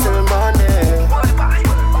 Hustle money.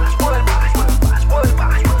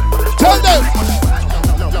 Tell them.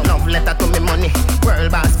 Love letter to me money.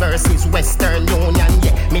 World Boss versus Western Union.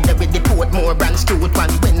 Yeah, me there with the port more branch cute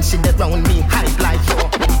one. When she dey round me, hype like you.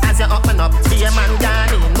 As you open up, be a man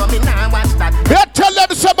gone in. But me nah watch that. Yeah, tell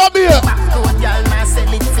them some of me. Backroad girl, nah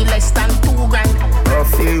sell it for less than $2,000. I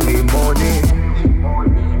feel me money.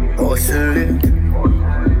 Hustle it.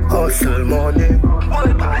 Hustle money.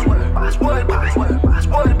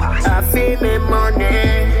 I feel me money.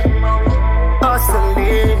 Hustle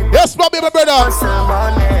it. Yes, my baby brother.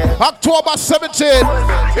 October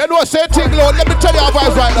 17th. You know, say thing low. Let me tell you our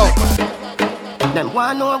vibes right now. Them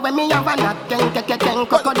want know when me have a knock. Ken,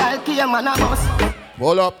 crocodile came and a bus.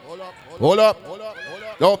 Hold up.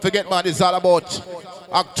 Don't forget, man, it's all about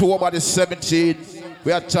October the 17th.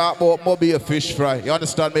 We are talking about Mobile Fish Fry. You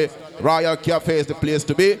understand me? Royal Cafe is the place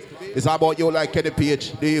to be. It's about you like Kenny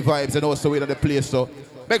Page, the vibes, and also we're in the place. So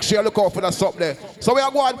make sure you look out for that something there. So we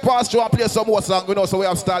are going past you and play some more songs. We know, so we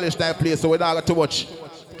have stylish time play, so we're not going too much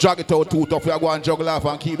drag it out too tough. We are going to juggle off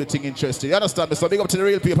and keep the thing interesting. You understand me? So big up to the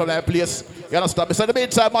real people in that place. You understand me? So in the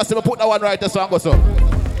meantime, Master, we put that one right there, so I'm going to.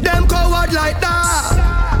 Them coward like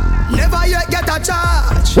that, never yet get a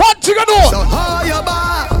charge. What you gonna do? So how you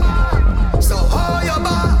bad? So how you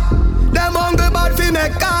bad? Them hungry bad fi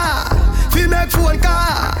make car, fi make phone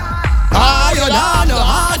car. Ah, you don't know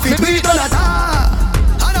how fi tweet on that.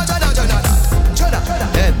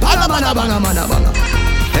 Hey, banga mana banga mana banga.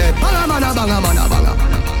 Hey, banga mana banga mana banga.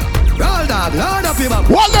 Roll dog, load up your back.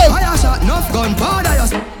 Fire shot, enough gun powder.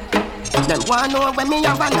 Them want know when me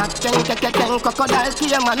have a knock. Ken, crocodile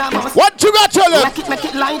came and a bus. What you got, tell them? Make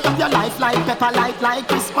it light up your life like pepper light like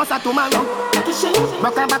Christmas or tomorrow. Kissing,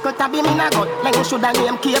 broke a back out of him in a gut. Then should a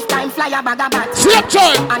name cave time fly a bag of bat. Sleep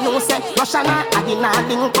time. I know say Russian I did not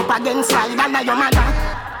link up against slide and your mother.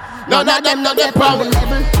 None of them know they on the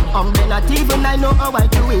level. I'm not even I know how I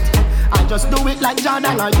do it. I just do it like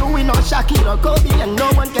Jordan or you, we know Shaquille or Kobe, and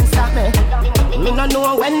no one can stop me. Me no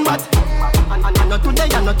know when, but I know today,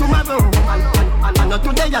 I know tomorrow. I know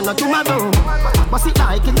today, I know tomorrow. But it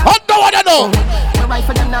like it. I don't wanna know. The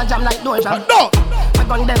rifle them now jam like doja. No. The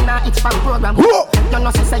gun them now it's fan program. You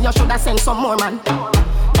know say you shoulda send some more man.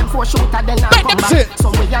 Them 4 shooter then now come back. So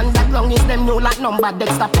we underground is them new like number.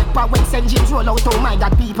 Dexter Pepper when St. James roll out. Oh my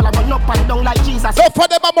God, people are run up and down like Jesus. So for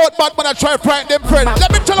them about bad man I try to frighten them friends.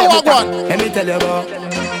 Let me tell you what one. Let me tell you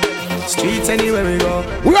about streets anywhere we go.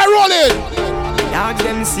 We are rolling. Dog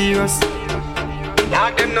them serious.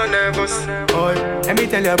 Dog them no nervous. Boy, let me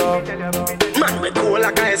tell you about man we cool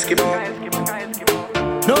like a Eskimo.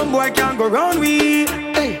 No boy can go round we.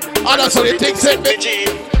 Hey, and that's how the thing said me.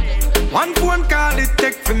 One phone call it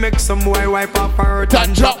take to make some boy wipe up her hurt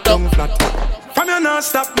and drop down flat. From you not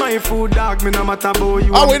stop my food, dog, me no matter about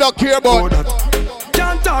you. And we don't care about that.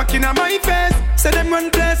 Can't talk in my face. Say them run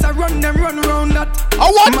place, I run them run round that.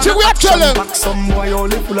 I want you to tell them. Back some boy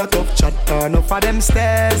only full of tough chat. Enough of them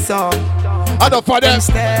stairs up. Enough of them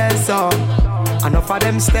stairs up. Enough of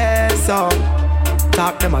them stairs up.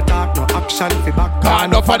 Talk them a talk, no action fi back.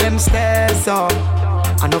 Enough of them stairs up.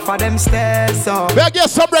 Enough of them stairs up. We get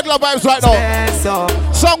some regular vibes right now.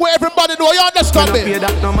 Song where everybody know, you understand me? I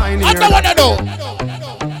don't wanna know.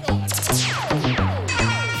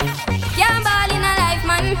 Can't ball in a life,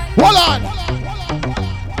 man. Hold on.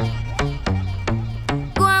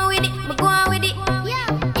 Go on with it, go on with it. Yo,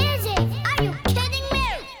 easy. Are you kidding me?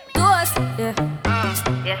 Ghost.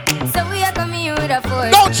 Yeah. So we are coming here with a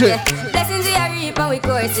force. Don't you? Yeah. Blessings we are reaping, we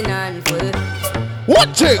coursing on full.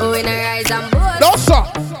 What you? Oh, in a rise and boast. No, sir.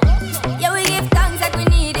 Yeah, we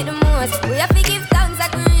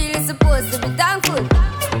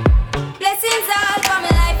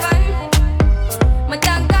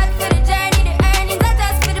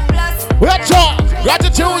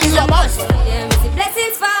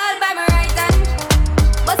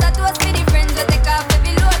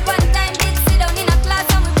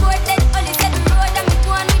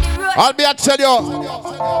I'll be at tell you.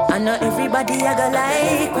 I know everybody I go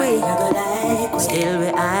like we. Still we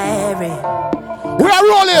irie. We are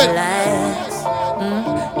rolling.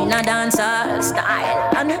 In a dancehall style.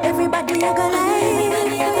 I know everybody I go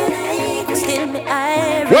like. Still me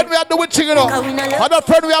irie. When we are doing chicken up, other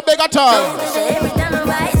friend we are big at all. Every time I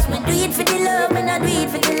rise, we do it for the love and I do it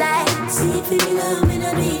for the light. Sweet for the love and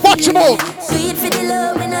I do it for the light. Watch him out. Sweet for the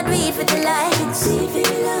love and I do it for the light. Sweet for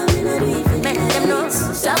the love and I do it for the light. Make them know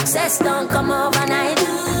success don't come overnight.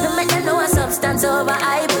 Don't make them know a substance over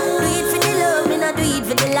hype. Do it for the love and I do it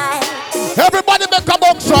for the light. Everybody make a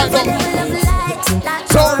box right now.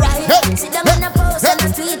 So right, see them in a post and a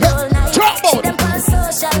tweet all night. See them on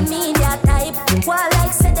social media type. While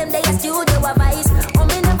like say them they a studio a vice. Oh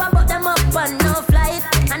me never put them up on no flight.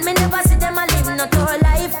 And me never see them a live no tour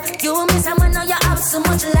life. You miss someone now you have so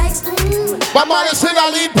much likes. But man is in a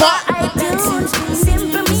lead part. iTunes,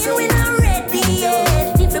 simple me we not ready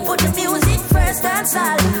yet. If you put the music first that's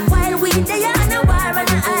all. While we there on a war and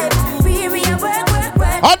a hype. We work.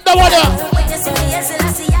 Underwater. When you see me yes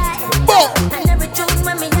I see I. And every tune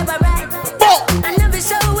when me never write. And every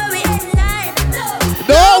show where we headline.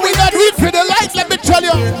 No, we not read for the light, let me tell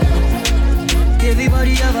you.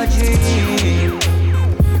 Everybody have a dream.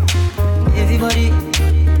 Everybody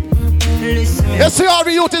listen. Let's see all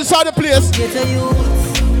the youth inside the place. Get a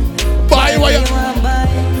youth. Buy where you want, buy.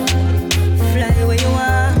 Fly where you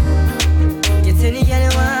want. Get any girl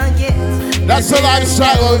you want, get. That's the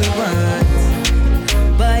lifestyle.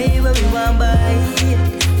 Buy where we want, buy.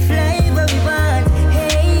 Fly where we want.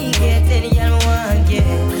 Hey, get any girl we want,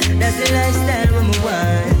 get. That's the lifestyle we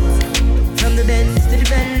want. From the Benz to the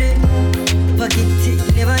Bentley. Pocket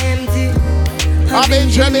tick, never empty. I'm in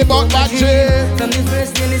jelly but battery. From the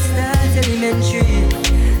first day me start elementary.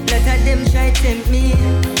 Lot of them try tempt me.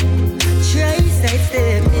 Try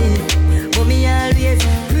sidestep me. But me always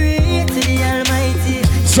pray to the Almighty.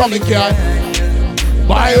 Something can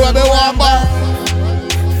buy what me want, buy.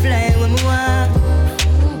 Fly when me want.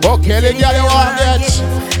 Okay, the girl you want get.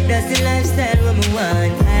 That's the lifestyle when me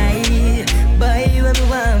want. I buy when me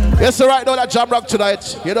want. Yes, so right now that Jam Rock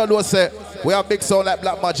tonight, you don't know say we have big sound like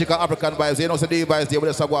Black Magic and African vibes. You know, so the vibes there with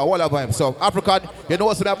us go a wall of vibes. So African, you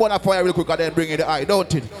know, so that burn a fire real quick and then bring in the eye,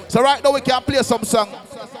 don't it? So right now we can play some song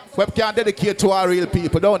we can dedicate to our real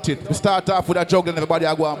people, don't it? We start off with a juggling, everybody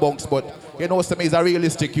I go and bounce, but you know, so me is a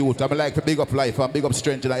realistic youth. I mean, like to big up life and big up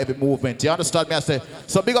strength in every movement. You understand me? I say,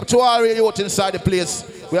 so big up to our real youth inside the place.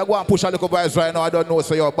 We are going to push a little vibes right now. I don't know,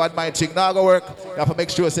 so your bad mind thing now go work. You have to make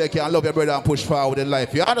sure so you can love your brother and push forward in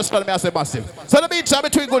life. You understand me? I say massive. So in the meantime,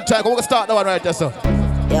 between good time, we're going to start now right there, sir.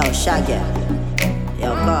 Yo, Shaggy.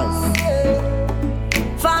 Yo, cuz.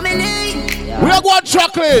 Family. We are going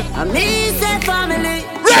chocolate. I me say family.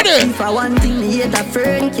 Ready. If I want thing, me hate a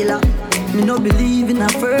fern killer. Me no believe in a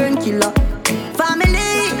fern killer.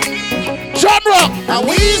 Family. Genre. And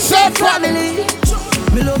we say family.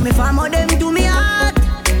 Me love me family, them to me heart.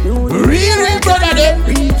 Real brother them.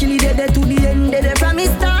 Real kill dead to the end, dead from me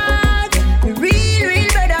start. Real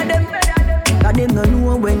brother them. Cause them no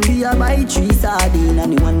know when we a buy 3 sardine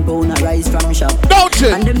and the 1 pound of rice from shop. Don't you?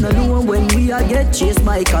 And them no know when we a get chased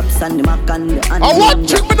by cops and the mac and the I want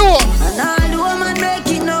to know. And all the woman make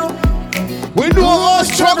it know. We know how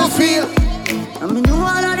struggle feel. And me know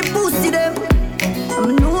all of the pussy them. And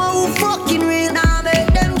me know who fucking real. Now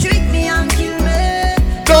make them trick me and kill me.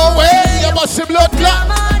 No way, you must see blood clot.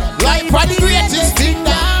 Life for the greatest thing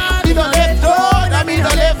that me don't let go, that me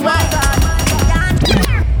don't let my God.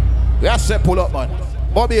 We have to pull up, man.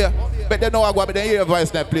 Bobby, but they know I go to the year voice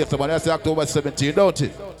that place, man. That's October 17, don't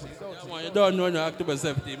it? Yeah, man, you don't know no October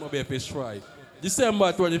 17, maybe a fish fry.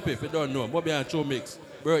 December 25th, you don't know. Maybe a show mix.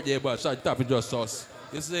 Birthday, but shot top is just us.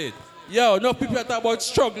 You see it? Yo, no people talk about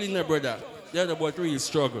struggling, my brother. They're about real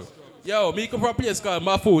struggle. Yo, me come from a place called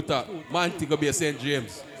Mafuta. Man, think be a St.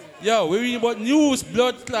 James. Yo, we read about news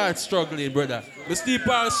blood clot struggling, brother. We sleep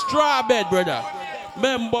on straw bed, brother.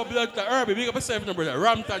 Remember blood clot, Herbie, we come to yourself, brother.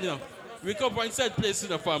 Rampton, you know. We come from inside place in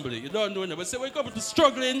the family. You don't know, but say we come to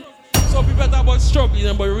struggling. Some people talk about struggling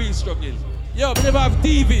and about real struggling. Yo, we never have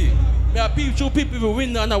TV. Me have people who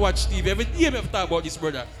win and I watch TV. Every day we have to talk about this,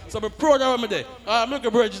 brother. So I'm proud of them there. I'm looking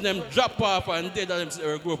at brothers them drop off and dead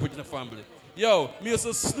them grow up with the family. Yo, me used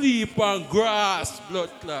to sleep on grass,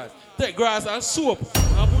 blood clot. Take grass and soap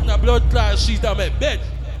and put in a blood clot sheet on my bed.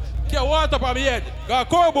 Get water up on my head. Got a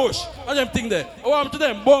core bush and them thing there. I want to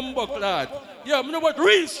them bumbo clot. Yo, I know what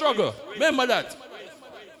real struggle. Remember that.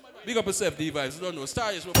 Big up yourself, VYBZ. You don't know.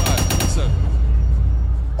 Star is my bad.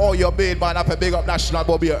 Oh, your main man up a big up national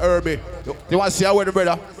Bobby Herbie. You want to see a word,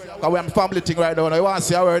 brother? Because we're on family thing right now. You want to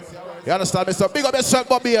see a word? You understand me? So big up yourself,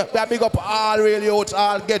 Bobby. Big up all real youth,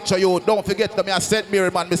 all get your youth. Don't forget them. I St. Mary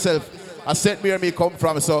man myself. I St. Mary me come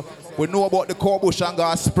from. So we know about the Corbush and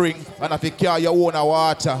gas spring. And if you carry your own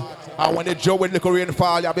water. And when the drum with little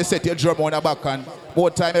rainfall, you be set your drum on the back and more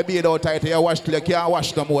time you beat out tight, you wash till you can't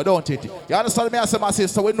wash no more, don't it? You understand me? I say, my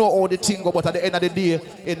sister, we know how the thing go, but at the end of the day,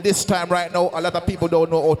 in this time right now, a lot of people don't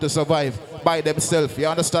know how to survive by themselves. You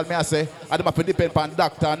understand me? I say, I don't have to depend on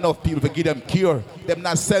doctor, enough people to give them cure. Them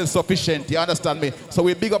not self-sufficient, you understand me? So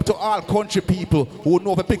we big up to all country people who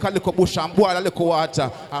know to pick a little bush and boil a little water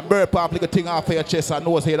and burp up little thing off of your chest and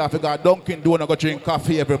nose head off your God. Dunkin' Donut go drink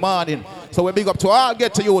coffee every morning. So we big up to all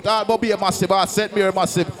get to youth, all Bobby massive, all St. Mary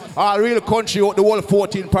massive, all real country youth, the whole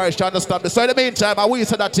 14 parish, you understand me? So in the meantime, I will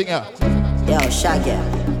say that thing here. Yo, Shaggy.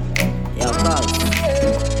 Yo,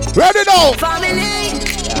 boss. Ready now? Family.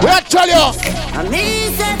 We are tell you. I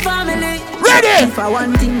mean, say family. Ready? If I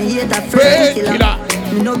want thing, me hate a friend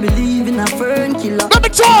killer. Me no believe in a friend killer. Let me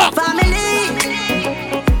talk. Family.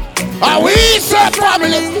 I we say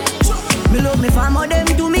family. Me love me family, them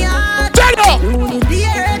to me heart. Tell you. Unity,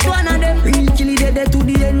 hate one of them. Real kill it, to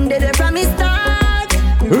the end, they from me start.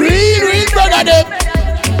 Real brother them.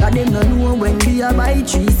 Cause them no know when we a buy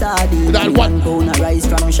 3 sardines. That one pound of rice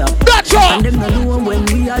from shop. That's right. And them no know when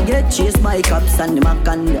we a get chased by cops and the mac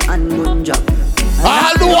and the handgun job.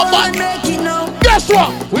 I know man. Make it now. Guess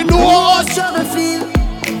what? We know how struggle feel.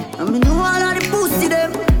 And we know all of the pussy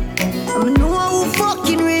them. And we know who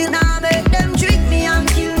fucking real. Now make them trick me and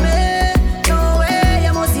kill me. No way,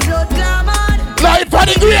 you must see blood clamor. Life for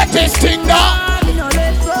the greatest thing now. I no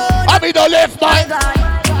left road. I mean no left man.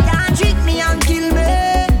 Can't trick me and kill me.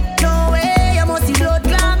 No way, you must see blood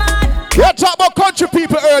clamor. We were talking about country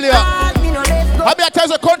people earlier. I mean I tell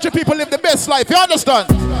you country people live the best life, you understand?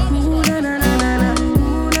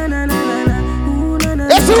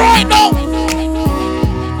 It's right now.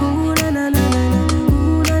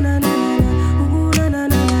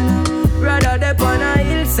 Rather they on a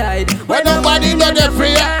hillside where nobody know the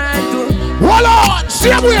free. Hold on,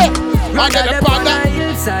 same way. Rather they on a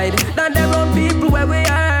hillside than they run people where we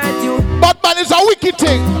hurt you. But man, it's a wicked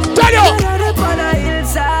thing. Tell you. Rather they on a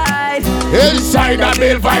hillside. Inside the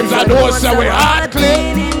bill vibes and those say we hard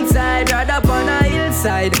clean. Inside, rather on a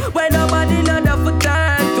hillside where nobody know the for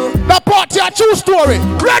turn to. The party a true story.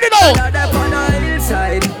 Ready now. Rather on a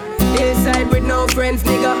hillside. Hillside with no friends,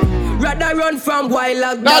 nigga. Rather run from wild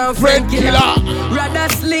lockdown, not friend killer. Rather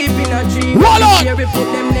sleep in a tree. Roll on. Here we put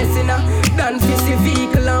them nest in a than fizzy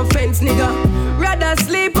vehicle and fence, nigga. Rather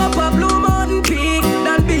sleep up a Blue Mountain Peak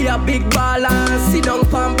than be a big baller and sit down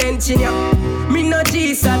on bench in ya. Me no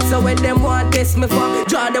G-sat, so when them want test me for,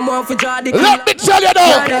 draw them off for draw the. Let me tell you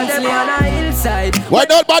now. Them on a hillside. When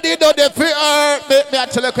nobody know the fear, me I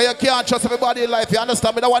tell you, you can't trust everybody in life. You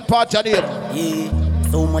understand me? That one part you need. Yeah,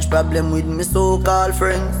 so much problem with me so-called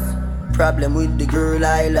friends. Problem with the girl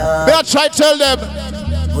I love. Me I try to tell them.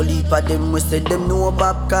 Only for them we said them know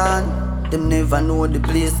popcorn. Them never know the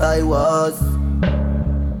place I was.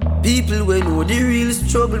 People we know the real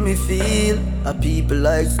struggle me feel. Are people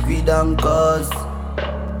like Squid and Cause.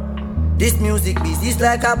 This music business is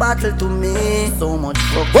like a battle to me. So much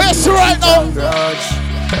fucking where's right now?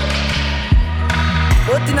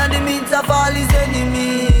 But in the midst of all his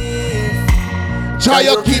enemies, try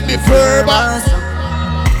to keep me firm.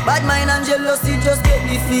 Bad mind and jealousy just get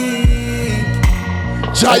defeat.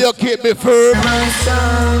 Try to keep me firm.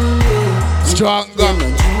 Stronger.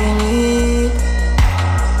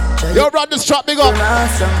 Yo, run this trap, big up.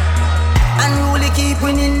 And really keep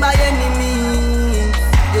winning by enemies.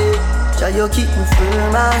 Try you keep me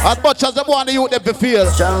firm. As much as the one you them to feel.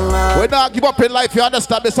 We not give up in life, you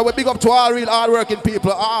understand me? So we big up to all real hard working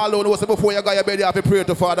people. All who know before you go your bed, you have to pray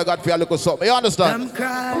to Father God for your little something. You understand? Some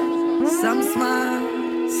cry, some smile.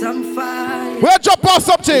 Some fight. We'll jump off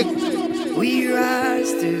something. We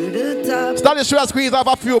rise to the top. Stanley should squeeze off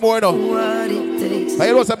a few more now. What it takes. And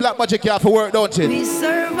you know some black magic here for work, don't you?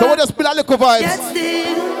 So we'll just build a little vibes.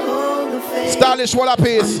 Stylish one a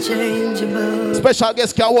piece. Special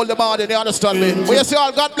guest can hold the morning, you understand me? When you see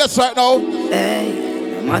all God bless right now. Hey,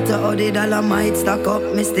 no matter how the dollar might stack up,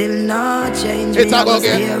 me still not change. It's a go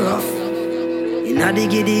again. Inna the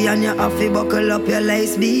giddy and you have to buckle up your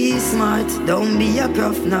lace. Be smart, don't be a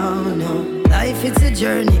gruff, no. Life it's a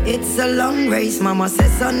journey, it's a long race. Mama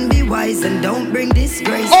says son be wise and don't bring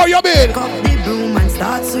disgrace. Oh, you mean? Pick up the broom and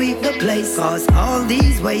start sweep the place. Cause all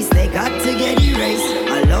these ways they got to get erased.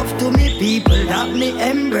 I love to me people that me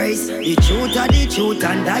embrace. The truth are the truth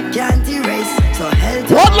and that can't erase. So hell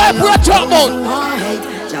to what life we're talking about? Hate.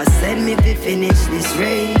 Just send me to finish this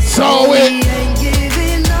race. So we ain't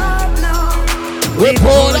giving up now. We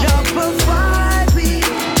pull up a fight, we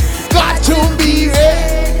to be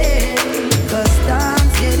ready. Cause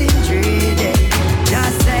time's getting dreary.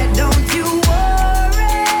 Just said, don't you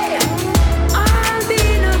worry. I'll be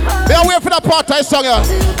in a hurry. They are waiting for that part I song here.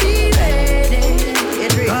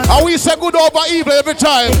 And we say good over evil every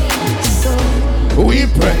time. So we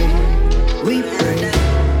pray. We pray.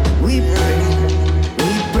 We pray.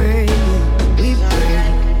 We pray. We pray.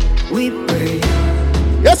 We pray.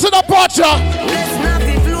 Yes, in the part, let's not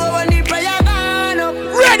be flow when the prayer gone up.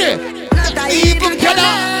 Ready. Not a evil can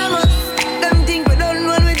harm us. Them think we don't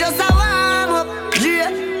know we just a warm up.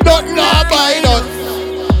 Don't know by us.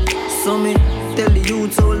 So me tell the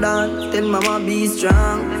youth hold on. Tell mama be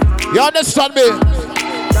strong. You understand me?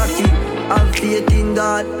 Jackie, have faith in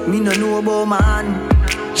God. Me no know about man.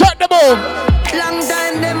 Check the boom. Long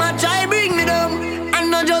time them a try bring me down. And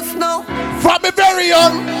not just now. From me very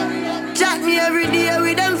young. Chat me every day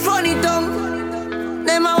with them funny tongue.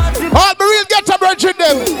 Them a watch me. All the real get a bridge in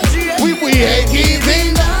them. We ain't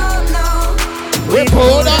giving up now. We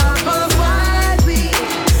pull up.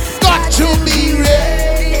 Got to be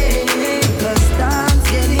ready. Cause time's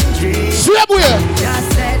getting dreary. Same way.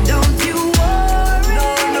 Just said don't you worry.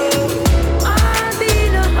 No. I'll be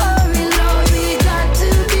in a hurry. Lord, we got to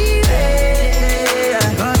be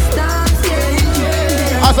ready. Cause time's getting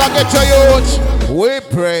dreary. As I get your youth, we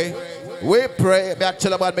pray. We pray. May I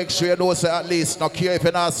tell about make sure you know say at least not care if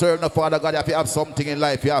you're not serving the Father God, if you have something in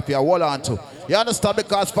life you have to hold on to. You understand?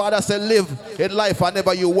 Because Father said live in life and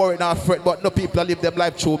never you worry nor fret, but no people live them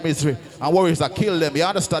life through misery and worries that kill them. You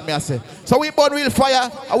understand me? I say. So we burn real fire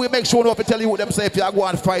and we make sure we tell you what them say if you go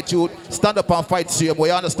and fight you, stand up and fight same. But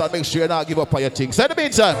you understand? Make sure you not give up on your things. So in the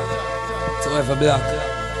meantime. To every block,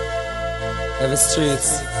 every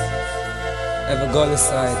streets, every gully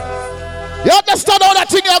side. You understand how that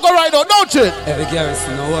thing you go right now, don't you? Every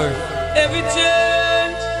garrison, no worry. Every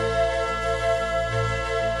change.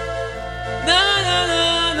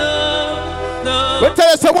 No. We tell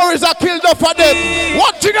you some worries are killed up for them.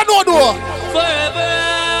 What thing you know do? Forever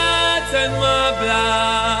and my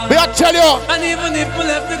blood. Me I tell you. And even if we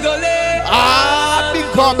left the gully, be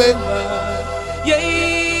coming. Yeah.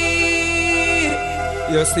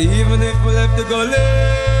 You see, even if we left the gully,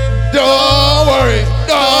 don't worry.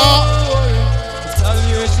 No.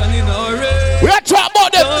 We are talking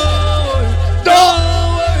about them. Don't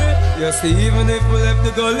worry. You see, even if we left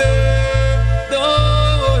the gully,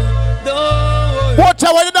 don't worry. Watch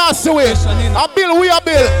out when you dance away. I build, we are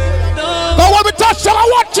build. But when we touch them, I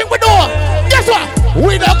watch it, we know. Guess what?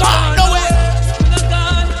 We don't go nowhere.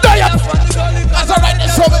 There you go. That's alright,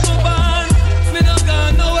 that's over.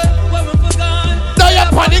 There you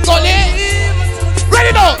go, the gully.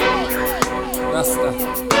 Ready now. Rasta.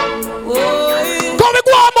 Come and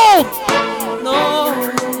go and move. No.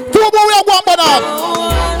 Two more we are going banana.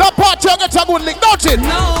 That part you get a good lick, don't it? No, I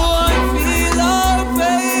feel our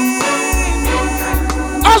pain.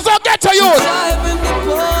 As I get to you.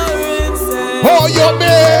 Oh, you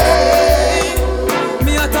mean?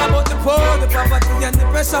 Me I talk about the poor, the poverty and the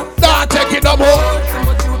pressure. Not taking no more.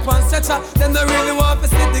 Them don't really want to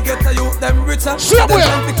see the ghetto youth, them richer. Sure, them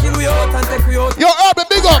want to kill we out and take we out. Yo, Urban,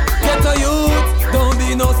 big up. Ghetto youth, don't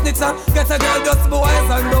be no snitcher. Get a girl just be wise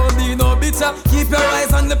and don't be no bitcher. Keep your eyes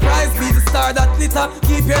on the prize, be the star that glitter.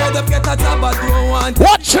 Keep your head up, get a job, but don't want it.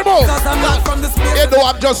 Watch him out. Cause I'm not from the space. You know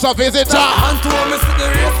I'm just a visitor. And to me see the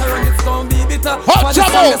racer and it's gonna be bitter. Watch him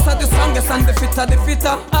out. The strongest and the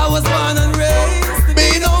fitter. I was born and raised,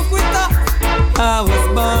 be no quitter. I was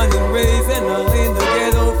born and raised in the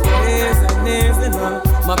ghetto for years and years and all.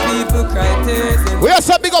 My people cry tears and we are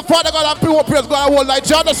some big up Father God and people praise God all night.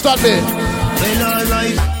 You understand me? When I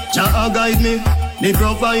rise, Jah guide me, the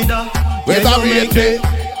provider. When I make me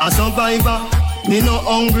a survivor, me no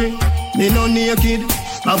hungry, me no naked.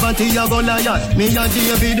 Poverty a Goliath, me a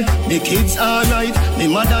David. The kids alright, the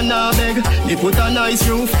mother na beg. Me put a nice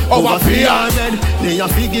roof over fear red. Me a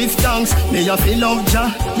fi give thanks, me a fi love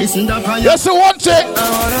Jah. Listen to prayer. Yes, you want it. I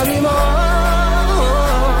wanna be more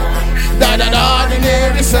than an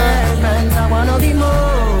ordinary servant. I wanna be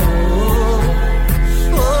more.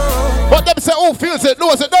 But them say, who feels it,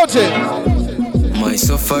 knows it, don't you? My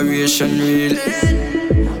sufferation real.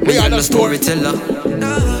 Me are the storyteller.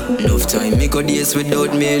 Enough time me go days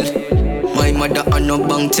without meal. My mother and no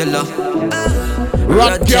bank teller.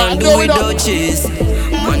 Rat can't do without cheese.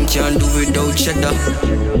 Man can't do without cheddar.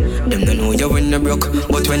 Them don't know you when you broke,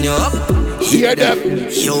 but when you're up, hear them.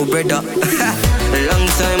 Yo brother. Long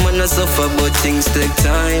time when I suffer, but things take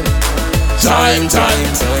time. Time.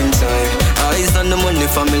 Eyes on the money,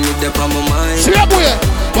 family, they on my mind.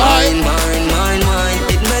 Mine.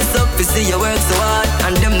 It mess up to see you work so hard,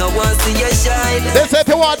 and them no want to see you shine. They say if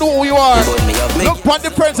you want to know who you are, look for the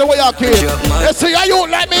friends of where you came. They say, are you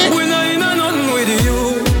like me? We not in nothing with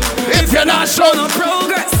you. If you're not showing no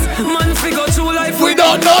progress, man, figure through life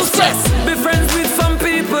without no stress. Be friends with some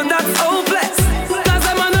people that's hopeless. Cause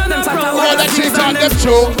them are not progress.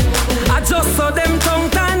 I just saw them tongue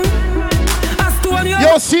tan.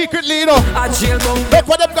 Yo, secretly, you know, look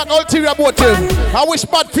for them got ulterior motive. I wish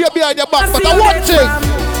bad fear behind your back, but I want to.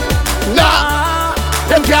 Nah,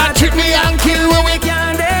 them can't trick me and kill me. We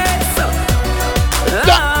can't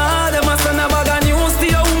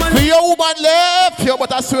your woman left you,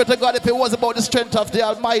 but I swear to God, if it was about the strength of the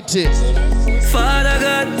Almighty. Father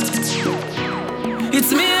God,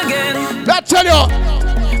 it's me again. I tell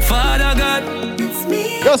you, Father God, it's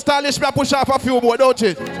me. Your stylish man push off a few more, don't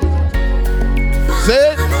you?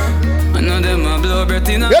 See? I know them a blow breath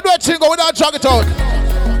in. You do a chingo without jog it out.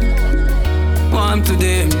 Want to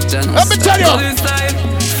them, let me tell you.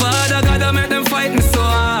 Father God, I made them fight me so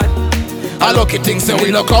hard. I lucky things say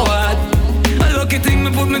we no come. I lucky thing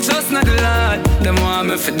me put me trust in the Lord. Them want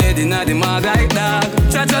me for dead in the mud like dog.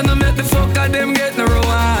 Cha-cha no make the fuck of them get no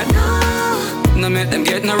reward. No make them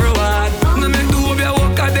get no reward. No make the whole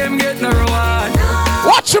work of them get no reward.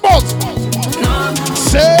 Watch your mouth. No.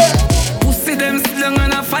 Say. See them slung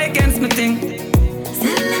and I fight against me thing. Me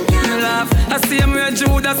laugh. I see him with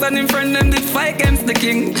Judas and him friend them did fight against the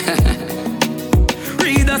king.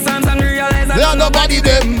 Read the Psalms and realize I don't nobody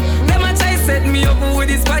them. Them a try set me up with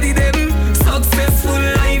his body them. Successful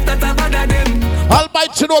life that I've had of them.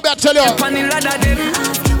 Almighty know me I tell you.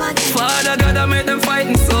 Father God I made them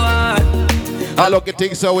fighting so hard. I look at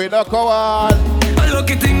things so we don't go on. I look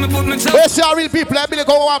at things me put me trust. Where's your real people? I really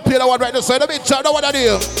go and play the one right now. So I don't know what I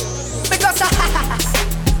do. Because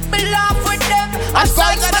me laugh with them. I'm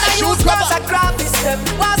sorry that I use cause I graphish them.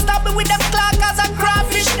 Why stop me with them clock cause I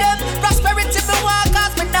graphish them. Prosperity me walk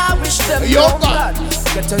cause me now wish them. Yo God.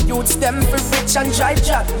 Get to use them for rich and dry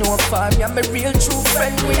jack. No fun, I'm a real true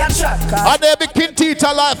friend we a track. And they be king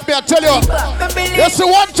teacher life, me I tell you. That's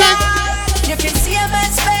the one thing. You can see a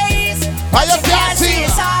man's face. And you can't see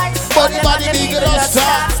his heart. But the body nigga don't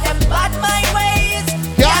stop. Them bad my ways.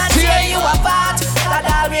 Can't tear you apart. God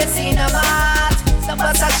always in a mat. So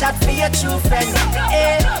bust a shot for your true friend.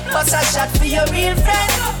 Bust a shot for your real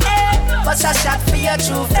friend. Bust a shot for your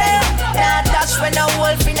true friend. Now dash when a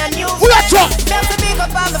wolf in a new friend. Them to big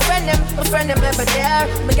up all my friend them never there.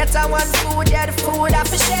 Me get a one food, yeah the food I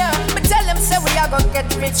for share. Me tell them say we are gonna get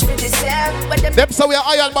rich for this year. But them say we are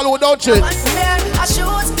iron balloon, don't you? I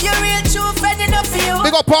shoot your real true friend enough for you.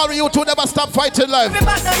 Big up all you two never stop fighting life.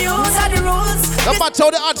 Everybody know use are the rules. No matter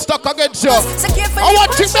how the odds stuck against you. So I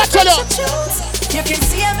want you to tell you. You can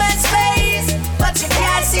see a man's face, but you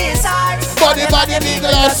can't see his heart. Body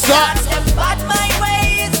nigga lost shot. Them bad my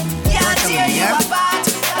ways, can't tear you apart.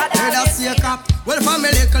 Heard I see a cop, well from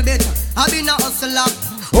a little bit, I been a hustler.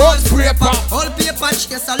 All paper,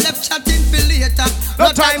 chase a left chatting for later.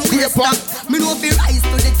 No time waster. Me no fi rise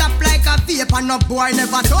to the top like a vapor. No boy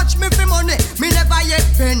never touch me for money, me never yet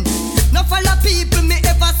pen. No follow people me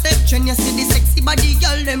ever said. When you see the sexy body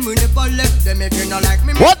girl, them we never left them. If you not like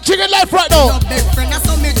me, what chicken life right now? No big friend, I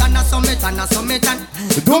summit and I summit and I summit and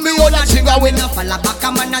do me all that chicken win. No follow back a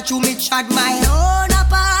man a chew me chad my own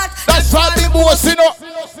apart. That's why me boss, you know.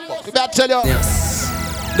 I tell you. Yes.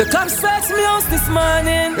 The cops searched me house this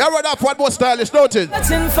morning. You run up one more stylish, don't it?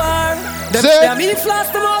 Watching far. Them me flash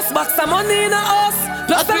the most, box some money in a house.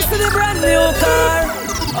 Plus thanks to the brand new car.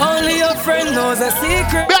 Only your friend knows a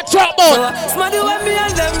secret. Be a trap man. So, smarty when me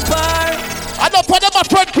and them par. I don't put them a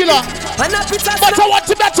friend killer. And a picture. But I want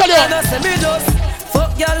to tell you. And I say me just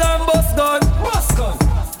fuck y'all and bust gun.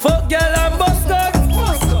 Fuck y'all and bust gun.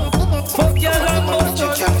 Fuck y'all and bust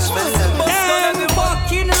gun.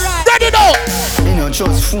 Ready now. Me no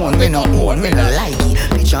trust phone, me no own, me no like it.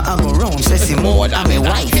 Bitch I go round, say see more than me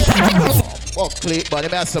wife. Fuck clip, but the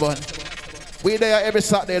master man. We there every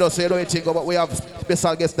Saturday, don't say anything, but we have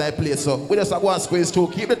special guests in place, so we just have one squeeze too.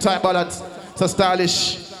 Keep the time balance. So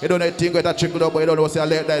stylish. You don't know anything with a trickle up, but you don't know say I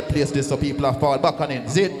let that place this so people are fall back on in.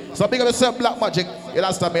 See it? So big up yourself, Black Magic. You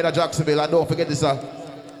last time made a Jacksonville, and don't forget this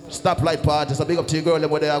stoplight party. So big up to your girl them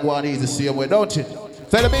where they are going easy same way, don't you?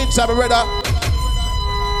 So in the meantime, my brother.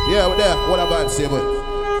 Yeah, we're there. What about say boy?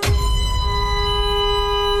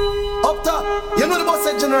 Up top, you know the boss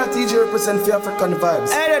said General TJ represent the African vibes.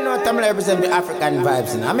 I don't know what I'm represent the African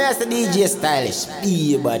vibes. I'm here as the DJ stylish. Be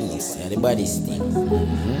your bodies, the bodies thing.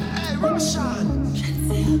 Hey, Roshan.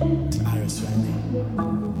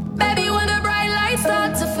 Baby, when the bright lights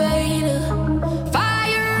start to fade,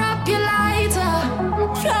 fire up your lighter,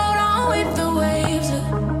 float on with the waves.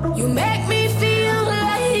 You make me feel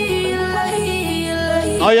like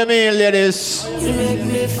you mean, ladies? You make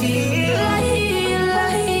me feel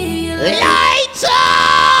Lights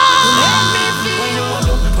up!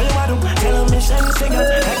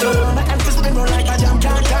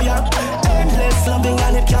 Endless loving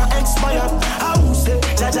and it can't expire. I will say,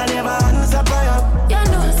 Jaja never answer prayer.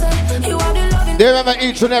 You know, say, you are the loving. They remember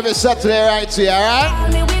each and every Saturday right here,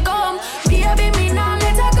 alright? Me we come, baby, me now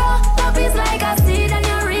let her go. Love is like a seed and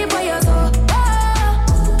you reap what you sow.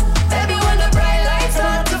 Baby, when the bright lights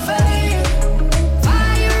start to fade,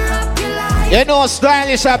 fire up your life. You know,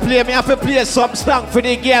 stylish I play, me have to play some song for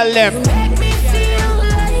the girl them. Make me feel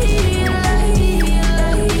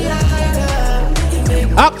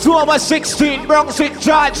October 16, Brunswick,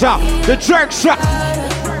 Georgia. The jerk shot.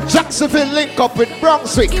 Jacksonville link up with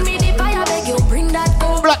Brunswick. give me the fire, beg you bring that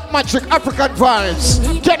home. Black Magic, African Vibes.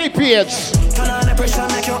 Kenny Page. Turn on the pressure,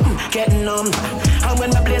 make you get numb. And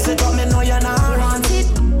when I place it up, me know you're not want it.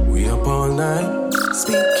 We up all night,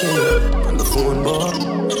 speaking on the phone, boy,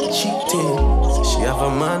 cheating. So she have a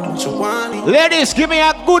man, she want it. Ladies, give me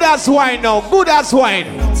a good as wine now. Good as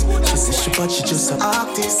wine. She said she but she just an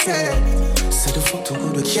artist. Said the fuck too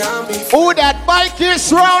good, it can't be. Who that bike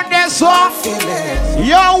is round there, so?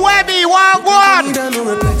 Yo, Webby, one. Don't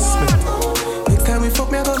no replacement. Next time we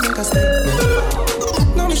fuck me, I gon' make a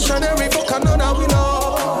statement. Now me strawberry fuck another we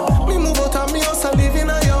know. Me move out of me house and live in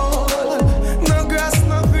a yard. No grass,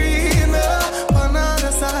 no green, on the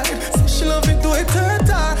other side. Say she love it, do it third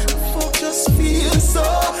time. Fuck just feel so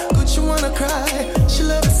good, she wanna cry. She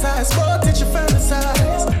love the size, but did you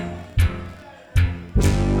fantasize?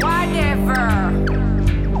 Whatever.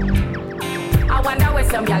 I wonder where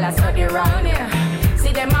some y'all are study round here.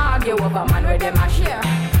 See them argue over man where them a share.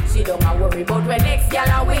 See don't a worry about when next y'all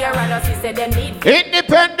are wear and us say they need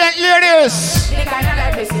independent ladies. the kind of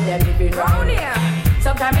life we see them living round here.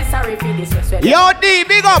 Sometimes it's sorry for this respect. Yo, D,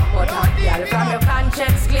 big up. But y'all from your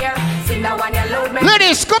conscience clear. See now when you load me.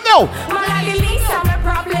 Ladies, come now. Man, I the least of my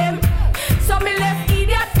problem. So me left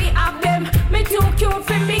idiot fi have them. Me too cute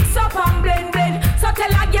fi mix up and blend. So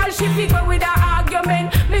tell a girl she fi go with her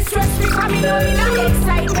argument. Me stress free from me know in a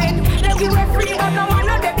excitement. Them give her free but no one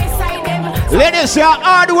know they beside them. Ladies, your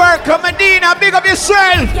hard work, Medina, big up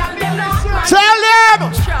yourself. Tell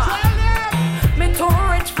them. Me too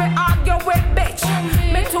rich for argue with bitch.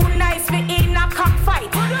 Me too nice for in a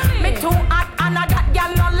cockfight. Me too hot and a that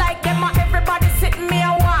girl not like them. Everybody sit me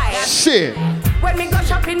a while. Shit. When me go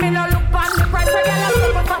shopping, me no look on the price. I got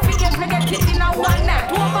a couple for figures, me get it in a one night.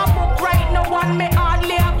 Overbook right, no one me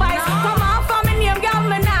hardly advise. Come on for me name, girl,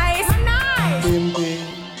 me nice. Pimpin',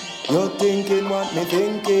 you're thinking what me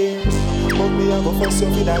thinking. But me a go fuss you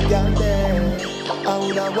with that girl there. I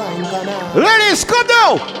woulda wine can Ladies, come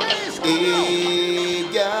now. Hey,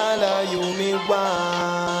 girl, you me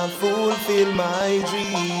want fulfill my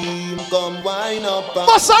dream. Come wine up and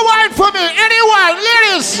Bust a wine for me, any wine,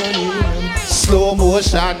 ladies. Slow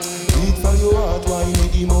motion. beat for your heart, wine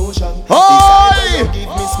with emotion. Oi! Give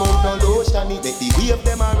me smoke, no lotion. It make the wave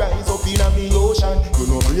them a rise up in a me ocean. You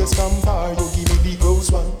know brace from far, you give me the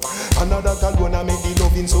close one. Another girl gonna make the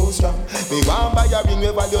loving so strong. Me want buy a ring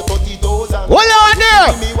with value 30,000. What you on there?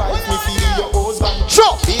 Me wife, me feel your husband.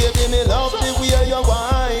 Sure. Baby, me love the way you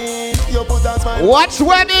wine. You put a smile. Watch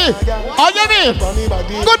Wendy. How you mean?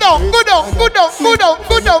 Go down, go down, go down, go down,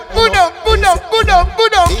 go down, go down, go down, go down, go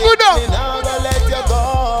down, go down.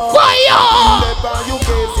 Fire!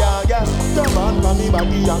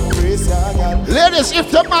 Ladies, if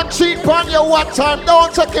the man cheat on you one time,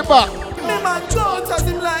 don't take it back. Me man go out as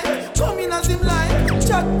him like, come in as him like,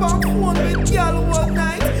 chat back phone with girl all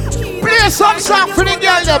night. Play some song for the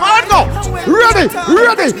girl them. I go. Ready,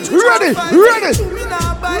 ready, ready, ready.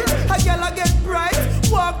 A girl I get bright,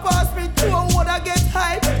 walk past me to a wood I get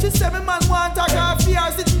hype. She say me man want a girl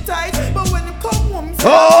fear sitting tight, but when you come home, say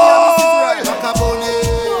oh, like a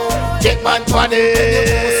bunny. Take man funny.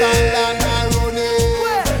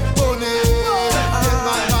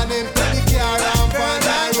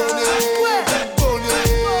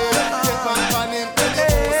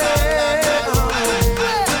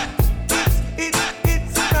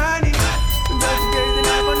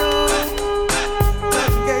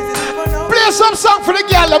 Some song for the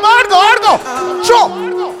girl, the man go, Sure.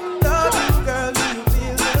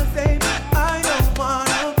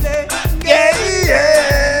 Yeah.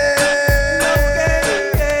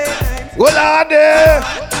 Well, on there.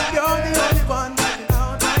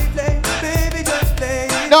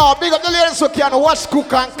 No, big up the ladies who can wash,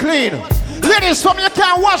 cook, and clean. Ladies from you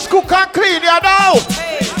can wash, cook, and clean, you know.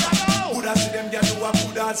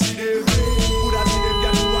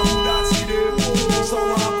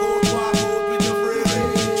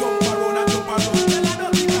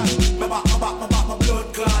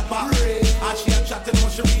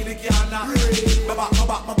 the canna. My back,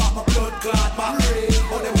 my blood clot back.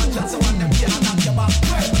 Oh, they want just one them can't knock your back.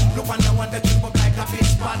 Look on the one that keep up like a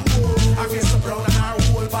bitch man. Her face so brown and her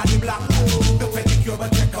whole body black. The pedicure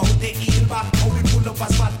but check out the heel back. How we pull up a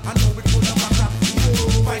spot and how we pull up a crap.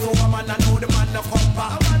 Fight over man, I know the man no come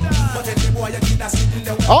back. But every boy you keep that sitting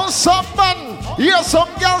there. On some man, hear some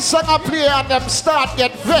girls sing a play and them start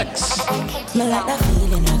get vexed. Me like that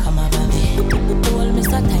feeling I come over me. Hold me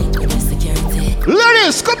so tight with the security.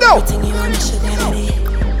 Ladies, come down. Everything you want, me should be ready.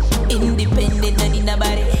 Independent and in the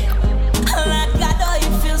body. Like God, oh, you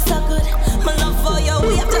feel so good. My love for you,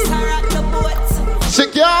 we have to rock the boat.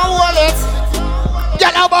 Secure wallet.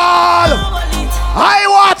 Get a ball. High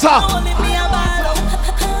water.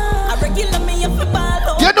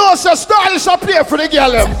 You know, it's a stylish up here for the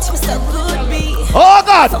girl. Oh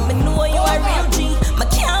God.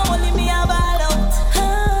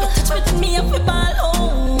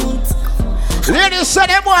 Ladies say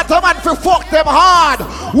them want a man to fuck them hard.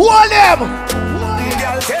 Hold them.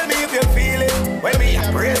 Girl, tell me if you feel it. When me a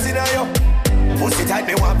praising on you. Pussy tight,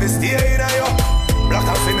 me want to stay in on you. Black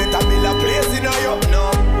and cement and build a place in on you.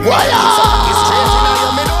 No. Why?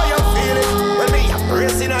 Me know you feel it. When me a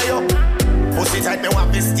praising on you. Pussy tight, me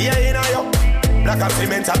want to stay in on you. Black and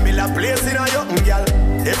cement and build a place in on you. Girl,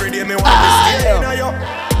 every day me want to stay in on you.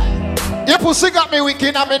 Your pussy got me weak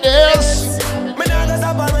in my days. Me nah go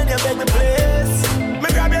stop when you beg me place. Me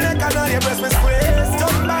grab your neck and all your breast me squeeze.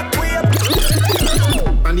 Come back way up.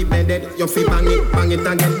 On the bed, you feel bang it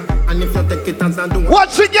again. And if you take it as I do.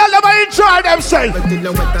 What's the girl ever enjoy themselves?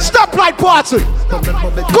 Stoplight party.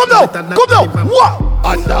 Come down. What?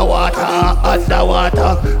 Underwater.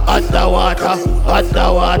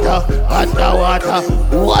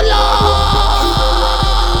 Voila!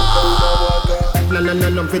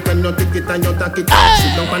 No, pretend no take it and you take it.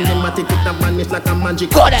 Sit down and them a take it and vanish like a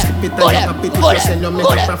magic. Skip it and you cap it, you sell your make a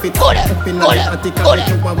profit. Up in the attic and make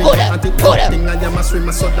you want with the attic. Thing I am a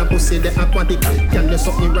swimmer, so that pussy the aquatic. Can you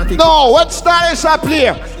suck erratic? No, what style is I play?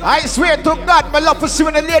 I swear to God, my love for see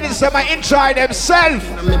when the ladies them I enjoy themselves.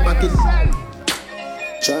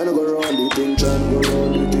 Trying to go around the thing,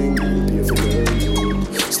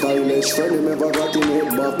 stylish friend, him ever got in it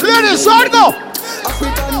back. Ladies, on go!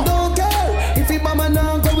 African don't care. If he mama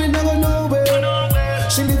now going never nowhere.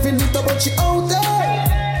 She living it up but she out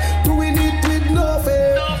there. Doing it with no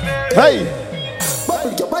fear. Hey!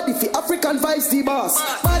 Bubble your body for African VYBZ the boss.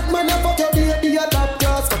 Bad man a fuck your baby a top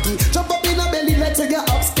class. Cocky jump up in a belly let's say get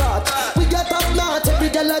upstart. We get top notch every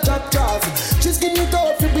girl a drop class. She's skinny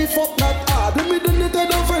tough if we fuck not hard. When we do it to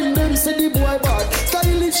no friend them say the boy bad.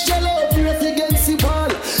 Stylish shallow if you get see ball.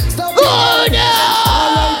 Stop it. Oh no!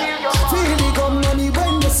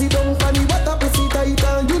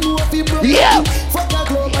 Yeah. Fuck her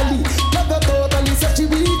globally, love her totally. Said she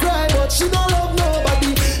will cry, but she don't love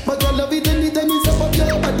nobody. But you love it anytime you step up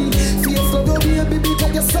your body. Face love your baby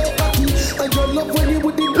because you're so cocky. And your love when you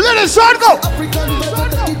would in. Let it start go. African better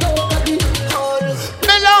take it out of the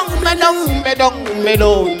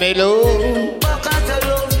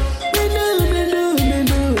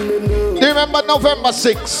Do you remember November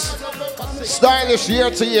 6th? Stylish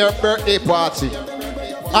year-to-year birthday party.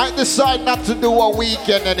 I decide not to do a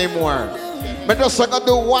weekend anymore. But just gonna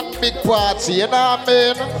do one big party, you know what I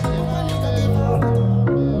mean?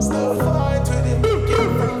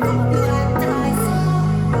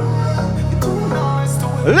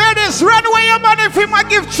 Ladies, run away your money if you might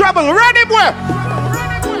give trouble. Run him where?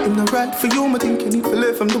 I'm not right for you, I think you need to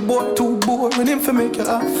live from the boy too boring him for make you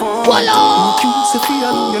have fun. Voila!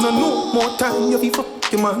 You don't know more time, you be fuck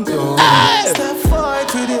your man. Stop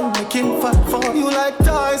fight with him, make him fight for you like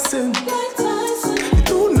Tyson. You're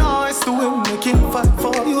too nice to him, make him fight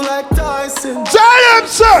for you like Tyson. Tell him,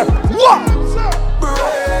 sir! What?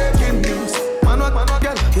 Breaking news. Man,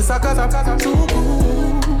 girl, kiss a casa too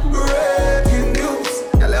good. Breaking news.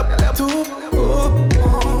 Girl, too good.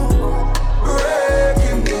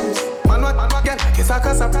 Breaking news. Man, girl, kiss a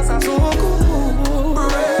casa too good.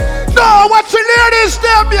 No, what's the ladies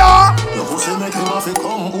them, y'all? Your pussy make him have to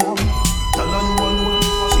come home. Tell her you alone.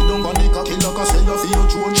 She don't want the cocky like I say you feel your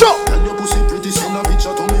drone. Sure. Tell your pussy pretty, send a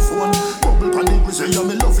picture to me phone. Bubble pan the grizzly, yeah,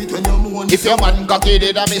 me love it when you moan. If your man cocky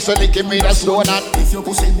did, I miss a lick him with a stone and if your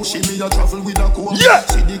pussy bushy, me a travel with a comb. Yeah.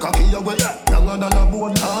 See the cocky you wet, younger than a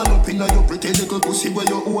bone. Hand up in your pretty little pussy where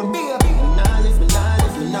you own.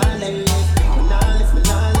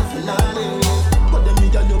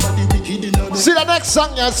 See the next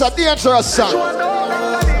song, yeah, it's a dangerous song.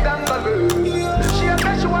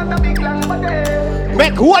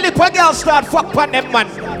 Make whole heap of girls start fuck on them, man.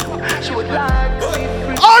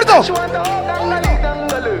 All go.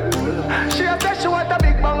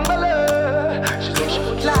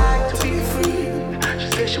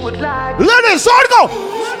 like. Ladies, on go.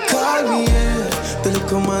 Call me, yeah. The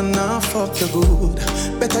little man now fuck you good.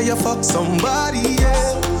 Better you fuck somebody,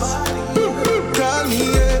 yeah. Call me,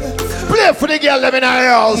 yeah. Play for the girl, let me know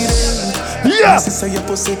your house. Yeah. Say your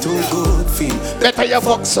pussy too good, feel. Better you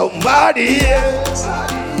fuck somebody, yeah.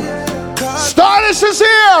 Stylish is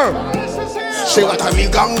here. She want a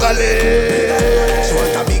big gangale. She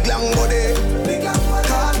want a big long body.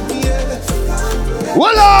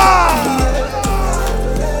 Voila!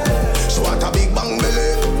 She want a big bang belly.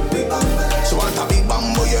 She want a big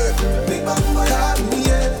bamboo, yeah.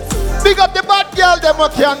 Big up the bad girl, them who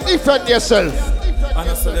can defend yourself. And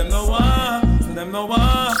I say them no one, say them no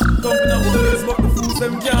one. Company of police, but the fools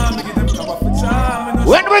them can't make them come up for charm.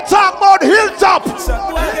 When we talk about Hilltop, yo!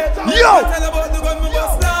 Tell about the gun we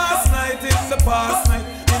bust last night in the past night.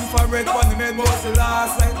 Infrared one the made was the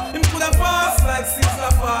last night. Him could have passed like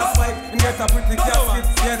Caesar fast fight. Him get a pretty casket,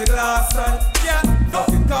 yeah the last time. Yeah,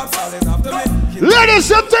 fucking cops all in after me. Ladies,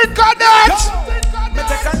 you think of that? Me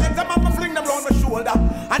take a lick them and me fling them round my shoulder.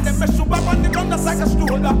 And then me shoot back on the ground just like a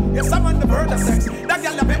shoulder. Yes, I'm on the bird of sex. That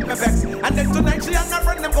girl a make me vex. And then tonight she and her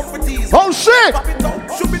friend them come for tease. Oh shit! Pop it down,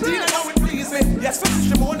 shoot me teen and now it please me. Yes, finish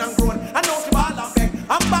she moan and groan. I know she ball and beg.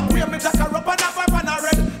 I'm back where me jack her up and have her on her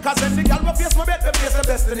red. Cause when the girl will face my bed, me face my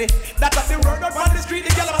destiny. That at the word out on the street,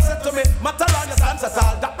 the girl ever said to me, matter on your stance at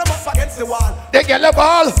all. That them up against the wall. They get the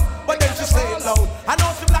ball. But then she say it loud. I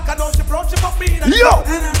know she black, I know she brown, she fuck me in. Yo!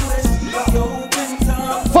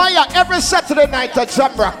 Fire every Saturday night at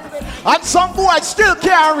Zambra. And some boys still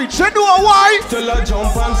can't reach. You know why? Tell her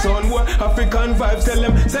jump and son, what African vibes tell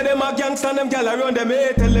them. Say them a gangsta, them gal around them,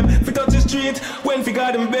 hey, tell them. Fi touch the street, when fi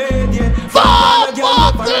got them bed, yeah. Fuck, fuck,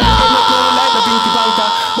 like the Pinky Panther.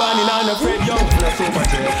 Burning on the Fred Young, that's super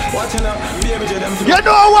chill. Watching up, VYBZ them. You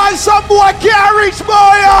know why some boy can't reach,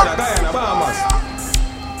 boy?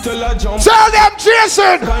 Tell her jump. Tell them,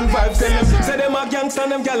 Jason. Vibes tell them. Say them a gangsta,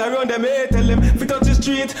 them gal around them, hey, tell them. Fi touch the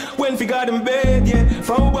street, when fi got them bed, yeah.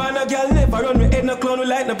 From one a gal never run with head no clown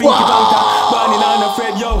like no Pinky Panther. Burning on the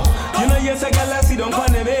Fred, yo. You know yes a gal a sit down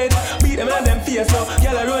on them head. Beat them and them face, so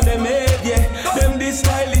gal around them head, yeah. Them this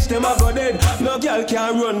stylish, them a go dead. No gal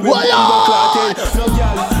can run with them clotted. No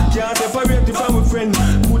gal can't separate it from a friend.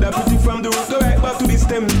 Put a pretty from the root, go right back to the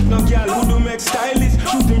stem. No gal who do make stylish.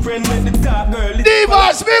 Shooting friend, let the top girl.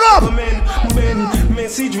 Divas, big up! Men,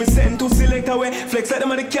 message we send to select away. Flex like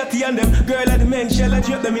them and the catty and them. Girl at the men, shall I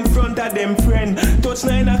drop them in front of them friend. Touch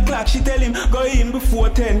 9 o'clock, she tell him, go in before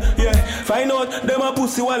 10. Yeah, find out them a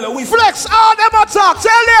pussy while we flex all them a talk,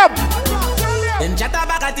 tell them. Them chat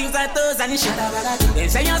about things like toes and shit. Them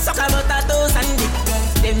say you suck about a toes and dick.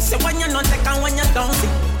 Them say when you not take and when you don't see.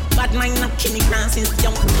 Bad mind not kill me since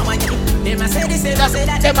young. Them a say this, they say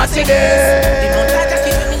that. Them a say this. They don't like a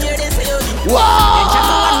kid when me hear them say you. Wow. Them chat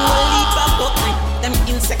about one will leap up up. Them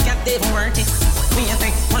insecure they won't work it. We a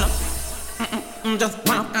think, well up. Just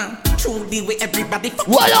one up. True be with everybody.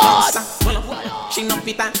 Why not? She no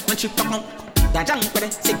fit when she come up. That junk with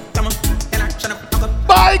it, sick come up. Then I shut up.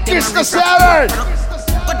 Mike is the seven.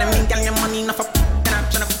 Got them in girl your money enough up. Then I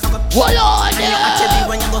shut up. Why on? And you actually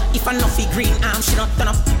when you go, if I know fi green arm, she don't turn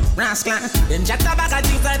up. Rascal. Then chat about a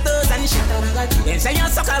things like toes and shit. Then say you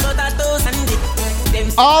suck about a toes and dick.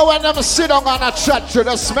 Oh, when them sit down on a chat, you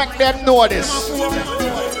just make them know this.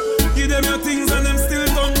 Give them your things and them still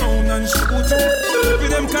turn round and shoot you.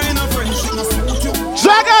 With them kind of friendship, no suit you.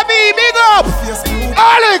 Jagabi, big up.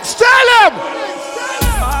 Alex, tell him.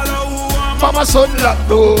 Mama son lock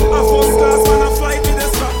door. A first class when I fly to the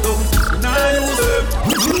strap down. Now use them.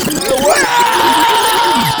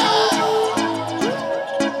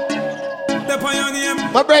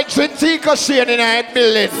 My breakthrough Tika Shane in our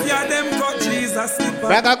building. Yeah, them got Jesus slipper.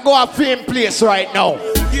 We're gonna go a film place right now.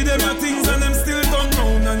 Give them your things and them still turn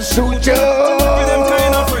round and shoot you. With them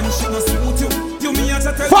kind of friendship, no suit you. You me as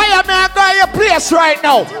a tell. Fire me, I got your place right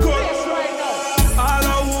now. All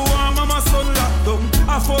who want mama son locked down.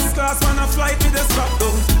 A first class when I fly to the strap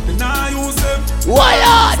down. Now use them. Why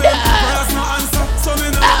are they? Prayers no answer, so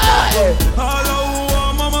me no lock down. All who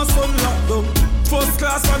want mama son locked down. First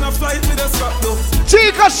class when I fly to the strap down.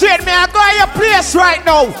 Tika Shane, me, I got your place right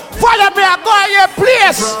now. Follow me, I got your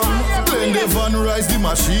place. When the van rise the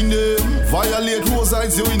machine them. Violate rules, I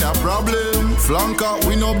say we no problem. Flanker,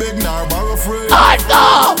 we no beg nor borrow free. I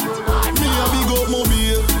know. Me a big up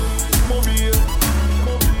mobile.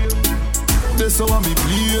 That's how I be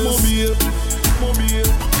please. Mobile.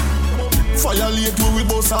 Violate where we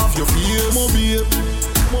bust off your face. Mobile.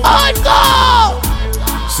 I know.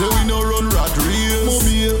 Say we no run rat race.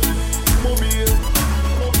 Mobile.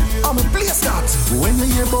 I'm a place that when we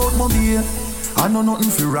hear about mobile, I I know nothing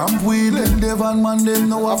fi ramp with. Them Devon man, them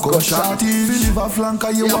know I've got shotty. Fi live a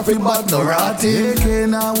flanker, you have fi bad no ratty. AK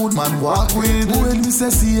now wood man walk with. When we say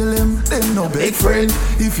CLM, them no big friend.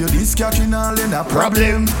 If you this catching all in a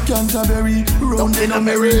problem. Canterbury, round in a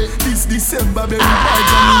merry. This December, baby,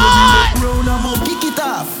 round a mo. Kick it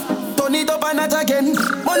off. Turn it up and not again.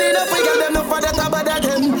 Money enough, we get them no for that bad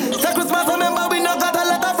again. Say Christmas, remember we not got a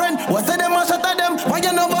lot of friend. What's them or shut at them? Why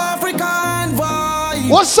you know African vibe?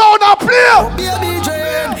 What sound up here? Baby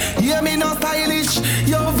Jane, hear me no stylish.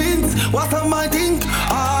 Yo Vince, what am I think?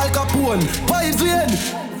 Al Capone, vibes win.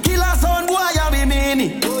 Killer sound boy, I be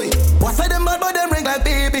meanie. What's them bad but them ring like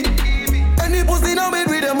baby. Any pussy no made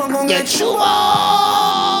with them, I'm gonna get you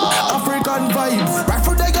African vibes. Right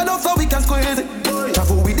for the gun up so we can squeeze it.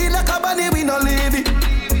 Travel with it like a bunny, we no leave it.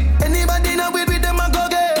 Anybody no with them, I go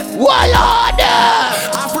get. Why are there?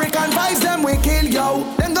 African vibes, them we kill yo.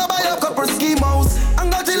 Then go buy a couple ski mouse.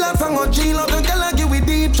 And go chill out and go chill out. And girl give with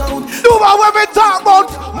deep shout. Do what when we talk about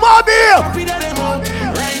mobile.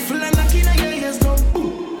 Rifle and knock in a girl, yes, go.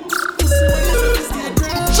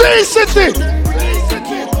 G-City.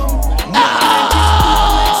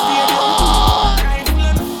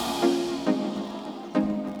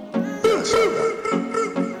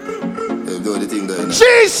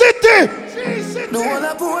 G-City. The one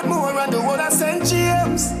I put more and the one I St.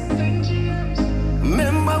 James.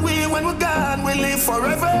 Remember we when we're gone, we live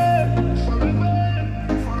forever.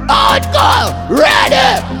 Hardcore,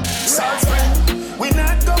 ready. We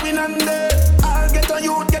not going under. I'll get on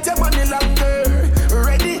you, get your money longer.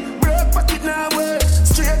 Ready, break pocket now,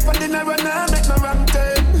 straight for the narrow now, make no wrong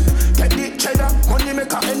turn. Get the cheddar, money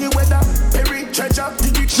maker any weather. Perry treasure,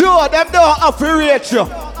 sure, them don't operate you.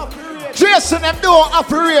 Jason, them don't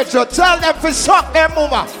operate you. Tell them to suck them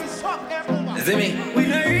mama. See me? We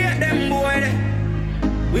no rate them boy.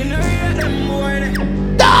 We no rate them boy.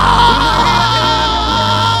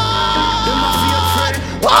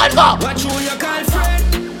 One more. What you call friend?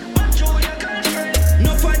 What you call friend?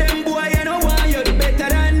 No for them boy, you know why you're better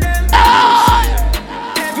than them.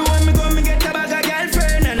 Everyone me go me get a bag of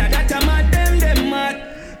girlfriend and that I'm at them mad.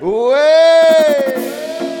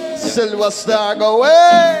 Way, Silver Star go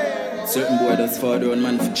away. Certain boy does for the one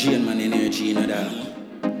man for G and man energy, you know that.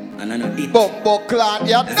 And I know it. Bumbo clan,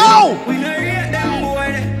 yeah, no! We no rate them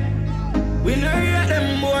boy. We no rate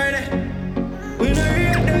them boy. We no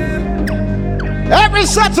rate them. Every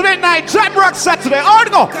Saturday night, Dread Rock Saturday, on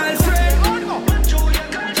go!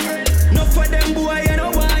 No for them boy, you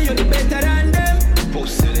know why you're better than them.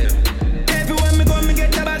 Everyone me go me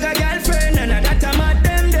get a bag of girlfriend and that I'm at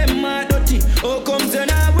them mad dirty. Oh comes you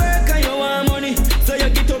not work and you want money, so you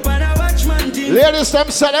get up and watch man thing. Ladies them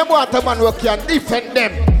say them want a man who can defend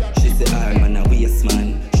them. She say her man a waste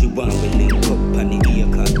man. She want we link up on the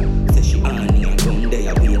acre. Say she on here come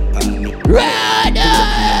there wait for me.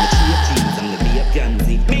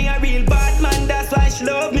 Me a real bad man, that's why she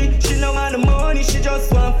love me. She no want the money, she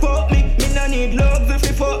just want fuck me. Me no need love if we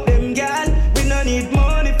fuck them gal. We no need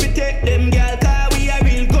money if we take them gal. Cause we a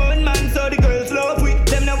real gunman, so the girls love we.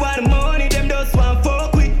 Them no want the money, them just want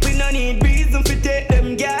fuck we. We no need reason if we take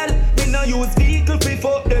them gal. We no use vehicle if we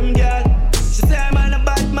fuck them gal. She say I'm a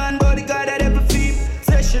bad man, but the God that ever feel.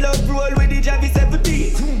 Say she love roll with the Javi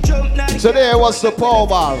 17. Jump now. Today was the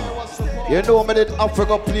Powerball. You know me did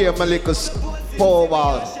Africa play my little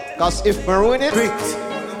Powerball. Cause if I ruin it,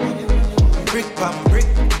 brick pam brick,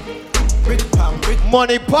 brick pam brick,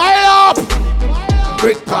 money pile up,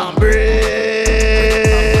 brick pam brick.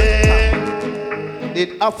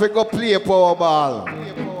 Did Africa play Powerball?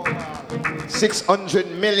 600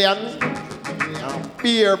 million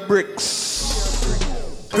beer bricks.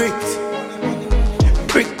 Brick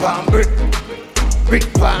pam brick, brick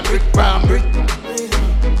pam brick.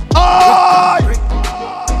 Oh!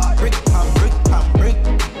 Brick pam brick.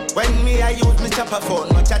 When me I use my chopper phone,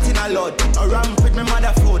 my chatting a lot. I ramp with my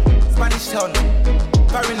mother phone, Spanish town,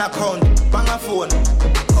 foreign account, bang a phone,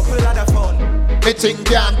 couple other phone. Me think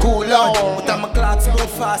can cool out. But I'm a clocks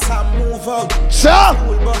move fast and move out. Sure.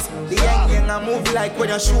 Cool bus, the young I move like when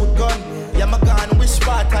you shoot gun. Yeah, my gun, which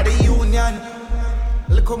part of the union?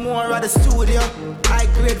 Look more at the studio. I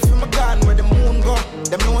grade for my gun where the moon go.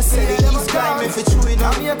 Them no say the east crime if it's true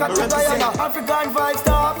enough. I'm here to African vibes,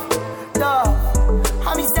 dog.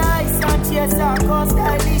 I'm size, Sanchez, Costa,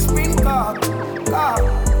 stylish, spring cup.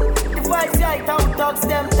 The vibes right out, dogs,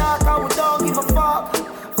 them dark, I don't give a fuck.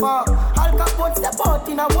 I'll capot step out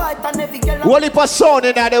in a white and every girl. Whole heap of sound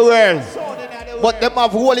in the world. But them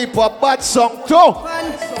have whole heap of bad song too.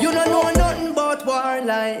 You don't know nothing about war. hard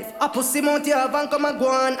life. A pussy mount you have and come and go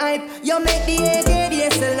on hype. You make the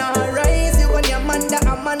ADSL rise. You and your Amanda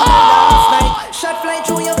last night. Shot fly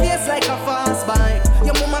through your face like a fast bike.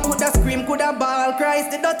 Your mama coulda scream, coulda bawl, cries.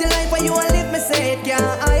 The dirty life where you a live, me say it can't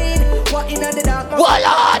hide. What inna the dark? What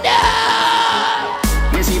are they?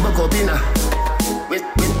 Me see Bokopina.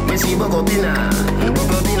 Me see Bokopina.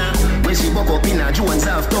 We see Bokopina. Jones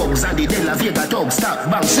have thugs and the De La Vega thugs. Stop,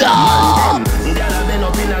 bang, stop, man, them. Gyal been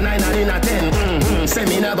up in a 9 and in a 10. Say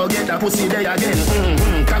me nah go get a pussy day again.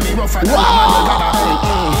 Can me rougher than the man you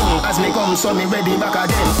got. As me come, so me ready back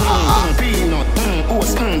again. Peanut,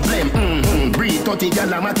 oats, blem. Breed 30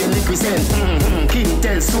 gyal a making liquid scent. King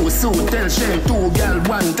tell Sue tell Shem. 2 gyal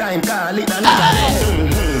one time call it another.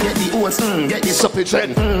 Get the oats, get the suppy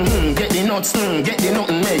trend. Get the nuts, get the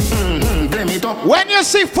nothing make. Blame it up. When you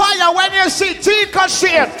see fire, when you see Tika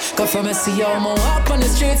shit. Come from me see your mom up on the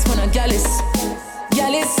streets when I gallus.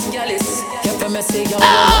 Come from me see your mom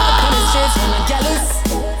up on the streets when I gallus.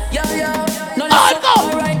 Yo, no listen,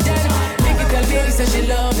 alright then. Make it tell baby say she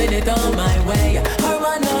loving it on my way. Her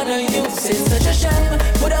man on her use is such a shame.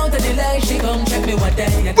 Without a delay, she gon' check me one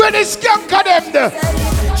day. Where the skunk of them there?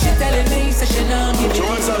 She telling me say she love me.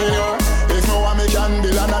 If no one me can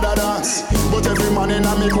build another dance, but every man in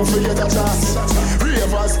a me could forget a chance.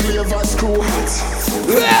 Ravers, clavers, crew hats.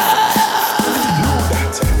 Know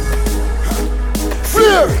that.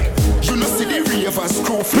 Flare. You know see the ravers,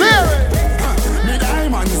 crew flare. Me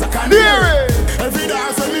diamonds a canary. Every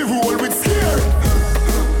dance when me roll with scare.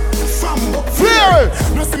 Fambo flare.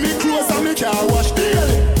 No see me clothes and me car wash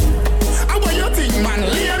daily. How about you think, man,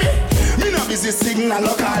 lady? Me no busy signal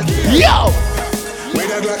local gear. Yo. With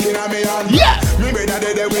a Glock in a me hand. Yeah. Me better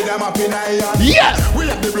dead with a map in a hand. Yeah. We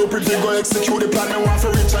have the blueprint, we go execute the plan. Me want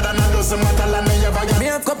for richer than a dozen matter land me ever get. Me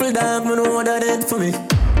a couple dog, me know what that did for me.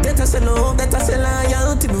 Better say love, better say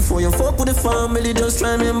loyalty. Before you fuck with the family, just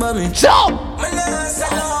try remember me. Jump! Me nah say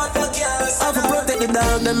Lord, fuck yours. I have to protect the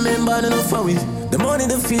dog, them member enough for we. The money,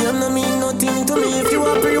 the fame, no mean nothing to me. If you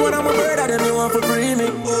want free, what I'm a brother, then you want for free me.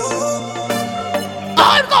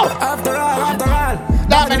 After all,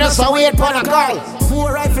 that me just a wait for a call.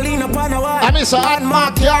 4 rifle in upon a wall. I miss a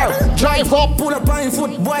unmarked yard. Drive up, pull up on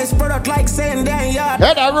foot, boys spread out like saying damn yard.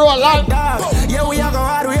 Head a roll like dog. Yeah, we a go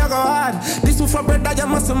hard. This is for bread that you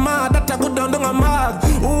must mad. That a good down a mad.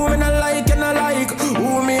 Who me not like and I like.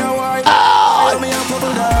 Who me a white. Oh, me a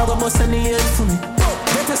couple dog, I must send the head for me.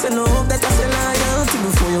 Better say no, better say loyalty.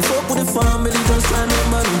 Before you fuck with the family, just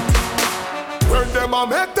remember me. When them a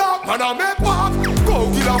make talk, man a make walk. Go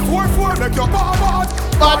kill a 4-4, make your ball.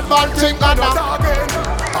 Bad man think on a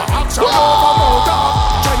action over motor.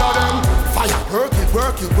 China them fire. Work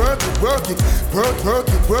it.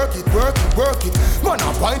 Man a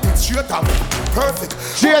point it straight up. Perfect.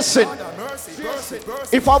 Jason,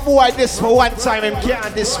 if a boy this for one time, him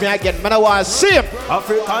can't diss me again. Man I want to see him.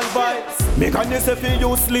 African vibes. Make a this if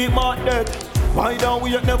you sleep at dead. Why don't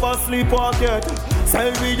we never sleep or get?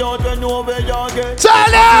 Sell we out when know where you get.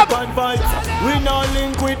 Tell him! We no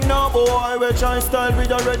link with no boy. We try style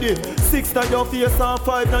with already. 6 to your face and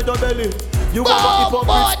 5 to your belly. You have a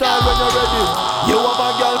hypocrite style when you're ready. You have a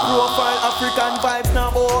girl profile, African vibes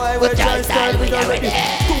now boy. We try style with already.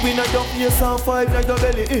 2 in your face and 5 to your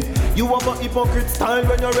belly. You have a hypocrite style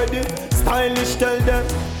when you're ready. Stylish tell them.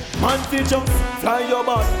 Man teacher, fly your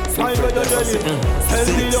back, fly with your jelly.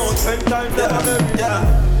 Healthy out 10 times the America. Yeah.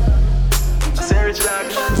 Serious like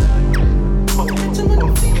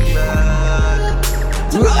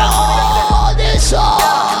this song.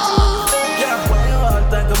 Yeah. Why you all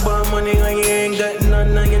talk about money when you ain't got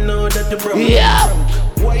none and you know that you're broke? Yeah.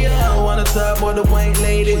 Why you all wanna talk about the white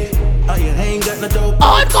lady? Oh, you ain't got no dope.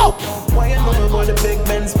 Why you know about the big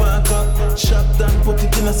Benz park up? Shop and put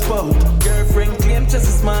it in a spot. Girlfriend claim just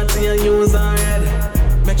as smart and use her head.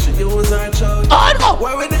 Make sure you use her child.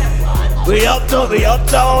 Where we there? We uptown.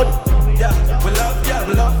 Yeah, we love gun.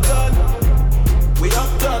 We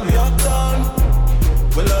uptown.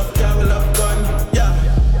 We love gun. Yeah.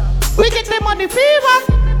 We get them on the fever.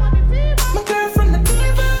 My girlfriend the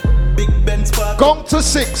fever. Big Benz park. Come to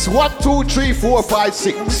 6. 1, 2, 3, 4, 5,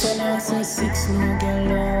 6.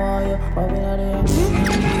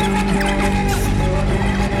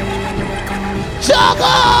 Juggle!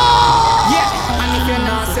 Yeah, and if you're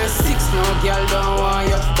not say 6, no girl don't want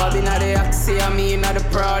you. Bobby not the Axie, I mean not the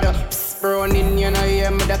Prada. Running, you know,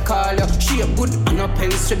 hear me the call you. She a good and a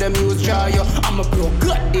pens to them use draw you. I'm a blow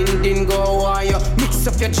good, didn't go on you. Mix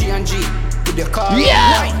up your G and G with the car.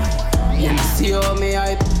 Yeah! You see how me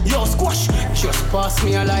hype. Yo, squash, just pass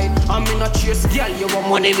me a light. I'm in a chase, girl, you want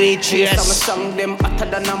money we chase. Some song them hotter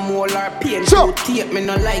than a molar pain. So tape me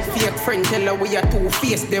no like fake friend, tell her we are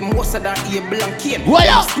two-faced. Them most of that able and cane. What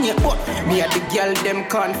up? Snake, but me and the girl them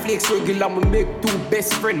cornflakes. Regular me make two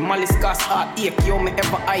best friend. Malice gas heartache. Yo, me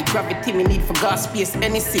ever high gravity, me need for gas space.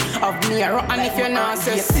 Anything of me a and if you're not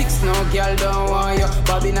say 6, no girl don't want you.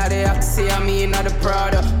 Bobby na the Axie, I mean na the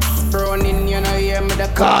Prada. Running, you know, hear me the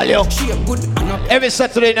call you. She a good every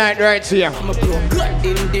Saturday night right here. I'm a blow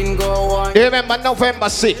good in go on. You remember November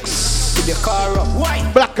 6th? With the car up white,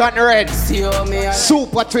 black and red. See how me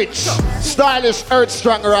Super Twitch. Stylish Earth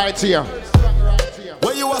Strong right here.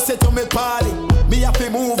 When you a say to me party, me have to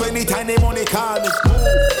move anytime the money call me.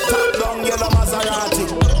 Top down yellow Maserati.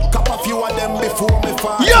 Cup a few of them before me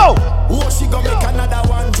fall. Yo! Oh, she gonna make another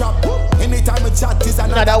one drop. Anytime we chat is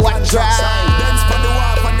another one drop. Then spin the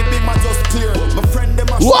wall and the big man just clear. My friend them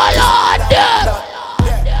a what on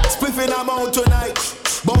there? Spliffing I'm out tonight.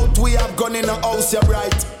 Both we have gone in the house, you're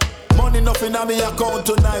right. Money nothing on me account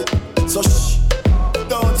tonight. So shh,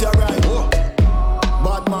 don't you right.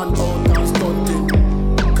 Bad man out and stunting.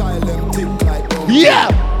 Kyle them thick like bumping. Yeah!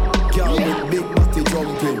 Girl with big body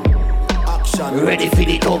jumping. Action ready for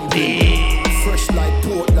the dumping. Fresh like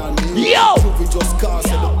Portland. Yo! We just cast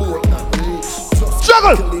in the boat now.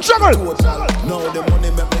 Juggle! Now the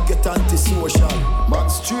money make me get antisocial. Man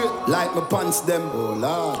straight like my pants them. Oh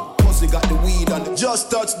Lord. Pussy got the weed and just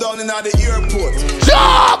touched down in the airport.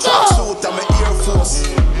 Juggle! Suit and my Air Force.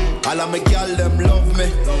 All of my gal them love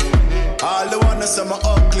me. All the ones say my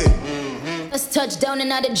ugly. Let's touch down in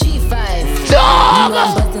the G5. Juggle! You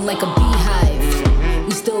are buzzing like a beehive.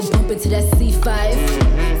 We still bumping to that C5.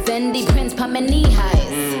 Fendi prints pa my knee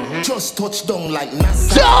highs. Just touch down like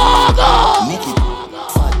NASA. Juggle! Make it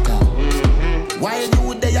fatter. While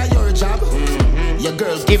you there at your job, your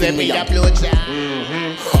girl giving me a blowjob.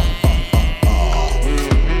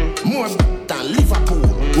 More than Liverpool.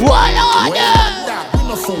 What on that? We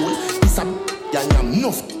no fool. It's a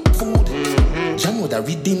enough food. You know that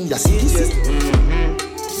redeem your citizen.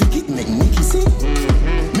 You get make Nicky see.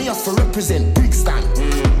 Me have to represent Brixton.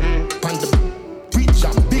 And the bridge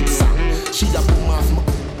and big son. She a boom off my.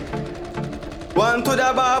 One to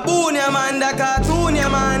the baboon, yeah man, the cartoon, yeah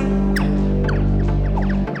man.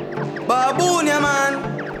 Baboon, yeah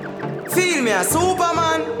man. Feel me a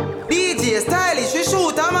Superman. DJ stylish, we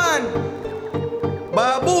shoot a man.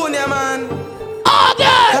 Baboon, yeah man.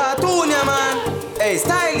 Cartoon, yeah man. Hey,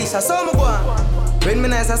 stylish, I saw me go on. When me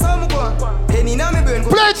nice, I saw me go on. Any na me brain.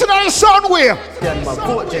 Play it in the sound wave.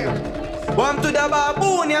 One to the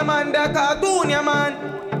baboon, yeah man, the cartoon, yeah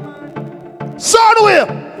man. Sound wave.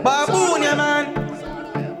 Baboon, yeah man.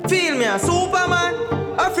 Feel me a Superman.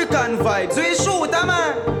 African vibes, we shoot a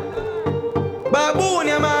man. Baboon,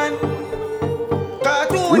 yeah man.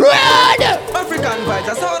 Cartoon. Red. African vibes,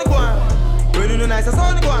 I saw the go on. When you know nice, I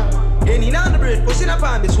saw the go on. Any on the bridge, pushing up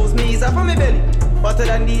on me, shows me ease up on me belly. Better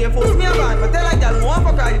than the Air Force, me a band. But tell a girl, one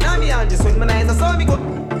for crying, now me and just when my nice, I saw me go.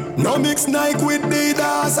 No mix Nike with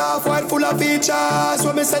Adidas, half white full of features.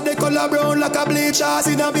 When me said they color brown like a bleachers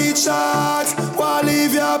in a beach shorts. Wanna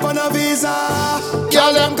leave you up on a visa.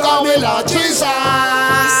 Girl, them call me Lord Jesus.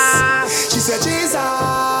 She said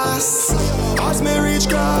Jesus. As me reach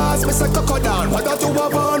grass, me say cocoa down. What got to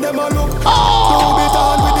have on them a look? Don't be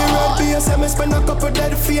down with the red base. Me spend a couple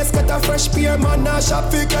dead face. Get a fresh pair, man. Now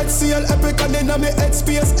shop fi get seal. AFRIKAN inna me head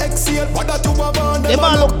space. Exhale. What got to have on them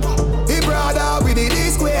a look? He brother with the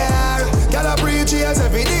D-square. Girl a preach ears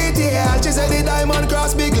every detail. She said the diamond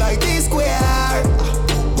cross big like D-square.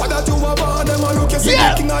 What that you have on them a look, you see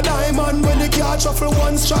the king of diamond. When the car shuffle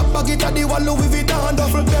one strap, bag it at the wall, Louis Vuitton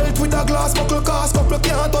duffel belt with a glass buckle, cast couple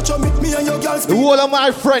can't touch on me and your girl speak. The whole of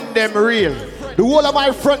my friend them real. The whole of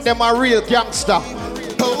my friend them are real gangster.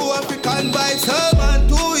 Oh, African vibes, man,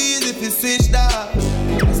 too easy to switch that.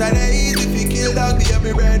 It's an easy to kill dog, the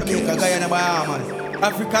every bread. Make a guy in a bar, man.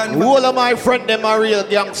 African the whole of my friend them are real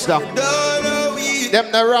gangster.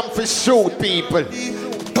 Them the ram for shoot people.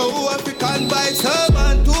 Oh, African vibes,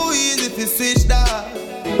 man, too easy to switch that.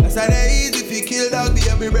 It's an easy to kill dog, the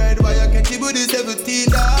every bread. Why you can't keep with the 17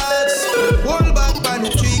 dogs? Hold back on the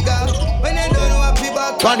trigger. When they don't know what people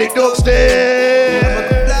are. On the dog stay.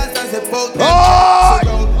 Oh!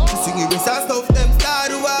 Singing with some stuff, them start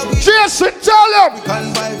to what we. Jason, tell them. African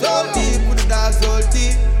vibes, all deep, put the dogs all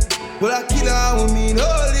deep. Well, I kill her with me, no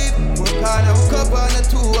lip. Work on a cup on a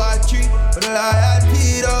 2 or 3. But the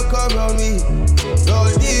loyalty don't come round me. All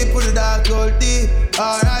deep, put the dark, all deep.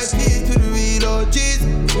 R.I.P. to the real OGs.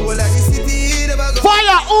 Whole of the city, never go.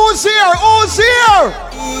 Fire, who's here? Who's here?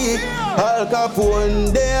 Al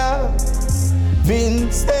Capone there.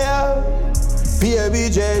 Vince there.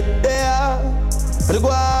 VYBZ there. The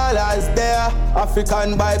Guala's there.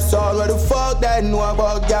 African vibes song. What the fuck they know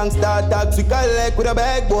about gangsta tactical like with a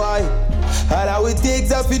bad boy. And I will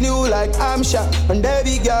take up in you like Amsha. And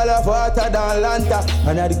every girl of water than Lanta.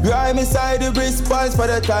 And I the grime inside the response for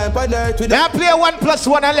the time on earth with now play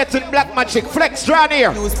 1+1 and let it black magic flex round here.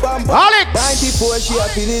 Alex 94 she a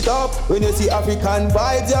pin it up. When you see African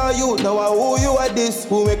vibes on you, now who you are this?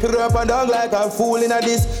 Who make it up and down like a fool in a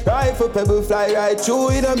this? Rifle pebble fly right through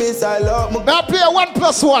in a miss. I love my now play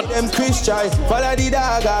 1+1. Them Christian follow the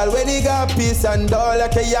dog all when he got peace and all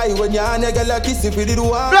like a eye when you're nigga like this if you did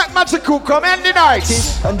one. Black magic crew come in the night.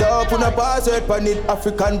 And open a password for it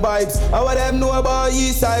African vibes. How them know about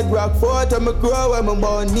East Side Rockford and me grow and me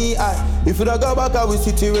money high. If you don't go back I will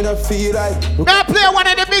sit here in a feel right. Now play one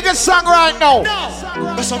of the biggest song right now.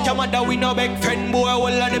 But some come that we no big friend boy. All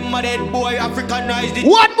of them are dead boy. Africanized it.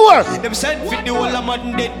 One more. Them send fit the whole of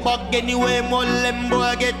man dead back anyway. More them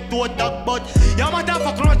boy get to attack. But you matter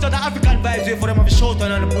for close to the African vibes. Wait for them to shout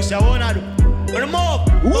on the pussy. I wanna do. But more.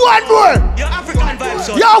 One more. Your African vibes.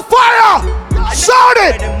 So. Yo fire. Sound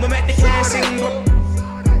it. We make the kids sing.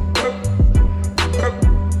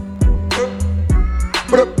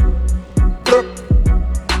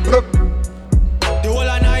 The whole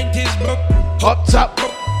of 90s, bro. Up top,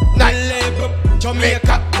 LA, bro.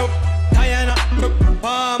 Jamaica, bro. Guyana, bro.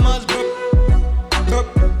 Bahamas, bro.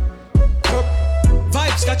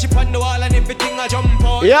 Vibes got you on the wall and everything I jump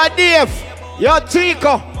on. Yeah, Dave. Yo,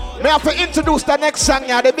 Tico. Me have to introduce the next song,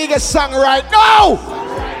 yeah, the biggest song right now.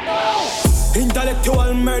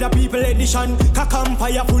 Intellectual murder people edition. Cock and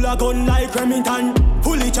fire full of gun like Remington.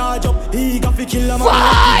 Fully charge up, he got to kill a man.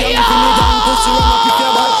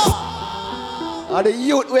 And the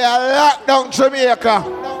youth we are locked down Jamaica.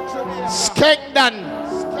 Skengdan.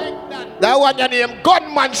 That one your name,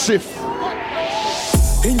 Gunmanship.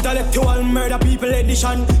 Intellectual murder people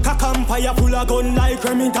edition. Cock and fire full of gun like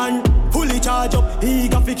Remington. Fully charge up, he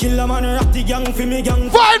got to kill a man. Rock the gang for me gang.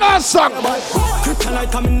 Final song.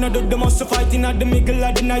 Kryptonite coming out of the muscle fighting at the middle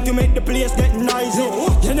of the night to make the place get noisy.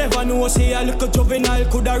 You never know, say a little juvenile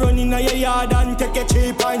coulda run in your yard and take a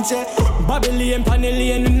cheap and say Babylon,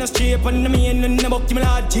 Panellian in the street and the main and the buck him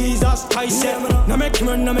Lord Jesus Christ. Now make him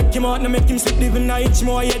run, now make him out, now make him sleep living nights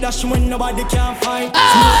more. Yeah, that's when nobody can find.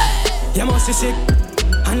 You must be sick.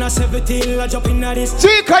 And I 17, I jump in at this.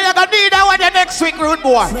 Chico, you gonna need that one the next week, rude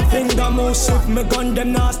boy. My finger move swift, my gun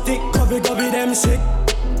them nasty. Covey them sick.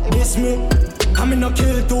 This me. I'm in a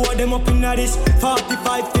kill two of them up in at this.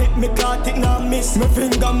 45 feet, me caught it now miss. My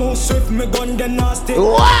finger move swift, my gun them nasty.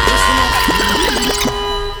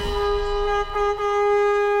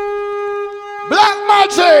 Black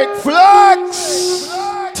Magic Flex.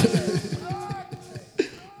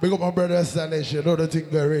 Big up my brother Stylish, you know the thing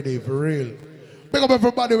get ready for real. Big up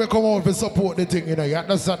everybody we come out to support the thing, you know. You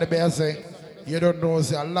understand the way I say? You don't know,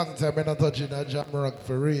 say a long time I'm not touching that jam rock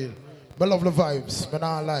for real. But love the vibes, but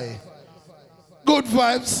not lie. Good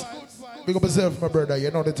vibes. Big up yourself, my brother,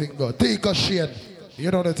 you know the thing go. Take a shade,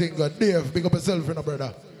 you know the thing go. Dave, big up yourself, you know,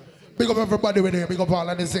 brother. Big up everybody with you, big up all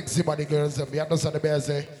of the sexy body girls. You understand the way I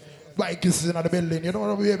say? Bike kisses in the building, you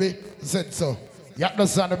know what baby? Said so. You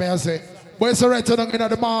understand the way I say? But it's right in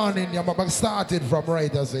the morning, you started from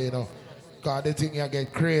right, I say, you know. Cause the thing you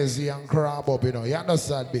get crazy and crab up, you know. You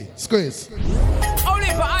understand me? Squeeze. Only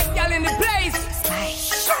for hot girl in the place.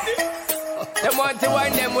 Them want to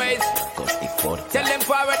wind them ways. Tell them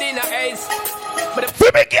forward in a ace. But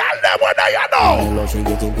the big girl, them one you know. Love she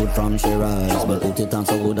get it good from she rise. But put it on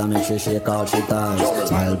so good and make she shake out she ties.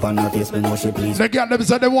 Smile upon her face, me know she please. The girl them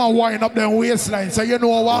say they want to wind up their waistline. So you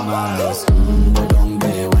know what? Go down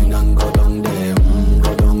there, wine and go down there.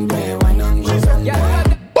 Go down there, wine and go down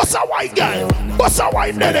there. Bust a wine, girl. Bust a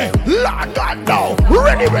wine, lady. Lord God, now.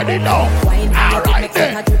 Ready now. All right,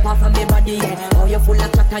 then. Oh, you're full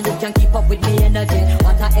of chatter, you can keep up with me energy.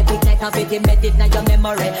 What a epic night of it, embedded in your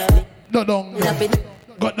memory. Go down there.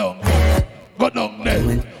 Go down there. Go down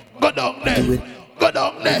there. Go down there. Go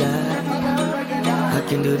down there. I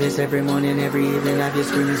can do this every morning, every evening. I just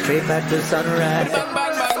screaming straight back to sunrise.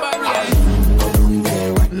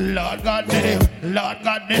 Lord God, Lord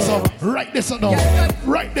God, this up. Right this on down.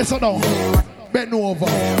 Right this on down. Bend over.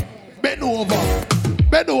 Bend over.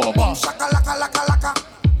 Bend over. Shaka laka laka laka.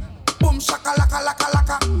 Boom shaka laka laka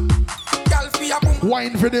laka. Girl for your boom.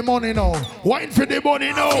 Wine for the money now. Wine for the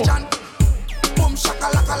money now. Boom shaka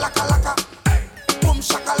laka laka laka. Boom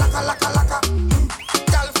shaka laka laka laka.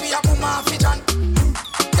 Girl for your boom afijan.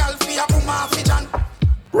 Girl for your boom afijan.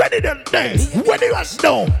 Ready them day. Ready us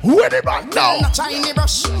down. Ready back down. Shiny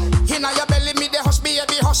brush. Inna your belly me the hush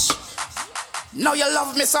baby hush. Now you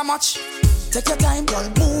love me so much. Take your time, girl,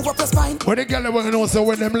 move up your spine. When the girl will know, so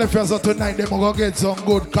when them left us tonight, them gonna get some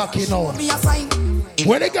good cocky now. Be a sign.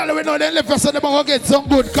 When the girl will know, they left us, them gonna get some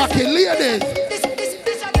good cocky, ladies. Back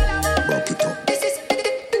it up.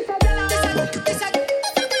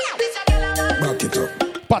 Back it up.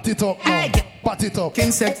 Pat it up now. Pat it up.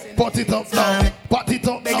 King sex. Pat it up now. Pat it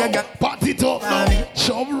up now. Pat it up now.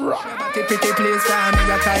 Show rock. Pretty place for me,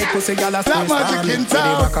 a tight pussy gal a Black Magic in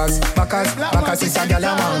town. Bacchus is a gal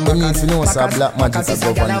a man. You need to know sir, Black Magic is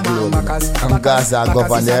govern the globe. And Gaza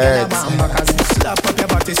govern the earth. Slap up your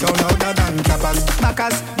body so louder than clappers.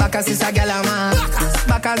 Bacchus is a gal a man.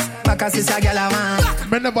 Bacchus is a gal a man.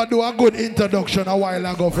 Me never do a good introduction a while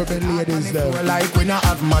ago for the ladies there. Like we not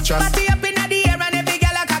have mattress. Party up in the air and every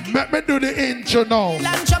gal a cocky. Let me do the intro now.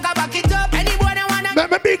 Land sugar back it up. Anyone wanna?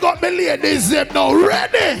 Let me big up the ladies them now.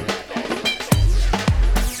 Ready?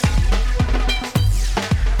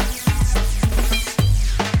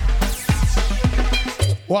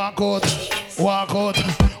 Walk out,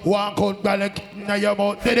 balak, now your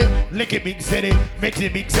mouth, did it, lick it big city, make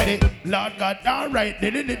it big city, Lord God, alright,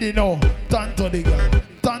 did it, no, turn to the girl,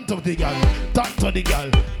 turn to the girl, turn to the girl,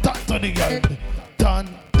 turn to the girl, turn,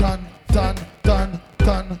 turn, turn, turn,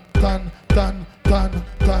 turn, turn, turn, turn, turn,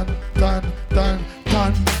 turn, turn,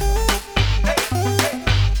 turn.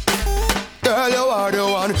 Girl, you are the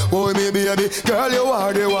one, boy, me baby. Girl, you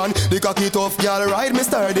are the one. The cocky tough girl, ride me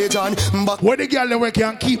sturdy John. Back where the girl they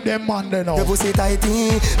can keep them man they know. The pussy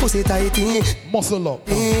tighty, muscle up,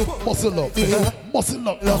 muscle up, muscle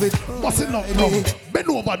up, love it, muscle up, bend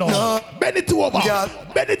over now, bend it over,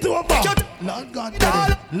 bend it over. Lord God did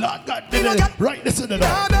it, Lord God did it. Right this in the door,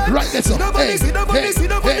 right this in the hey, see the bunny, see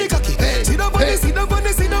the bunny cocky, see the bunny, see the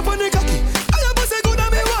bunny, see the bunny cocky. I am pussy good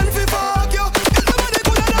and me one fi fuck you.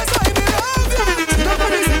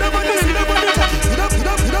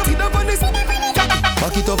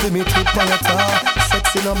 Back it up with me, trip on your top.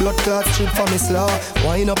 Sex in a blood clot, strip for me slaw.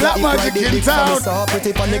 Wine up like Magic the dick for me saw.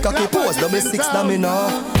 Pretty pan the cocky pose, double six na me now.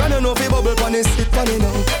 Run on off bubble pan it, sit pan it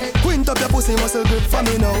now. Quint up your pussy muscle grip for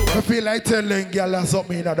me now. I feel like telling girl and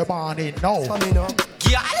something in the morning now. For me now.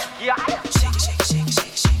 Yeah. Shake, shake, shake,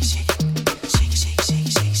 shake, shake, shake.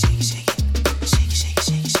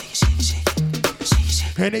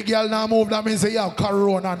 Any girl now move that means they have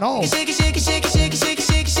corona now. Shake it, shake it, shake it, shake it, shake it,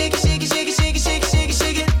 shake it, shake it, shake it, shake it, shake it, shake it, shake it,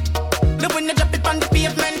 shake it. Look when you drop it on the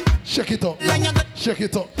pavement. Shake it up, shake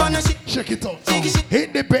it up, shake it up.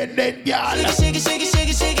 Independent girl. Shake it, shake it, shake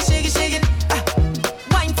it, shake it, shake it, shake it.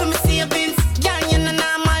 Wine for me savings, girl, you know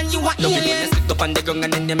normal, you a alien. Up on the ground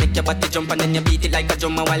and then you make your body jump and then you beat it like a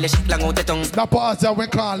drummer while you shake long out the tongue. The party we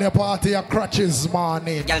call the party of crutches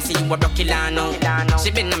morning. Girl see you a rocky lano.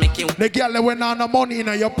 She been to make you. The girl that went on the money in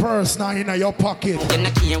your purse now in your pocket.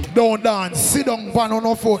 Don't dance, sit down on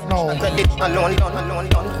no foot now. I credit alone done.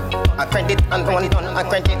 I credit alone done. I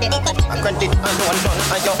credit alone done.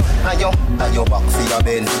 Ayo back for your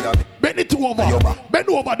bend. Bend it over. Bend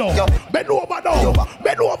over now. Bend over now.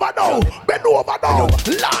 Bend over now. Bend over now. Lord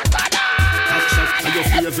God.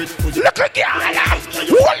 Look at girl.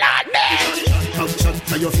 Hold on there.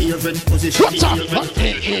 Your favorite position. Cock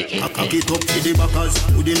it up to the backers.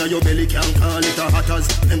 Put in your belly, can't call it a hatters.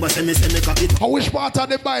 Remember, say me cock it. I wish part of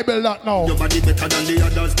the Bible that now. Your body better than the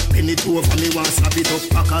others. Pin it over me, want slap it up,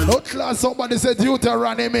 packers. Not class, somebody said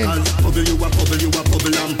Deuteronomy. Bubble you a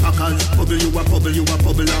bubble and packers. Bubble you a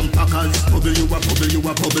bubble and packers. Bubble you a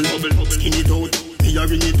bubble. Skin it out. Me a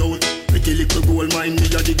ring it out. Pretty little gold mine, me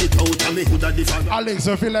a dig it out. And me hood a different. Alex,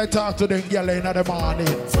 I feel like talk to them girl in the morning.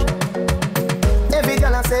 Every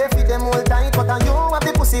girl I say fit them all tight, but you have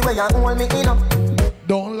the pussy where you hold me in up.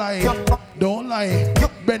 Don't lie, don't lie.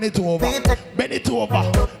 Bend it over, bend it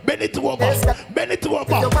over, bend it over, bend it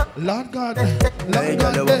over. Lord God, Lord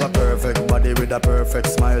God. You have a perfect body with a perfect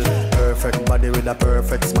smile. Perfect body with a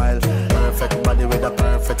perfect smile. Perfect body with a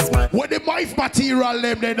perfect smile. Where the wife material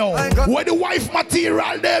them they know? Where the wife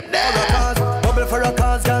material them there? Bubble for a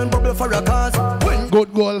cause, girl, bubble for a cause.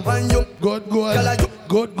 Good goal, good goal,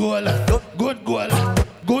 good goal, good goal.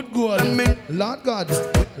 Good goal. Lord God,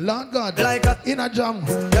 in a jam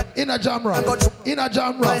rock, in a jam rock, in a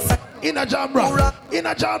jam rock, in a jam rock, in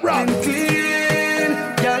a jam rock.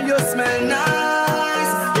 Clean, girl, you smell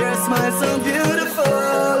nice. Your smile so beautiful.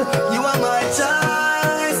 You are my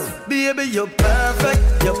choice, baby. You're perfect.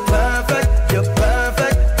 You're perfect. You're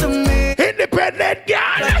perfect to me. Independent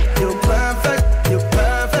girl. You're perfect. You're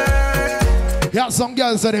perfect. Yeah, some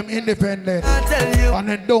girls are them independent. I tell you, and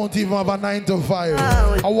they don't even have a 9 to 5.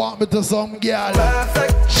 I want me to some girl.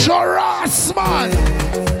 Sure ass, man.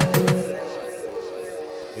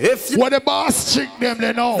 If you what the boss chick them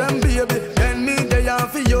they know. Then baby, then me they are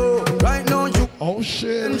for you. Right now you. Oh Oh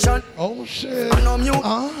shit. Oh shit.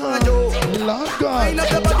 Lord God.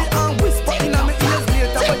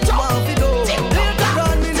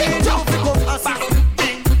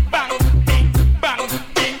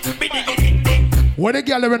 When the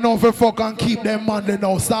girl ever know for fuck and keep them man they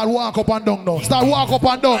now. Start walk up and down now. Start walk up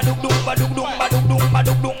and down.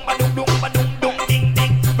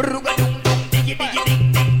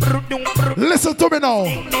 Listen to me now.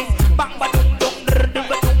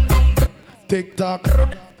 Tick tock,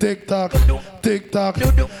 tick tock, tick tock,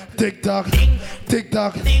 tick tock, tick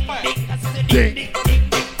tock, tick.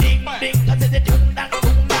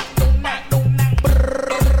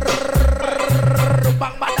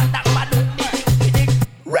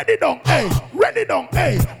 Ready down, hey, ready down,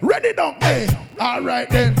 hey, ready down, hey. All right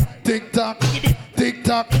then, tick tock, tick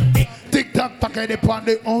tock, tick tock, pack it upon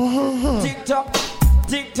the. Tick tock,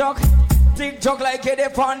 tick tock, tick tock like it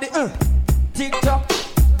upon the. Tick tock,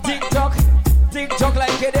 tick tock, tick tock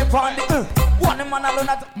like it upon the. One man alone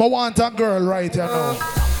at. I want a girl right here now.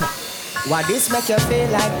 What this make you feel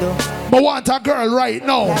like though? I want a girl right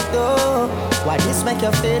now. Like though. What this make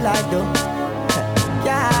you feel like though?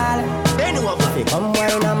 Yeah. Come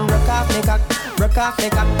wine and broke off me cock, broke off me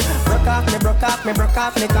cock, broke off me, broke off me, broke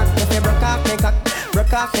off me cock. If you broke off me cock,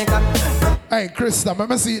 broke off me cock. Hey, Krista, let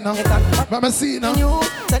me see it now. Let me see it now.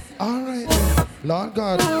 All right. Lord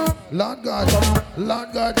God, Lord God,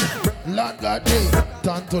 Lord God, Lord God, hey.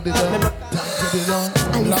 Turn to the down, turn to the down.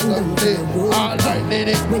 Lord God, hey. All right,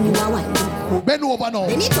 lady. When you are wine. Bend over now.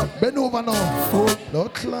 Bend over now.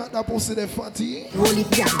 Don't clock that pussy there, fatty. Roll it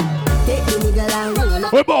down. Take the nigga and roll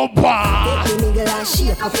up. We bumper. Take the nigga and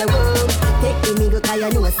shake off your roll. Take the nigga cause you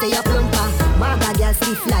know stay a plumper. Maga girl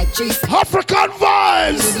stiff like trees. African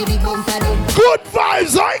vibes. Good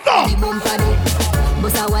vibes, I got.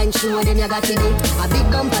 Bust a wine show then you got to do a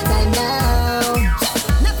big bumper time now.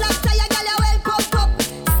 Na flat tire girl you well pop up.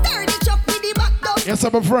 Stir the truck with the back down. Yes,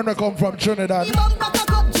 I'm a friend that come from Trinidad.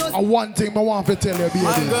 And one thing I want to tell you, baby.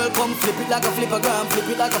 My girl come flip it like a flippergram, flip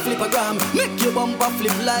it like a flippergram. Make your bumper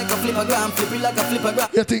flip like a flippergram, flip it like a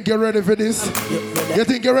flippergram. You think you're ready for this? You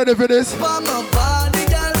think you're ready for this?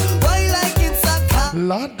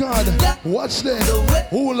 Lord God, watch this.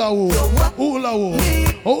 Hula hoop, hula hoop,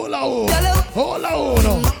 hula hoop, hula hoop,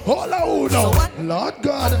 no, hula hoop, no. Lord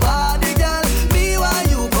God,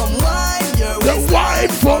 the wine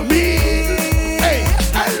for me. Hey,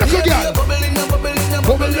 hey, look at girl.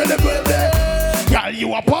 Bubble in the birthday. Girl,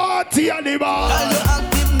 you a party animal. Girl, you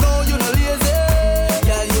active, no, you no lazy.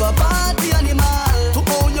 Girl, you a party animal. To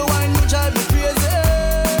own your wine, you drive me crazy.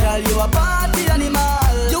 Girl, you a party animal.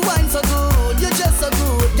 You wine so good, you just so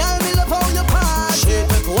good. Girl, me love how you party. She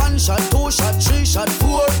take 1 shot, 2 shot, 3 shot,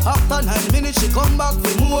 4. After 9 minutes, she come back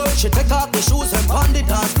for more. She take off the shoes and pound it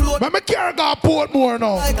and floor. But me care got Portmore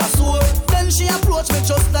now. Like a sword. Then she approach me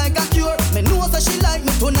just like a cure. Me know that she like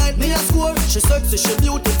me tonight, me a score. She sexy, she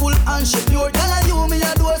beautiful and she pure. Tell her you me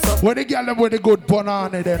a do so. When the girl them with the good pun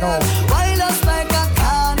on it, they know. Why just like a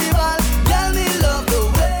carnival? Girl, me love the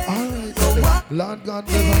way. Alright, Lord God,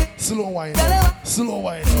 never slow wine, slow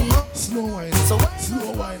wine, slow wine,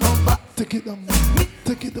 slow wine. Take it down,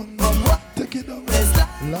 take it down, take it down.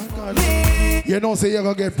 Lord God, you know, say you're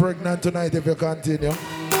gonna get pregnant tonight if you continue.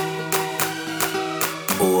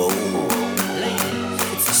 Oh,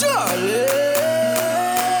 it's Charlie.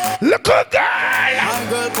 Look at girl. My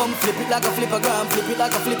girl come flip it like a flippergram, flip it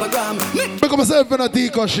like a flippergram. Make up myself in a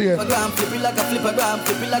teacup shade. Flip it like a flippergram,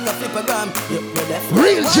 flip it like a flippergram.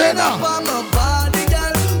 Real Jenna.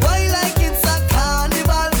 Why like it's a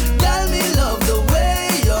carnival? Girl, me love the way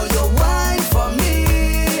you wine for me.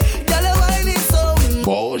 Girl, your wine is so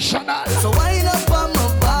emotional. So wine up on my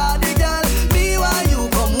body, girl. Me why you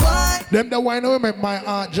come wine. Them the wine will make my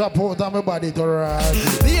aunt drop out of my body to ride.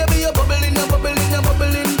 Baby, you're bubbling, you're bubbling, you're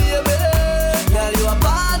bubbling, baby. Girl, you a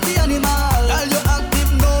party animal. Girl, you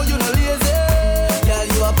active, no, you no lazy. Girl,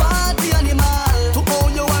 you a party animal. To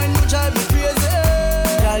own your wine, you drive me crazy.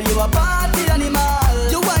 Girl, you a party animal.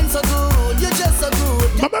 You wine so good, you just so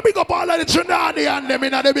good. Mama, big up all of the Trinidadian them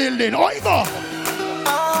in the building. Oh, you go.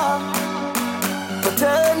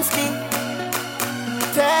 Potemski,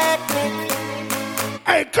 technique.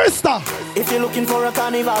 Hey, Krista. If you're looking for a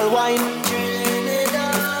carnival wine.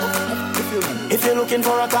 If you're looking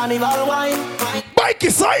for a carnival wine, Mikey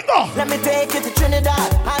Singer. Let me take you to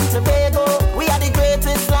Trinidad and Tobago. We are the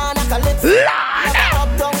greatest land of calypso. We have a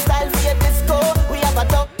top-down style for your disco. We have a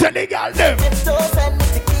top. Tell the girl them. Tiptoes and the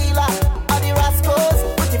tequila. All the rascals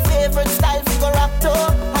with your favorite style for your raptor.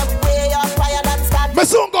 And we way up higher than Scott. Me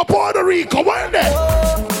soon go Puerto Rico. Where they?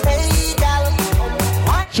 Oh, hey, girl.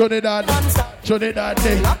 Trinidad. Trinidad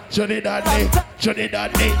day, Trinidad day,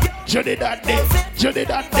 Trinidad day, Trinidad day,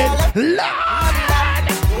 Trinidad day.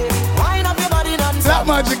 Black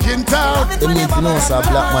magic in town. They need to know sir,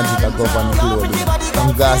 black magic are govern the globe.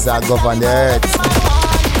 Some guys are govern the earth.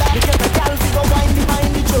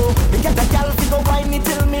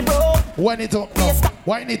 Wind it up now,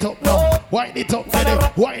 wind it up now, wind it up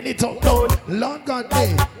now, wind it up now. Lord God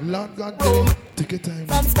day, Lord God day. Take your time,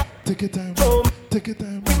 take your time, take your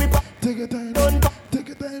time, take your time, take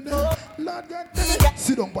your time. Lord God day.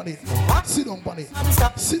 Sit down on it, sit down on it,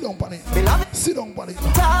 sit down on it, sit down on it.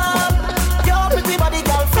 Your pretty body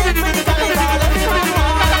girl, pretty girl.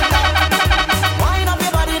 Wind up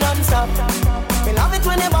your body non-stop. Me love it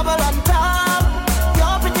when you bubble on top.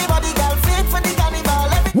 Your pretty body girl, fit for the carnival.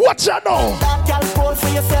 Watch out now. That girl pose for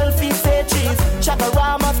your selfie, say cheese.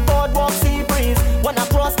 Chagarama, boardwalk, sea breeze. Wanna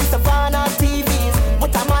cross the savannah TVs.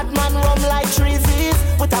 With a madman rum like treesies.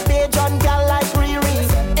 With a Bajan girl like Riri.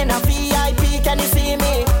 In a VIP, can you see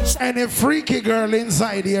me? And a freaky girl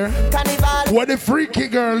inside here. Carnival. What the freaky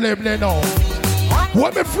girl live there now?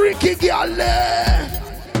 What the freaky girl live?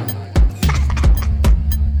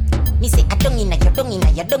 Me say I don't inna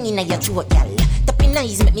your throat, gal. Tapping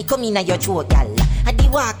eyes make me come inna your throat, gal. I be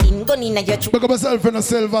walking, gun inna your throat. Look at myself in a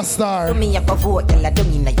silver star. Do me up a vote, gal. I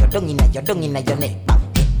don't inna your neck.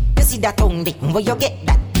 You see that tongue dick, where you get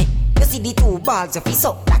that? You see the two balls of his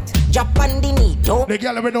up that. Drop on the knee, don't. The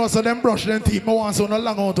girl we know so them brush them teeth. I want so no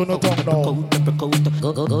long out to no tongue now.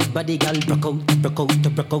 Go, body girl, broke out.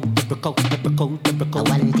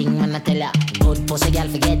 One thing wanna tell ya, good pussy girl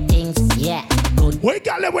forget things, yeah. Good. We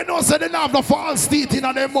girl we know so they don't have the false teeth in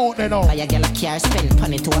their mouth, you know. Buy a girl a car, spend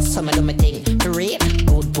money to a summer do my thing. For real,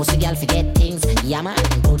 good pussy girl forget things, yeah man.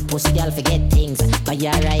 Good pussy girl forget things. Buy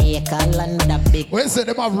a acre land with a big. We say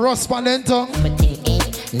them have rust on them tongue. My thing ain't.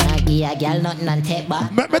 Nah, give a girl nothing and take back.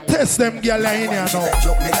 Let me test them girl in here now. Girl,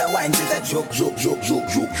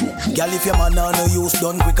 if your man on no use,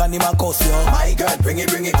 done quick and him a cuss you. My girl, bring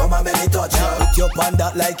it, come and make me touch you. Put your pan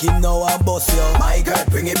that like him now and bust you. My girl,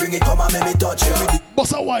 bring it, come and make me touch you.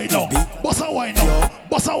 Boss a wine now, boss a wine now,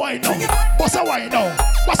 boss a wine now, boss a wine now,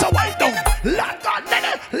 boss a wine now. Lord God,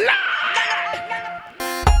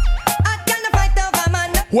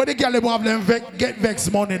 what the girl have them get vex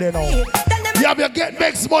money they know. You have your get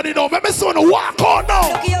vex money now. Let me son walk on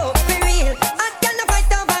now.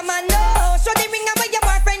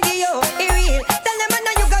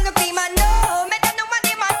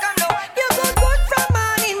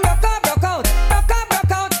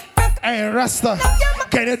 Hey Rasta,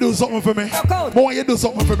 can you do something for me? Boy, you do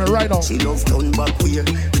something for me right now. She love turn back way.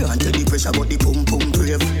 Can't tell the pressure but the pum pum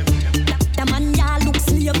brave. The man ya look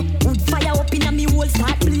slave. Wood fire up in a me whole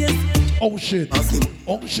start blaze. Oh shit,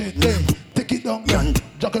 hey, take it down,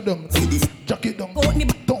 jack it down, jack it down,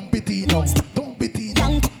 dump it in down, dump it in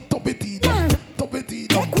down, dump it in down, dump it in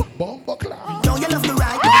down, bomba clap. Yo, you love the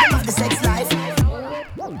ride, you love the sex life.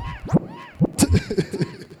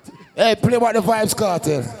 Hey, play about the Vibes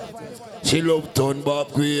Cartel. She love turn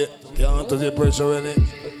back way, can't touch the pressure in it.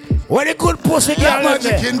 Where the good pussy girl left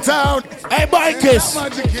magic in town. Hey, Bikers.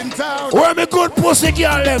 Magic in town. Where me good pussy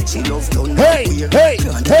girl left? Hey,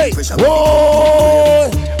 whoa.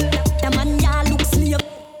 The man ya look slave.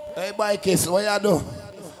 Hey, Bikers, what you do?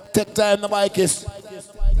 Take time, the Bikers.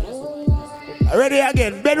 Ready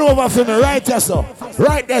again. Bend over for me. Right there, sir.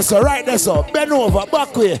 Right there, sir. Right there, sir. Bend over.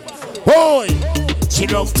 Back way. Boy. She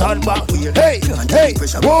love turn back. Hey,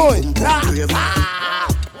 boy.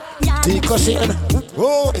 Take a shit.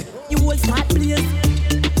 Boy. You will start blaze.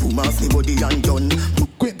 Boom off the body and done.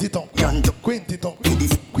 Quint it up, quint it up, quint it up,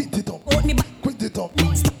 quint it up.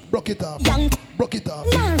 Broke it up, broke it up,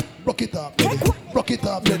 broke it up, broke it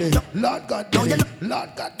up, lady. Lord God, lady. Lord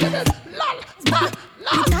God, lady. Lord.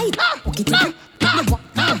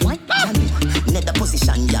 Another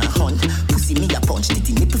position, ya hunt. Pussy me a punch,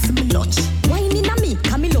 titty nipple for me lunch. Wine in a me,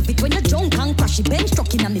 come me love it when you drunk and crash the bench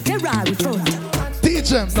truck in a me Ferrari front. Teach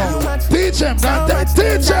him now, teach him,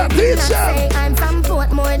 teach him. I'm from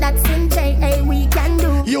Portmore, that's in J.A. we can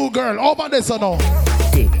do. You girl, over this or no?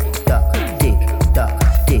 Tick tock, tick tock,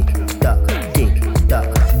 tick tock, tick tock.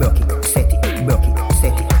 Broke it, set it, broke it,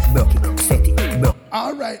 set it, broke it, set it, broke.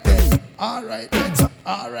 All right then, all right then,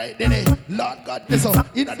 all right then. Lord God, listen,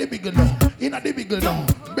 inna the big now, inna the big now.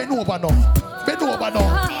 Bend over now, bend over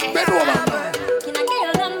now, bend over now.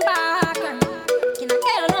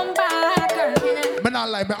 Man, I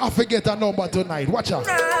like me, I forget a number tonight. Watch out.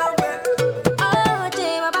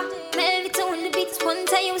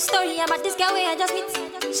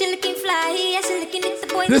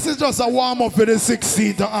 This is just a warm up for the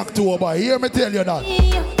 16th of October. Hear me tell you that. I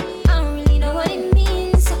don't really know what it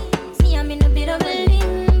means. Me, I'm in a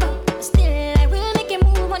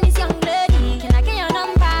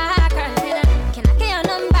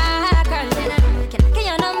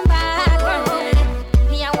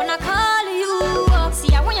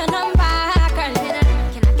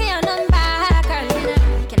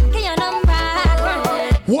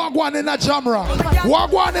Wagwan in a jamra.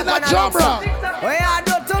 Wagwan in a jamra. Where you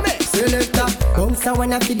do to me? Selector. Bounce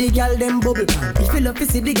when I see the girl them bubble. If you love to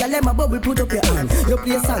see the girl them a bubble, put up your hand. You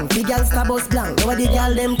play song, the girl star bus blank. Now the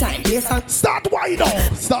girl them time. Play song. Start winding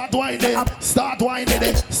up. Start winding up. Start winding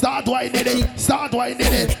it. Start winding it. Start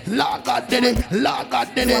winding it. Lord God did it. Lord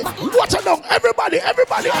God did it. Watch it now. Everybody. Hey,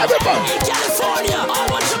 California, all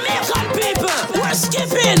what Jamaican people, we're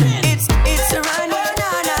skipping. It's a run, na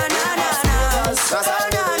na na na na.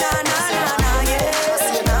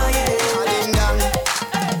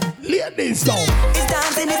 Ladies down. It's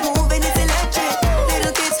dancing, it's moving, it's electric.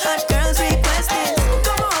 Little kids, hot girls requesting.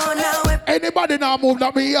 Come on now. Anybody now move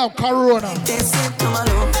that me have corona?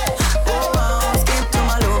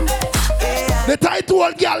 The tight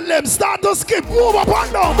old girl them start to skip. Move up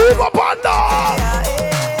and down. Move up and down.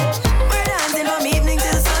 We're dancing from evening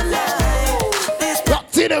till sunlight.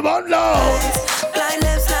 Rock to the bun down. Slide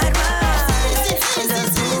left, slide right.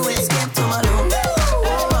 Just do it, skip to my loop.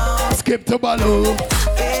 Skip to Baloo.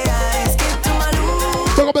 Skip to my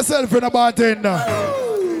loop. Talk up yourself in a bartender.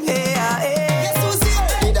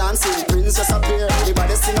 The dancing princess appear. The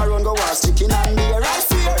baddest thing around go was chicken and beer. I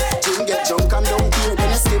fear. King get drunk and don't care. Then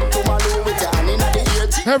you skip to my loop with your hand in the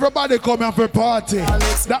ear. Everybody come here for party.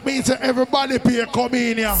 That means that everybody pay come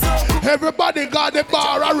in here. Everybody got the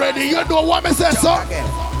bar already. You know what me say, sir?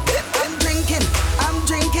 I'm drinking. I'm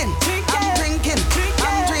drinking.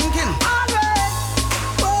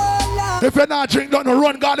 If you're not drinking, don't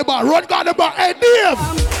run got the bar. Run got the bar. Hey, Dave.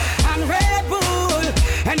 And Red Bull.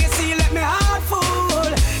 And you see, let me heart full.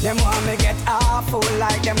 Them want me get awful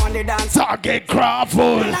like them on the dance. Target crowd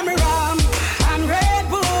full. Let me rum and Red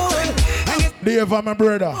Bull. Dave, I'm my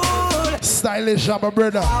brother. Stylish, I'm my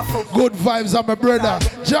brother. Good vibes, I'm my brother.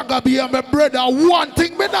 Jagabi, I'm my brother. One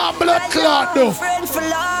thing, me not blood clot, though. Friend for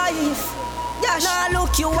life. Yeah, now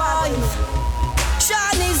look your wife.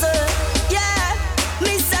 Shani's yeah,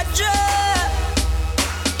 Mr.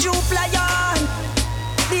 Juplayan.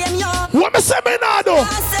 Them young. What me say me now, though? I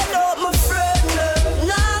said, oh, my friend.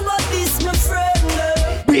 Now got this, my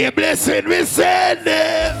friend. Be a blessing, we send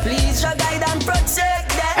them. Please, your guide and protect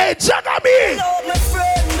them. Hey, Jagabi. Hello, my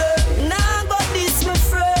friend. Now got this, my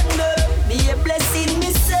friend. Be a blessing,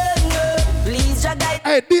 me send. Please, your guide.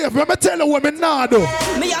 Hey, Dave, let me tell you what me now, though.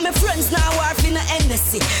 Me and my friends now are in the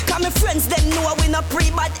NSC. Cause my friends them know we no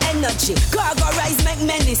pre-bad energy. Cargo rise make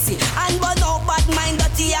menacy. And but no bad mind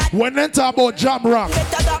that he had. When they talk about jam rock,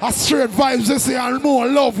 a straight vibes they say and more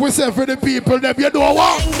love we say for the people them. You know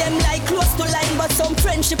what? Them like close to line but some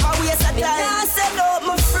friendship are waste of time. I said oh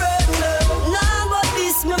my friend. Now but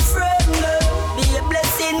this my friend. Be a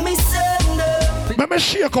blessing me son. Let me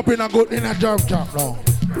shake up in a jam now.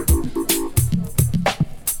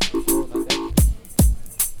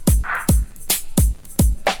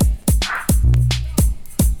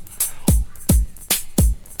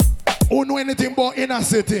 Who know anything about inner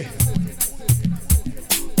city?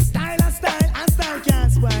 Style and style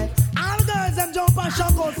can't spoil. All girls them jump and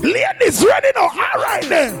shock out. Ladies ready now, alright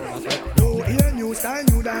then. You hear new style,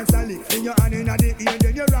 new dance and lick. In your hand in the ear,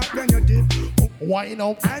 then you rock, then you dip. Wind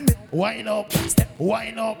up, wind up,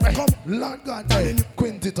 wind up. Come, Lord God,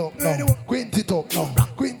 quint it up now, quint it up now,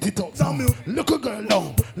 quint it up now. Look a girl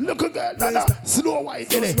now, look a girl now. Slow wine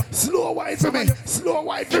in it, slow wine for me, slow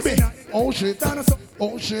wine for me. Oh shit,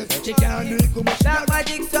 oh shit. She can't do it, come on. That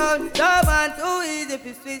magic sound, no man too easy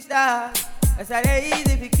for switch dog. I said they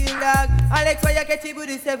easy for kill dog. Alex why you catch it with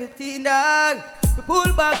the 17 dog. We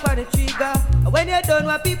pull back for the trigger. And when you're done,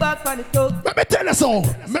 we'll be back for the talk. Let me tell you so.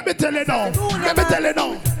 Let me tell you now. Let me tell you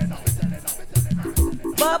now.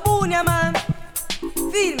 Baboon, ya man.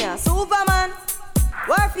 Feel me, a Superman.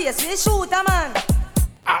 Warface, we shoot a man.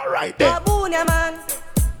 Alright then. Baboon, ya man.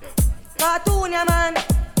 Cartoon, ya man.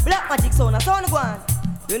 Black magic sound, a sound one.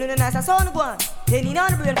 You know the nice a sound one. Then in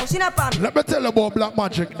on the brain, pushing up on me. Let me tell you about black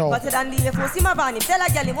magic now. But then the force him a van. Him tell a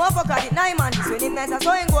girl him won't fuck at it 9 man. This when him nice a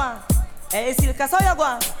sound one. Hey, silk a sound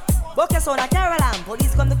one. Buck your son a Caroline.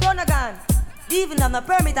 Police come to crown again. Even have no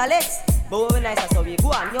permit Alex. But when nice a so we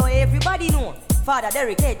go on. Yo, everybody know. Father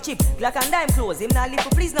Derek, head chip, Glock and dime clothes. Him not live to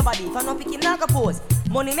please nobody. If I not pick him, not go pose.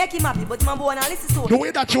 Money make him happy, but him a boy and listen to. The way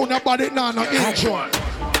that you nobody now, no intro.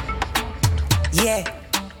 Yeah,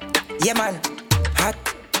 yeah man, hot,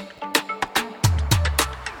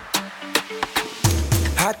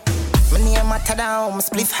 hot. My name matter down, my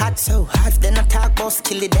spliff hot so hot. Then I talk about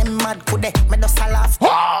kill it, them mad could they? Me just a laugh.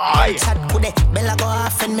 Chat could they? Bella go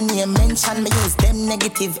off and my name mention me use them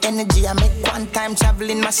negative energy. I make one time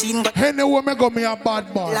traveling machine. Anywhere me go me a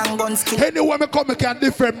bad man. Anywhere me come me can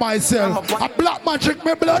different myself. A black magic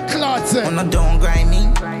me blood clot say. No don't grind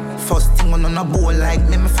me. first thing on a bowl like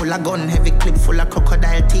me full of gun, heavy clip full of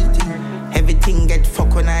crocodile teeth. Everything get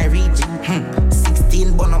fuck when I reach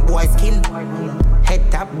 16 bun up boy skin. Head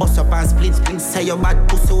tap, bust up and split. Say your bad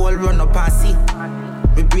pussy all run up and see.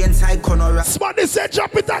 We brain side corner. Somebody say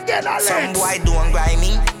drop it again, Alex. Some boy don't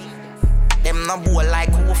grimy. Them no bowl like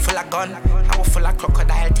who full of gun, who full of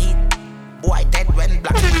crocodile teeth. Boy dead when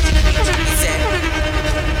black magic he said,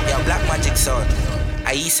 yo black magic son.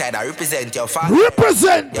 I east side I represent your father.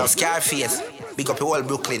 Represent! Yo Scarface. Big up your whole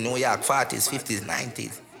Brooklyn, New York, 40s, 50s,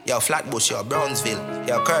 90s. Yo Flatbush, yo Brownsville,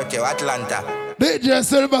 yo Kirk, yo Atlanta. DJ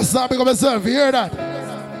Silver, big up yourself, you hear that?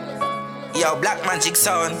 Yo black magic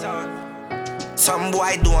son. Some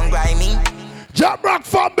boy don't grimy. Jump rock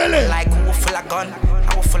family. Like who full of gun,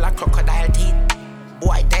 who full of crocodile teeth.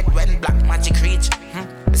 Boy dead when black magic reach.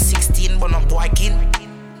 16 bun up boy kin.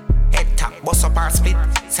 Head tap, bust up and split.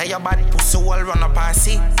 Say your bad pussy all run up and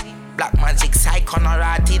see. Black magic psycho no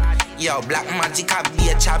rotted. Yo, black magic have be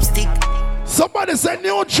a chopstick. Somebody say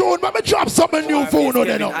new tune, but me drop something new phone on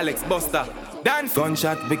them. Alex Buster. Dance.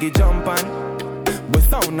 Gunshot, biggie jump on. With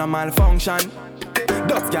sound no malfunction.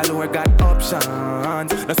 Dust galore got options.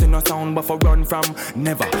 No see no sound but for run from.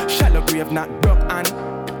 Never. Shallow grave not broke and.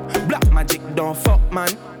 Black magic don't fuck man.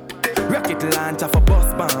 Rocket launcher for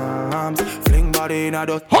bus bombs. Fling body in a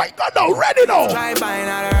dust. I got now ready now. Try by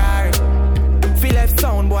another ride. Feel left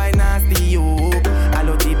sound boy nasty you.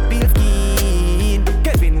 Allo deep bill skin.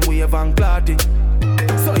 Kevin wave and clotting.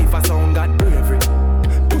 So if a sound got bravery,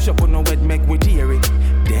 push up on the wet make we tear it.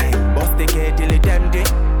 Damn, bust the gate till it empty.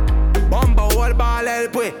 Bumba whole ball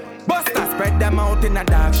help way. Buster spread them out in a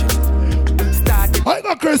dark shit. Start it. I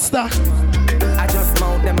got Krista. I just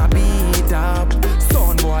mount them a beat up.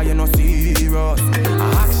 Son boy you no serious. A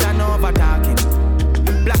action over talking.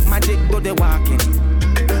 Black magic do the walking.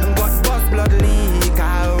 Got bust blood leak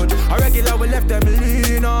out. A regular we left them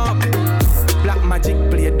lean up. Black magic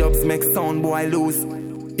play dubs make sound boy lose.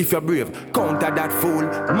 If you're brave, counter that fool.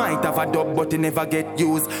 Might have a dub but he never get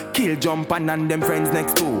used. Kill jump and them friends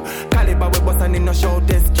next to. Caliber we bust and in no shout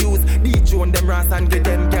excuse. Detune them ras and get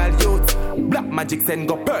them girl youths. Black magic send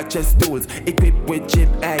go purchase tools. Equipped with chip,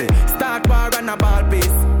 hey. Start war and a ball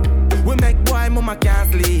piece. We make boy mama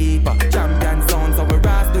can't sleep. Champion sound so we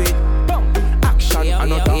rise to it. Action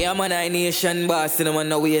another. Yeah man, I nation boss. You know man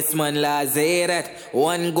no waste man laws. Hear that?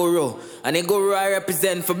 One guru. And the guru I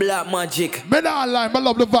represent for black magic. Me not lie, I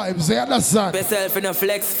love the vibes, you understand? Yourself in a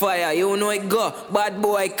flex fire, you know it go. Bad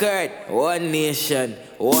boy Kurt. One nation,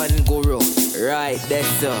 one guru. Right, that's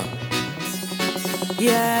so.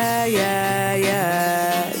 Yeah.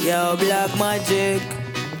 Yo, black magic.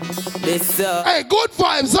 This Hey, good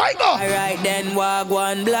vibes, I go. Alright then, walk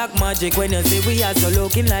one black magic. When you see we are so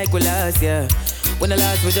looking like we last, yeah. When the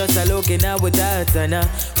last we just a looking at with that and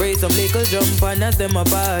raise some little jump and as them a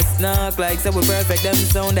pass. Knock like so we perfect them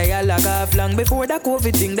sound. They all lock off long before that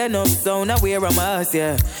COVID thing then up sound. I wear a mask,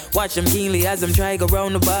 yeah. Watch them keenly as them try go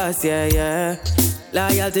round the bus, yeah.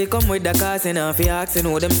 Loyalty come with the cost and if you asking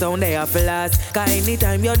who them sound they have to last. Cause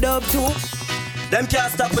anytime you're dub too. Them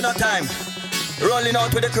can't stop for no time. Rolling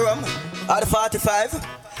out with the chrome at the 45.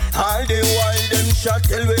 All the while them shot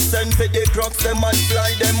till we send for the crooks them and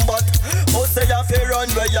fly them but most say have to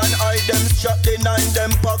run way and hide them shot the 9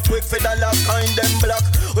 them pack quick for the lock kind them block.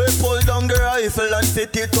 We pull down the rifle and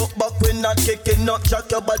fit it up back we not kicking up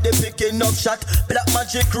shot your body picking up shot. Black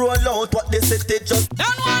magic roll out what they city just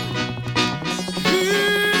done one.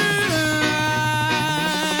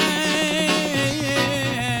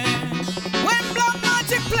 When black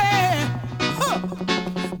magic play,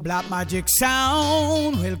 black magic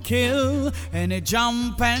sound will kill any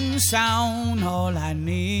jump and sound. All I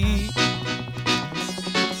need.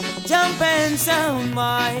 Jump and sound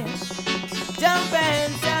boy. Jump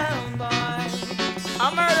and sound boy.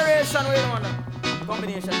 A murderation we want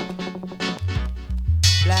combination.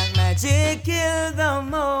 Black magic kill the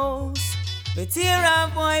most. We tear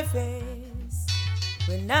up boy face.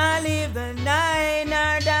 We not leave the 9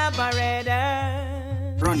 or the barretta.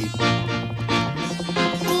 Run it.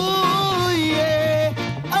 Ooh yeah,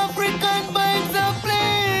 African vibes are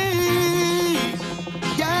play.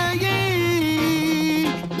 Yeah.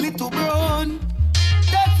 Little brown.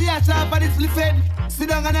 That's the shop and it's flipping. Sit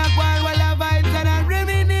down and a go while I vibes and I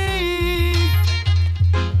reminisce.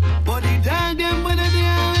 But the dog them when they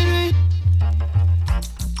are with me.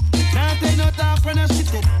 Can't take no talk from a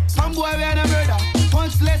shit. Some boy we are a murder.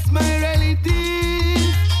 Punch less my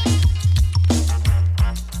relative.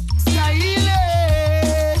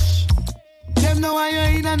 Stylish. Them know why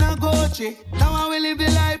you're in and a Gucci. Now I will live the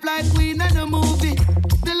life like queen in a movie.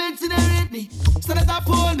 The legs in a Redney. so that I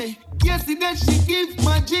fool me. Yesterday she give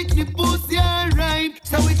magic the pussy alright.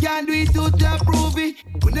 So we can't do it to prove it.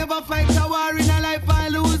 We never fight a war in a life I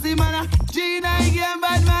lose him. And Gina again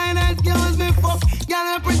bad mind excuse me fuck.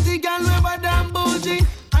 Girl a pretty girl with a damn bougie.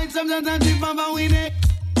 And sometimes I drink mama win it.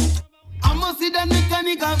 I must see that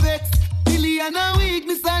mechanic of vex. Billion a week,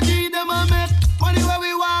 Mr. G them a make. Money where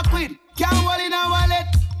we walk with, can't hold in a wallet.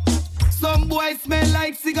 Some boys smell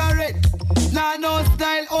like cigarette. Nah, no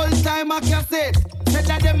style, old time a cassette. Said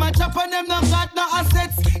that them a chop and them not got no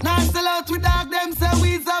assets. Now sell out with dog, them say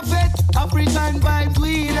we's a vet. African vibes,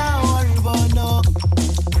 we don't worry about no.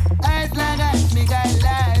 As long as me got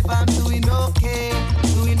life, I'm doing okay,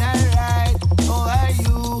 doing alright. How are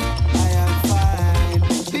you? I am fine.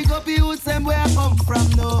 Pick up you, same where I come from,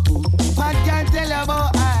 no. Man can't tell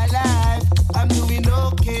about our life. I'm doing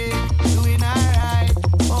okay, doing alright.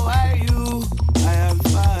 How are you? I am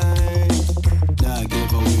fine. Nah,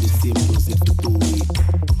 give away the same process for 2 weeks.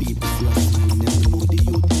 People see us smiling, never know the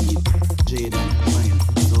youth need. Jada, mine,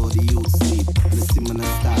 so the youth sleep. Listen when I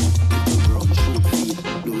start, little brown shoe feet.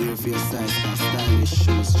 Blue hair for your size, got stylish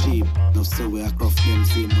shoes cheap. Now so we are craft them,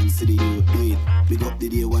 same one city you do it. Big up the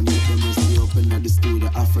day one year, them just stay open at the studio.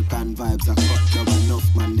 African vibes are cut down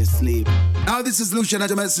enough, man, they sleep. Now this is Lucian at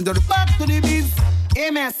the messenger. Back to the biz.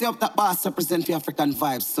 Amen, say up that boss represent the African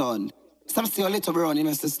vibes, son. Some say a little brown,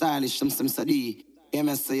 amen, say stylish, some say D.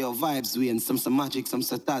 Amen, say your vibes win, some say magic, some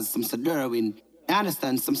say Taz, some say Derwin. I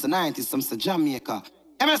understand, some say 90s, some say Jamaica.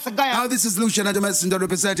 Amen, say Guyana. Now this is Lucian at the messenger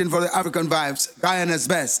representing for the African vibes. Guyana's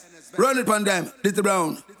best. Run it on them, Little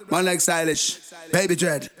Brown, man like Stylish, Baby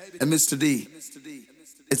Dread, and Mr. D.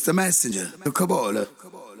 It's the messenger, the Kabbalah.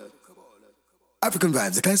 African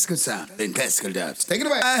vibes, the classical sound, in classical dubs. Take it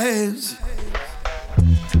away. Vibes.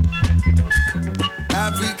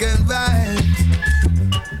 African vibes.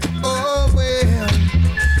 Oh well,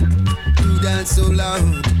 you dance so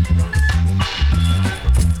loud.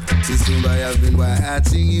 Sister, I have been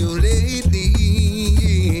watching you lately,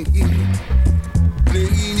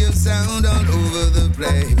 playing your sound all over the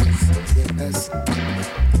place. Yes.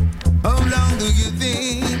 How long do you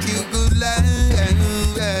think you could last?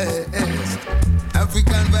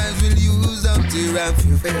 African vibes will use up to wrap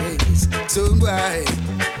your face. So why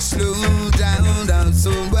slow down, down,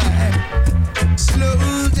 so why slow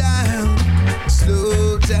down,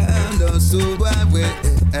 down, so why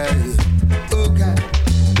okay,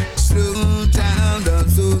 slow down,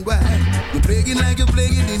 so why you're playing like you're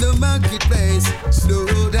playing in the marketplace. Slow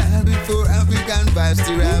down before African vibes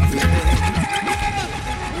to wrap your face.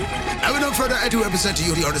 Now without further ado, represent to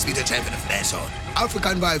you the honest beat champion of dance song.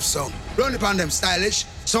 African vibes song. Run upon them stylish.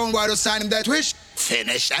 Song why to sign them that wish.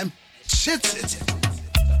 Finish them. Shit.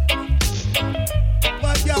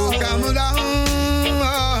 Oh, come along.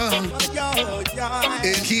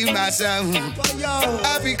 And keep my sound.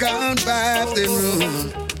 African vibes the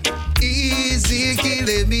room. Easy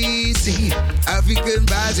killing me, see. African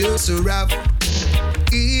vibes you so rough.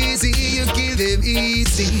 Easy, you kill them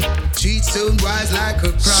easy. Treat some boys like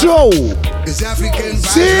a crowd. So, it's African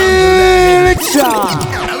vibes.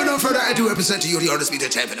 Now without further ado, represent to you the honest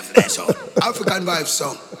beat champion of the song. African vibes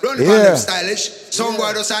song. Run the them stylish. Song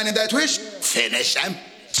why to sign in that wish. Finish them.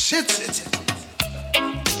 Shit.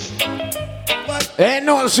 Ain't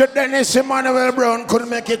no shit Dennis Emmanuel Brown couldn't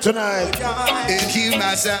make it tonight.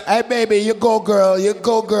 Hey baby, you go girl,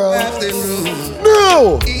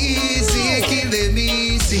 No! Easy, kill them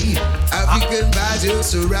easy. African vibes you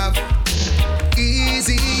so rough.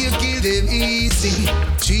 Easy, you kill them easy.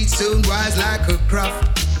 Treat some boys like a crop.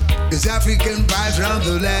 There's African vibes round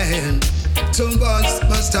the land. Some boys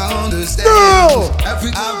must understand. No!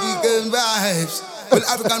 African vibes. Well,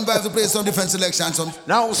 African vibes will play some different selections.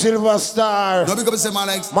 Now Silver Star. No, because say man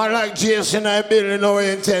like Jason, I building no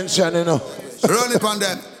intention, you know. Run it on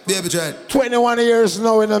them, Baby Dread. 21 years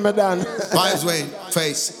now in the Medan. Vibes Wayne,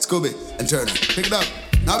 Face, Scooby, and Turner. Pick it up.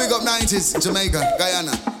 Now big up 90s, Jamaica,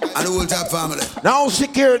 Guyana, and the whole top family. Now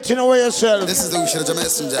security, know yourself. This is the Lucian, the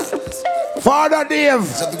messenger. Father Dave.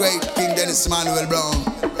 It's of the great King Dennis Emmanuel Brown.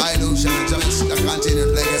 I Lucian, the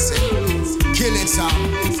continued legacy. Killing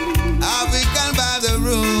sound. African by the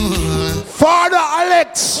room. Father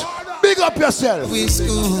Alex, big up yourself. We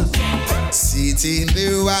school, sitting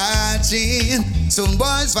there watching some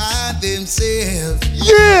boys find themselves.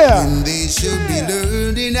 Yeah. And they should be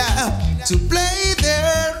learning how to play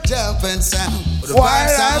their jump and sound. But while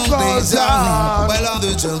sound plays on, while all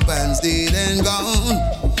the jump bands dead and gone,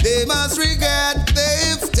 they must regret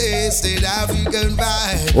they've tasted African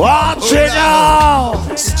vibe. Watch it now.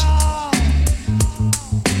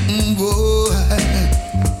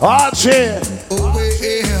 Watch it. Oh,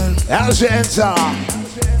 well. How's your answer?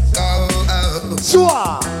 Oh.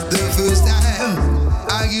 The first time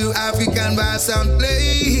I hear African by some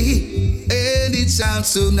play, and it sounds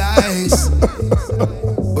so nice.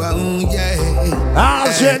 Well, yeah.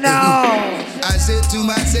 How's it now? I said to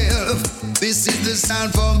myself, this is the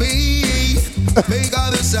sound for me. Make all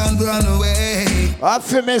the sound run away. I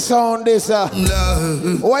feel me sound this.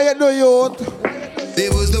 Why you do youth?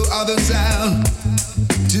 There was no other sound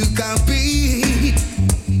to compete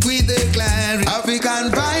with the clan. African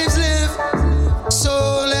vibes live,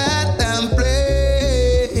 so let them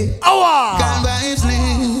play. African vibes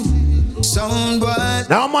live, sound boy.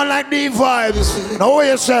 Now man like the vibes. Know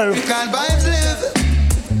yourself. African vibes live,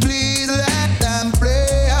 please let them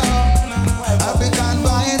play. African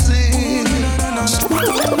vibes live.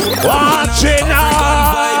 Watch it now. African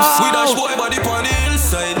vibes, we dash boy body on the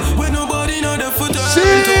hillside. When nobody know the foot.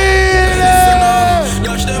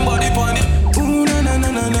 Dash them body on it. Ooh na na na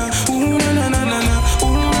na na. Ooh na na na na na.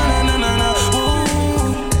 Ooh na na na na na.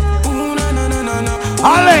 Ooh na na na na na.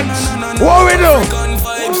 Alex, what we do? African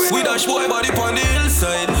vibes, we dash boy body on the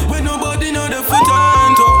hillside. When nobody know the foot.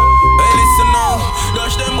 Hey, listen now,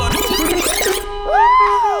 dash them body.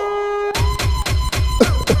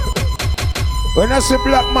 When I see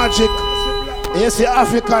Black Magic, you see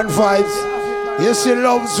African vibes, you see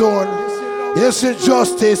Love Zone, you see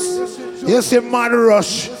Justice, you see Mad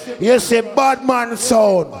Rush, you see Badman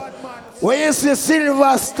Sound. When you see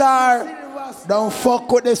Silver Star, don't fuck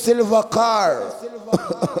with the silver car.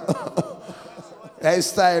 Hey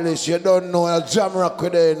Stylish, you don't know a jam rock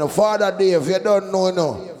with there, no Father Dave, you don't know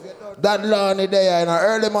no. That Lonnie there in the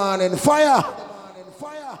early morning, fire!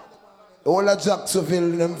 All of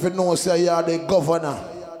Jacksonville, them for know say you are the governor,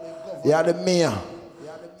 you are the mayor,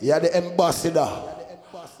 you are the ambassador.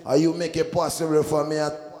 And you make it possible for me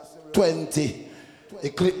at 20. The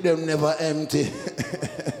clip them never empty.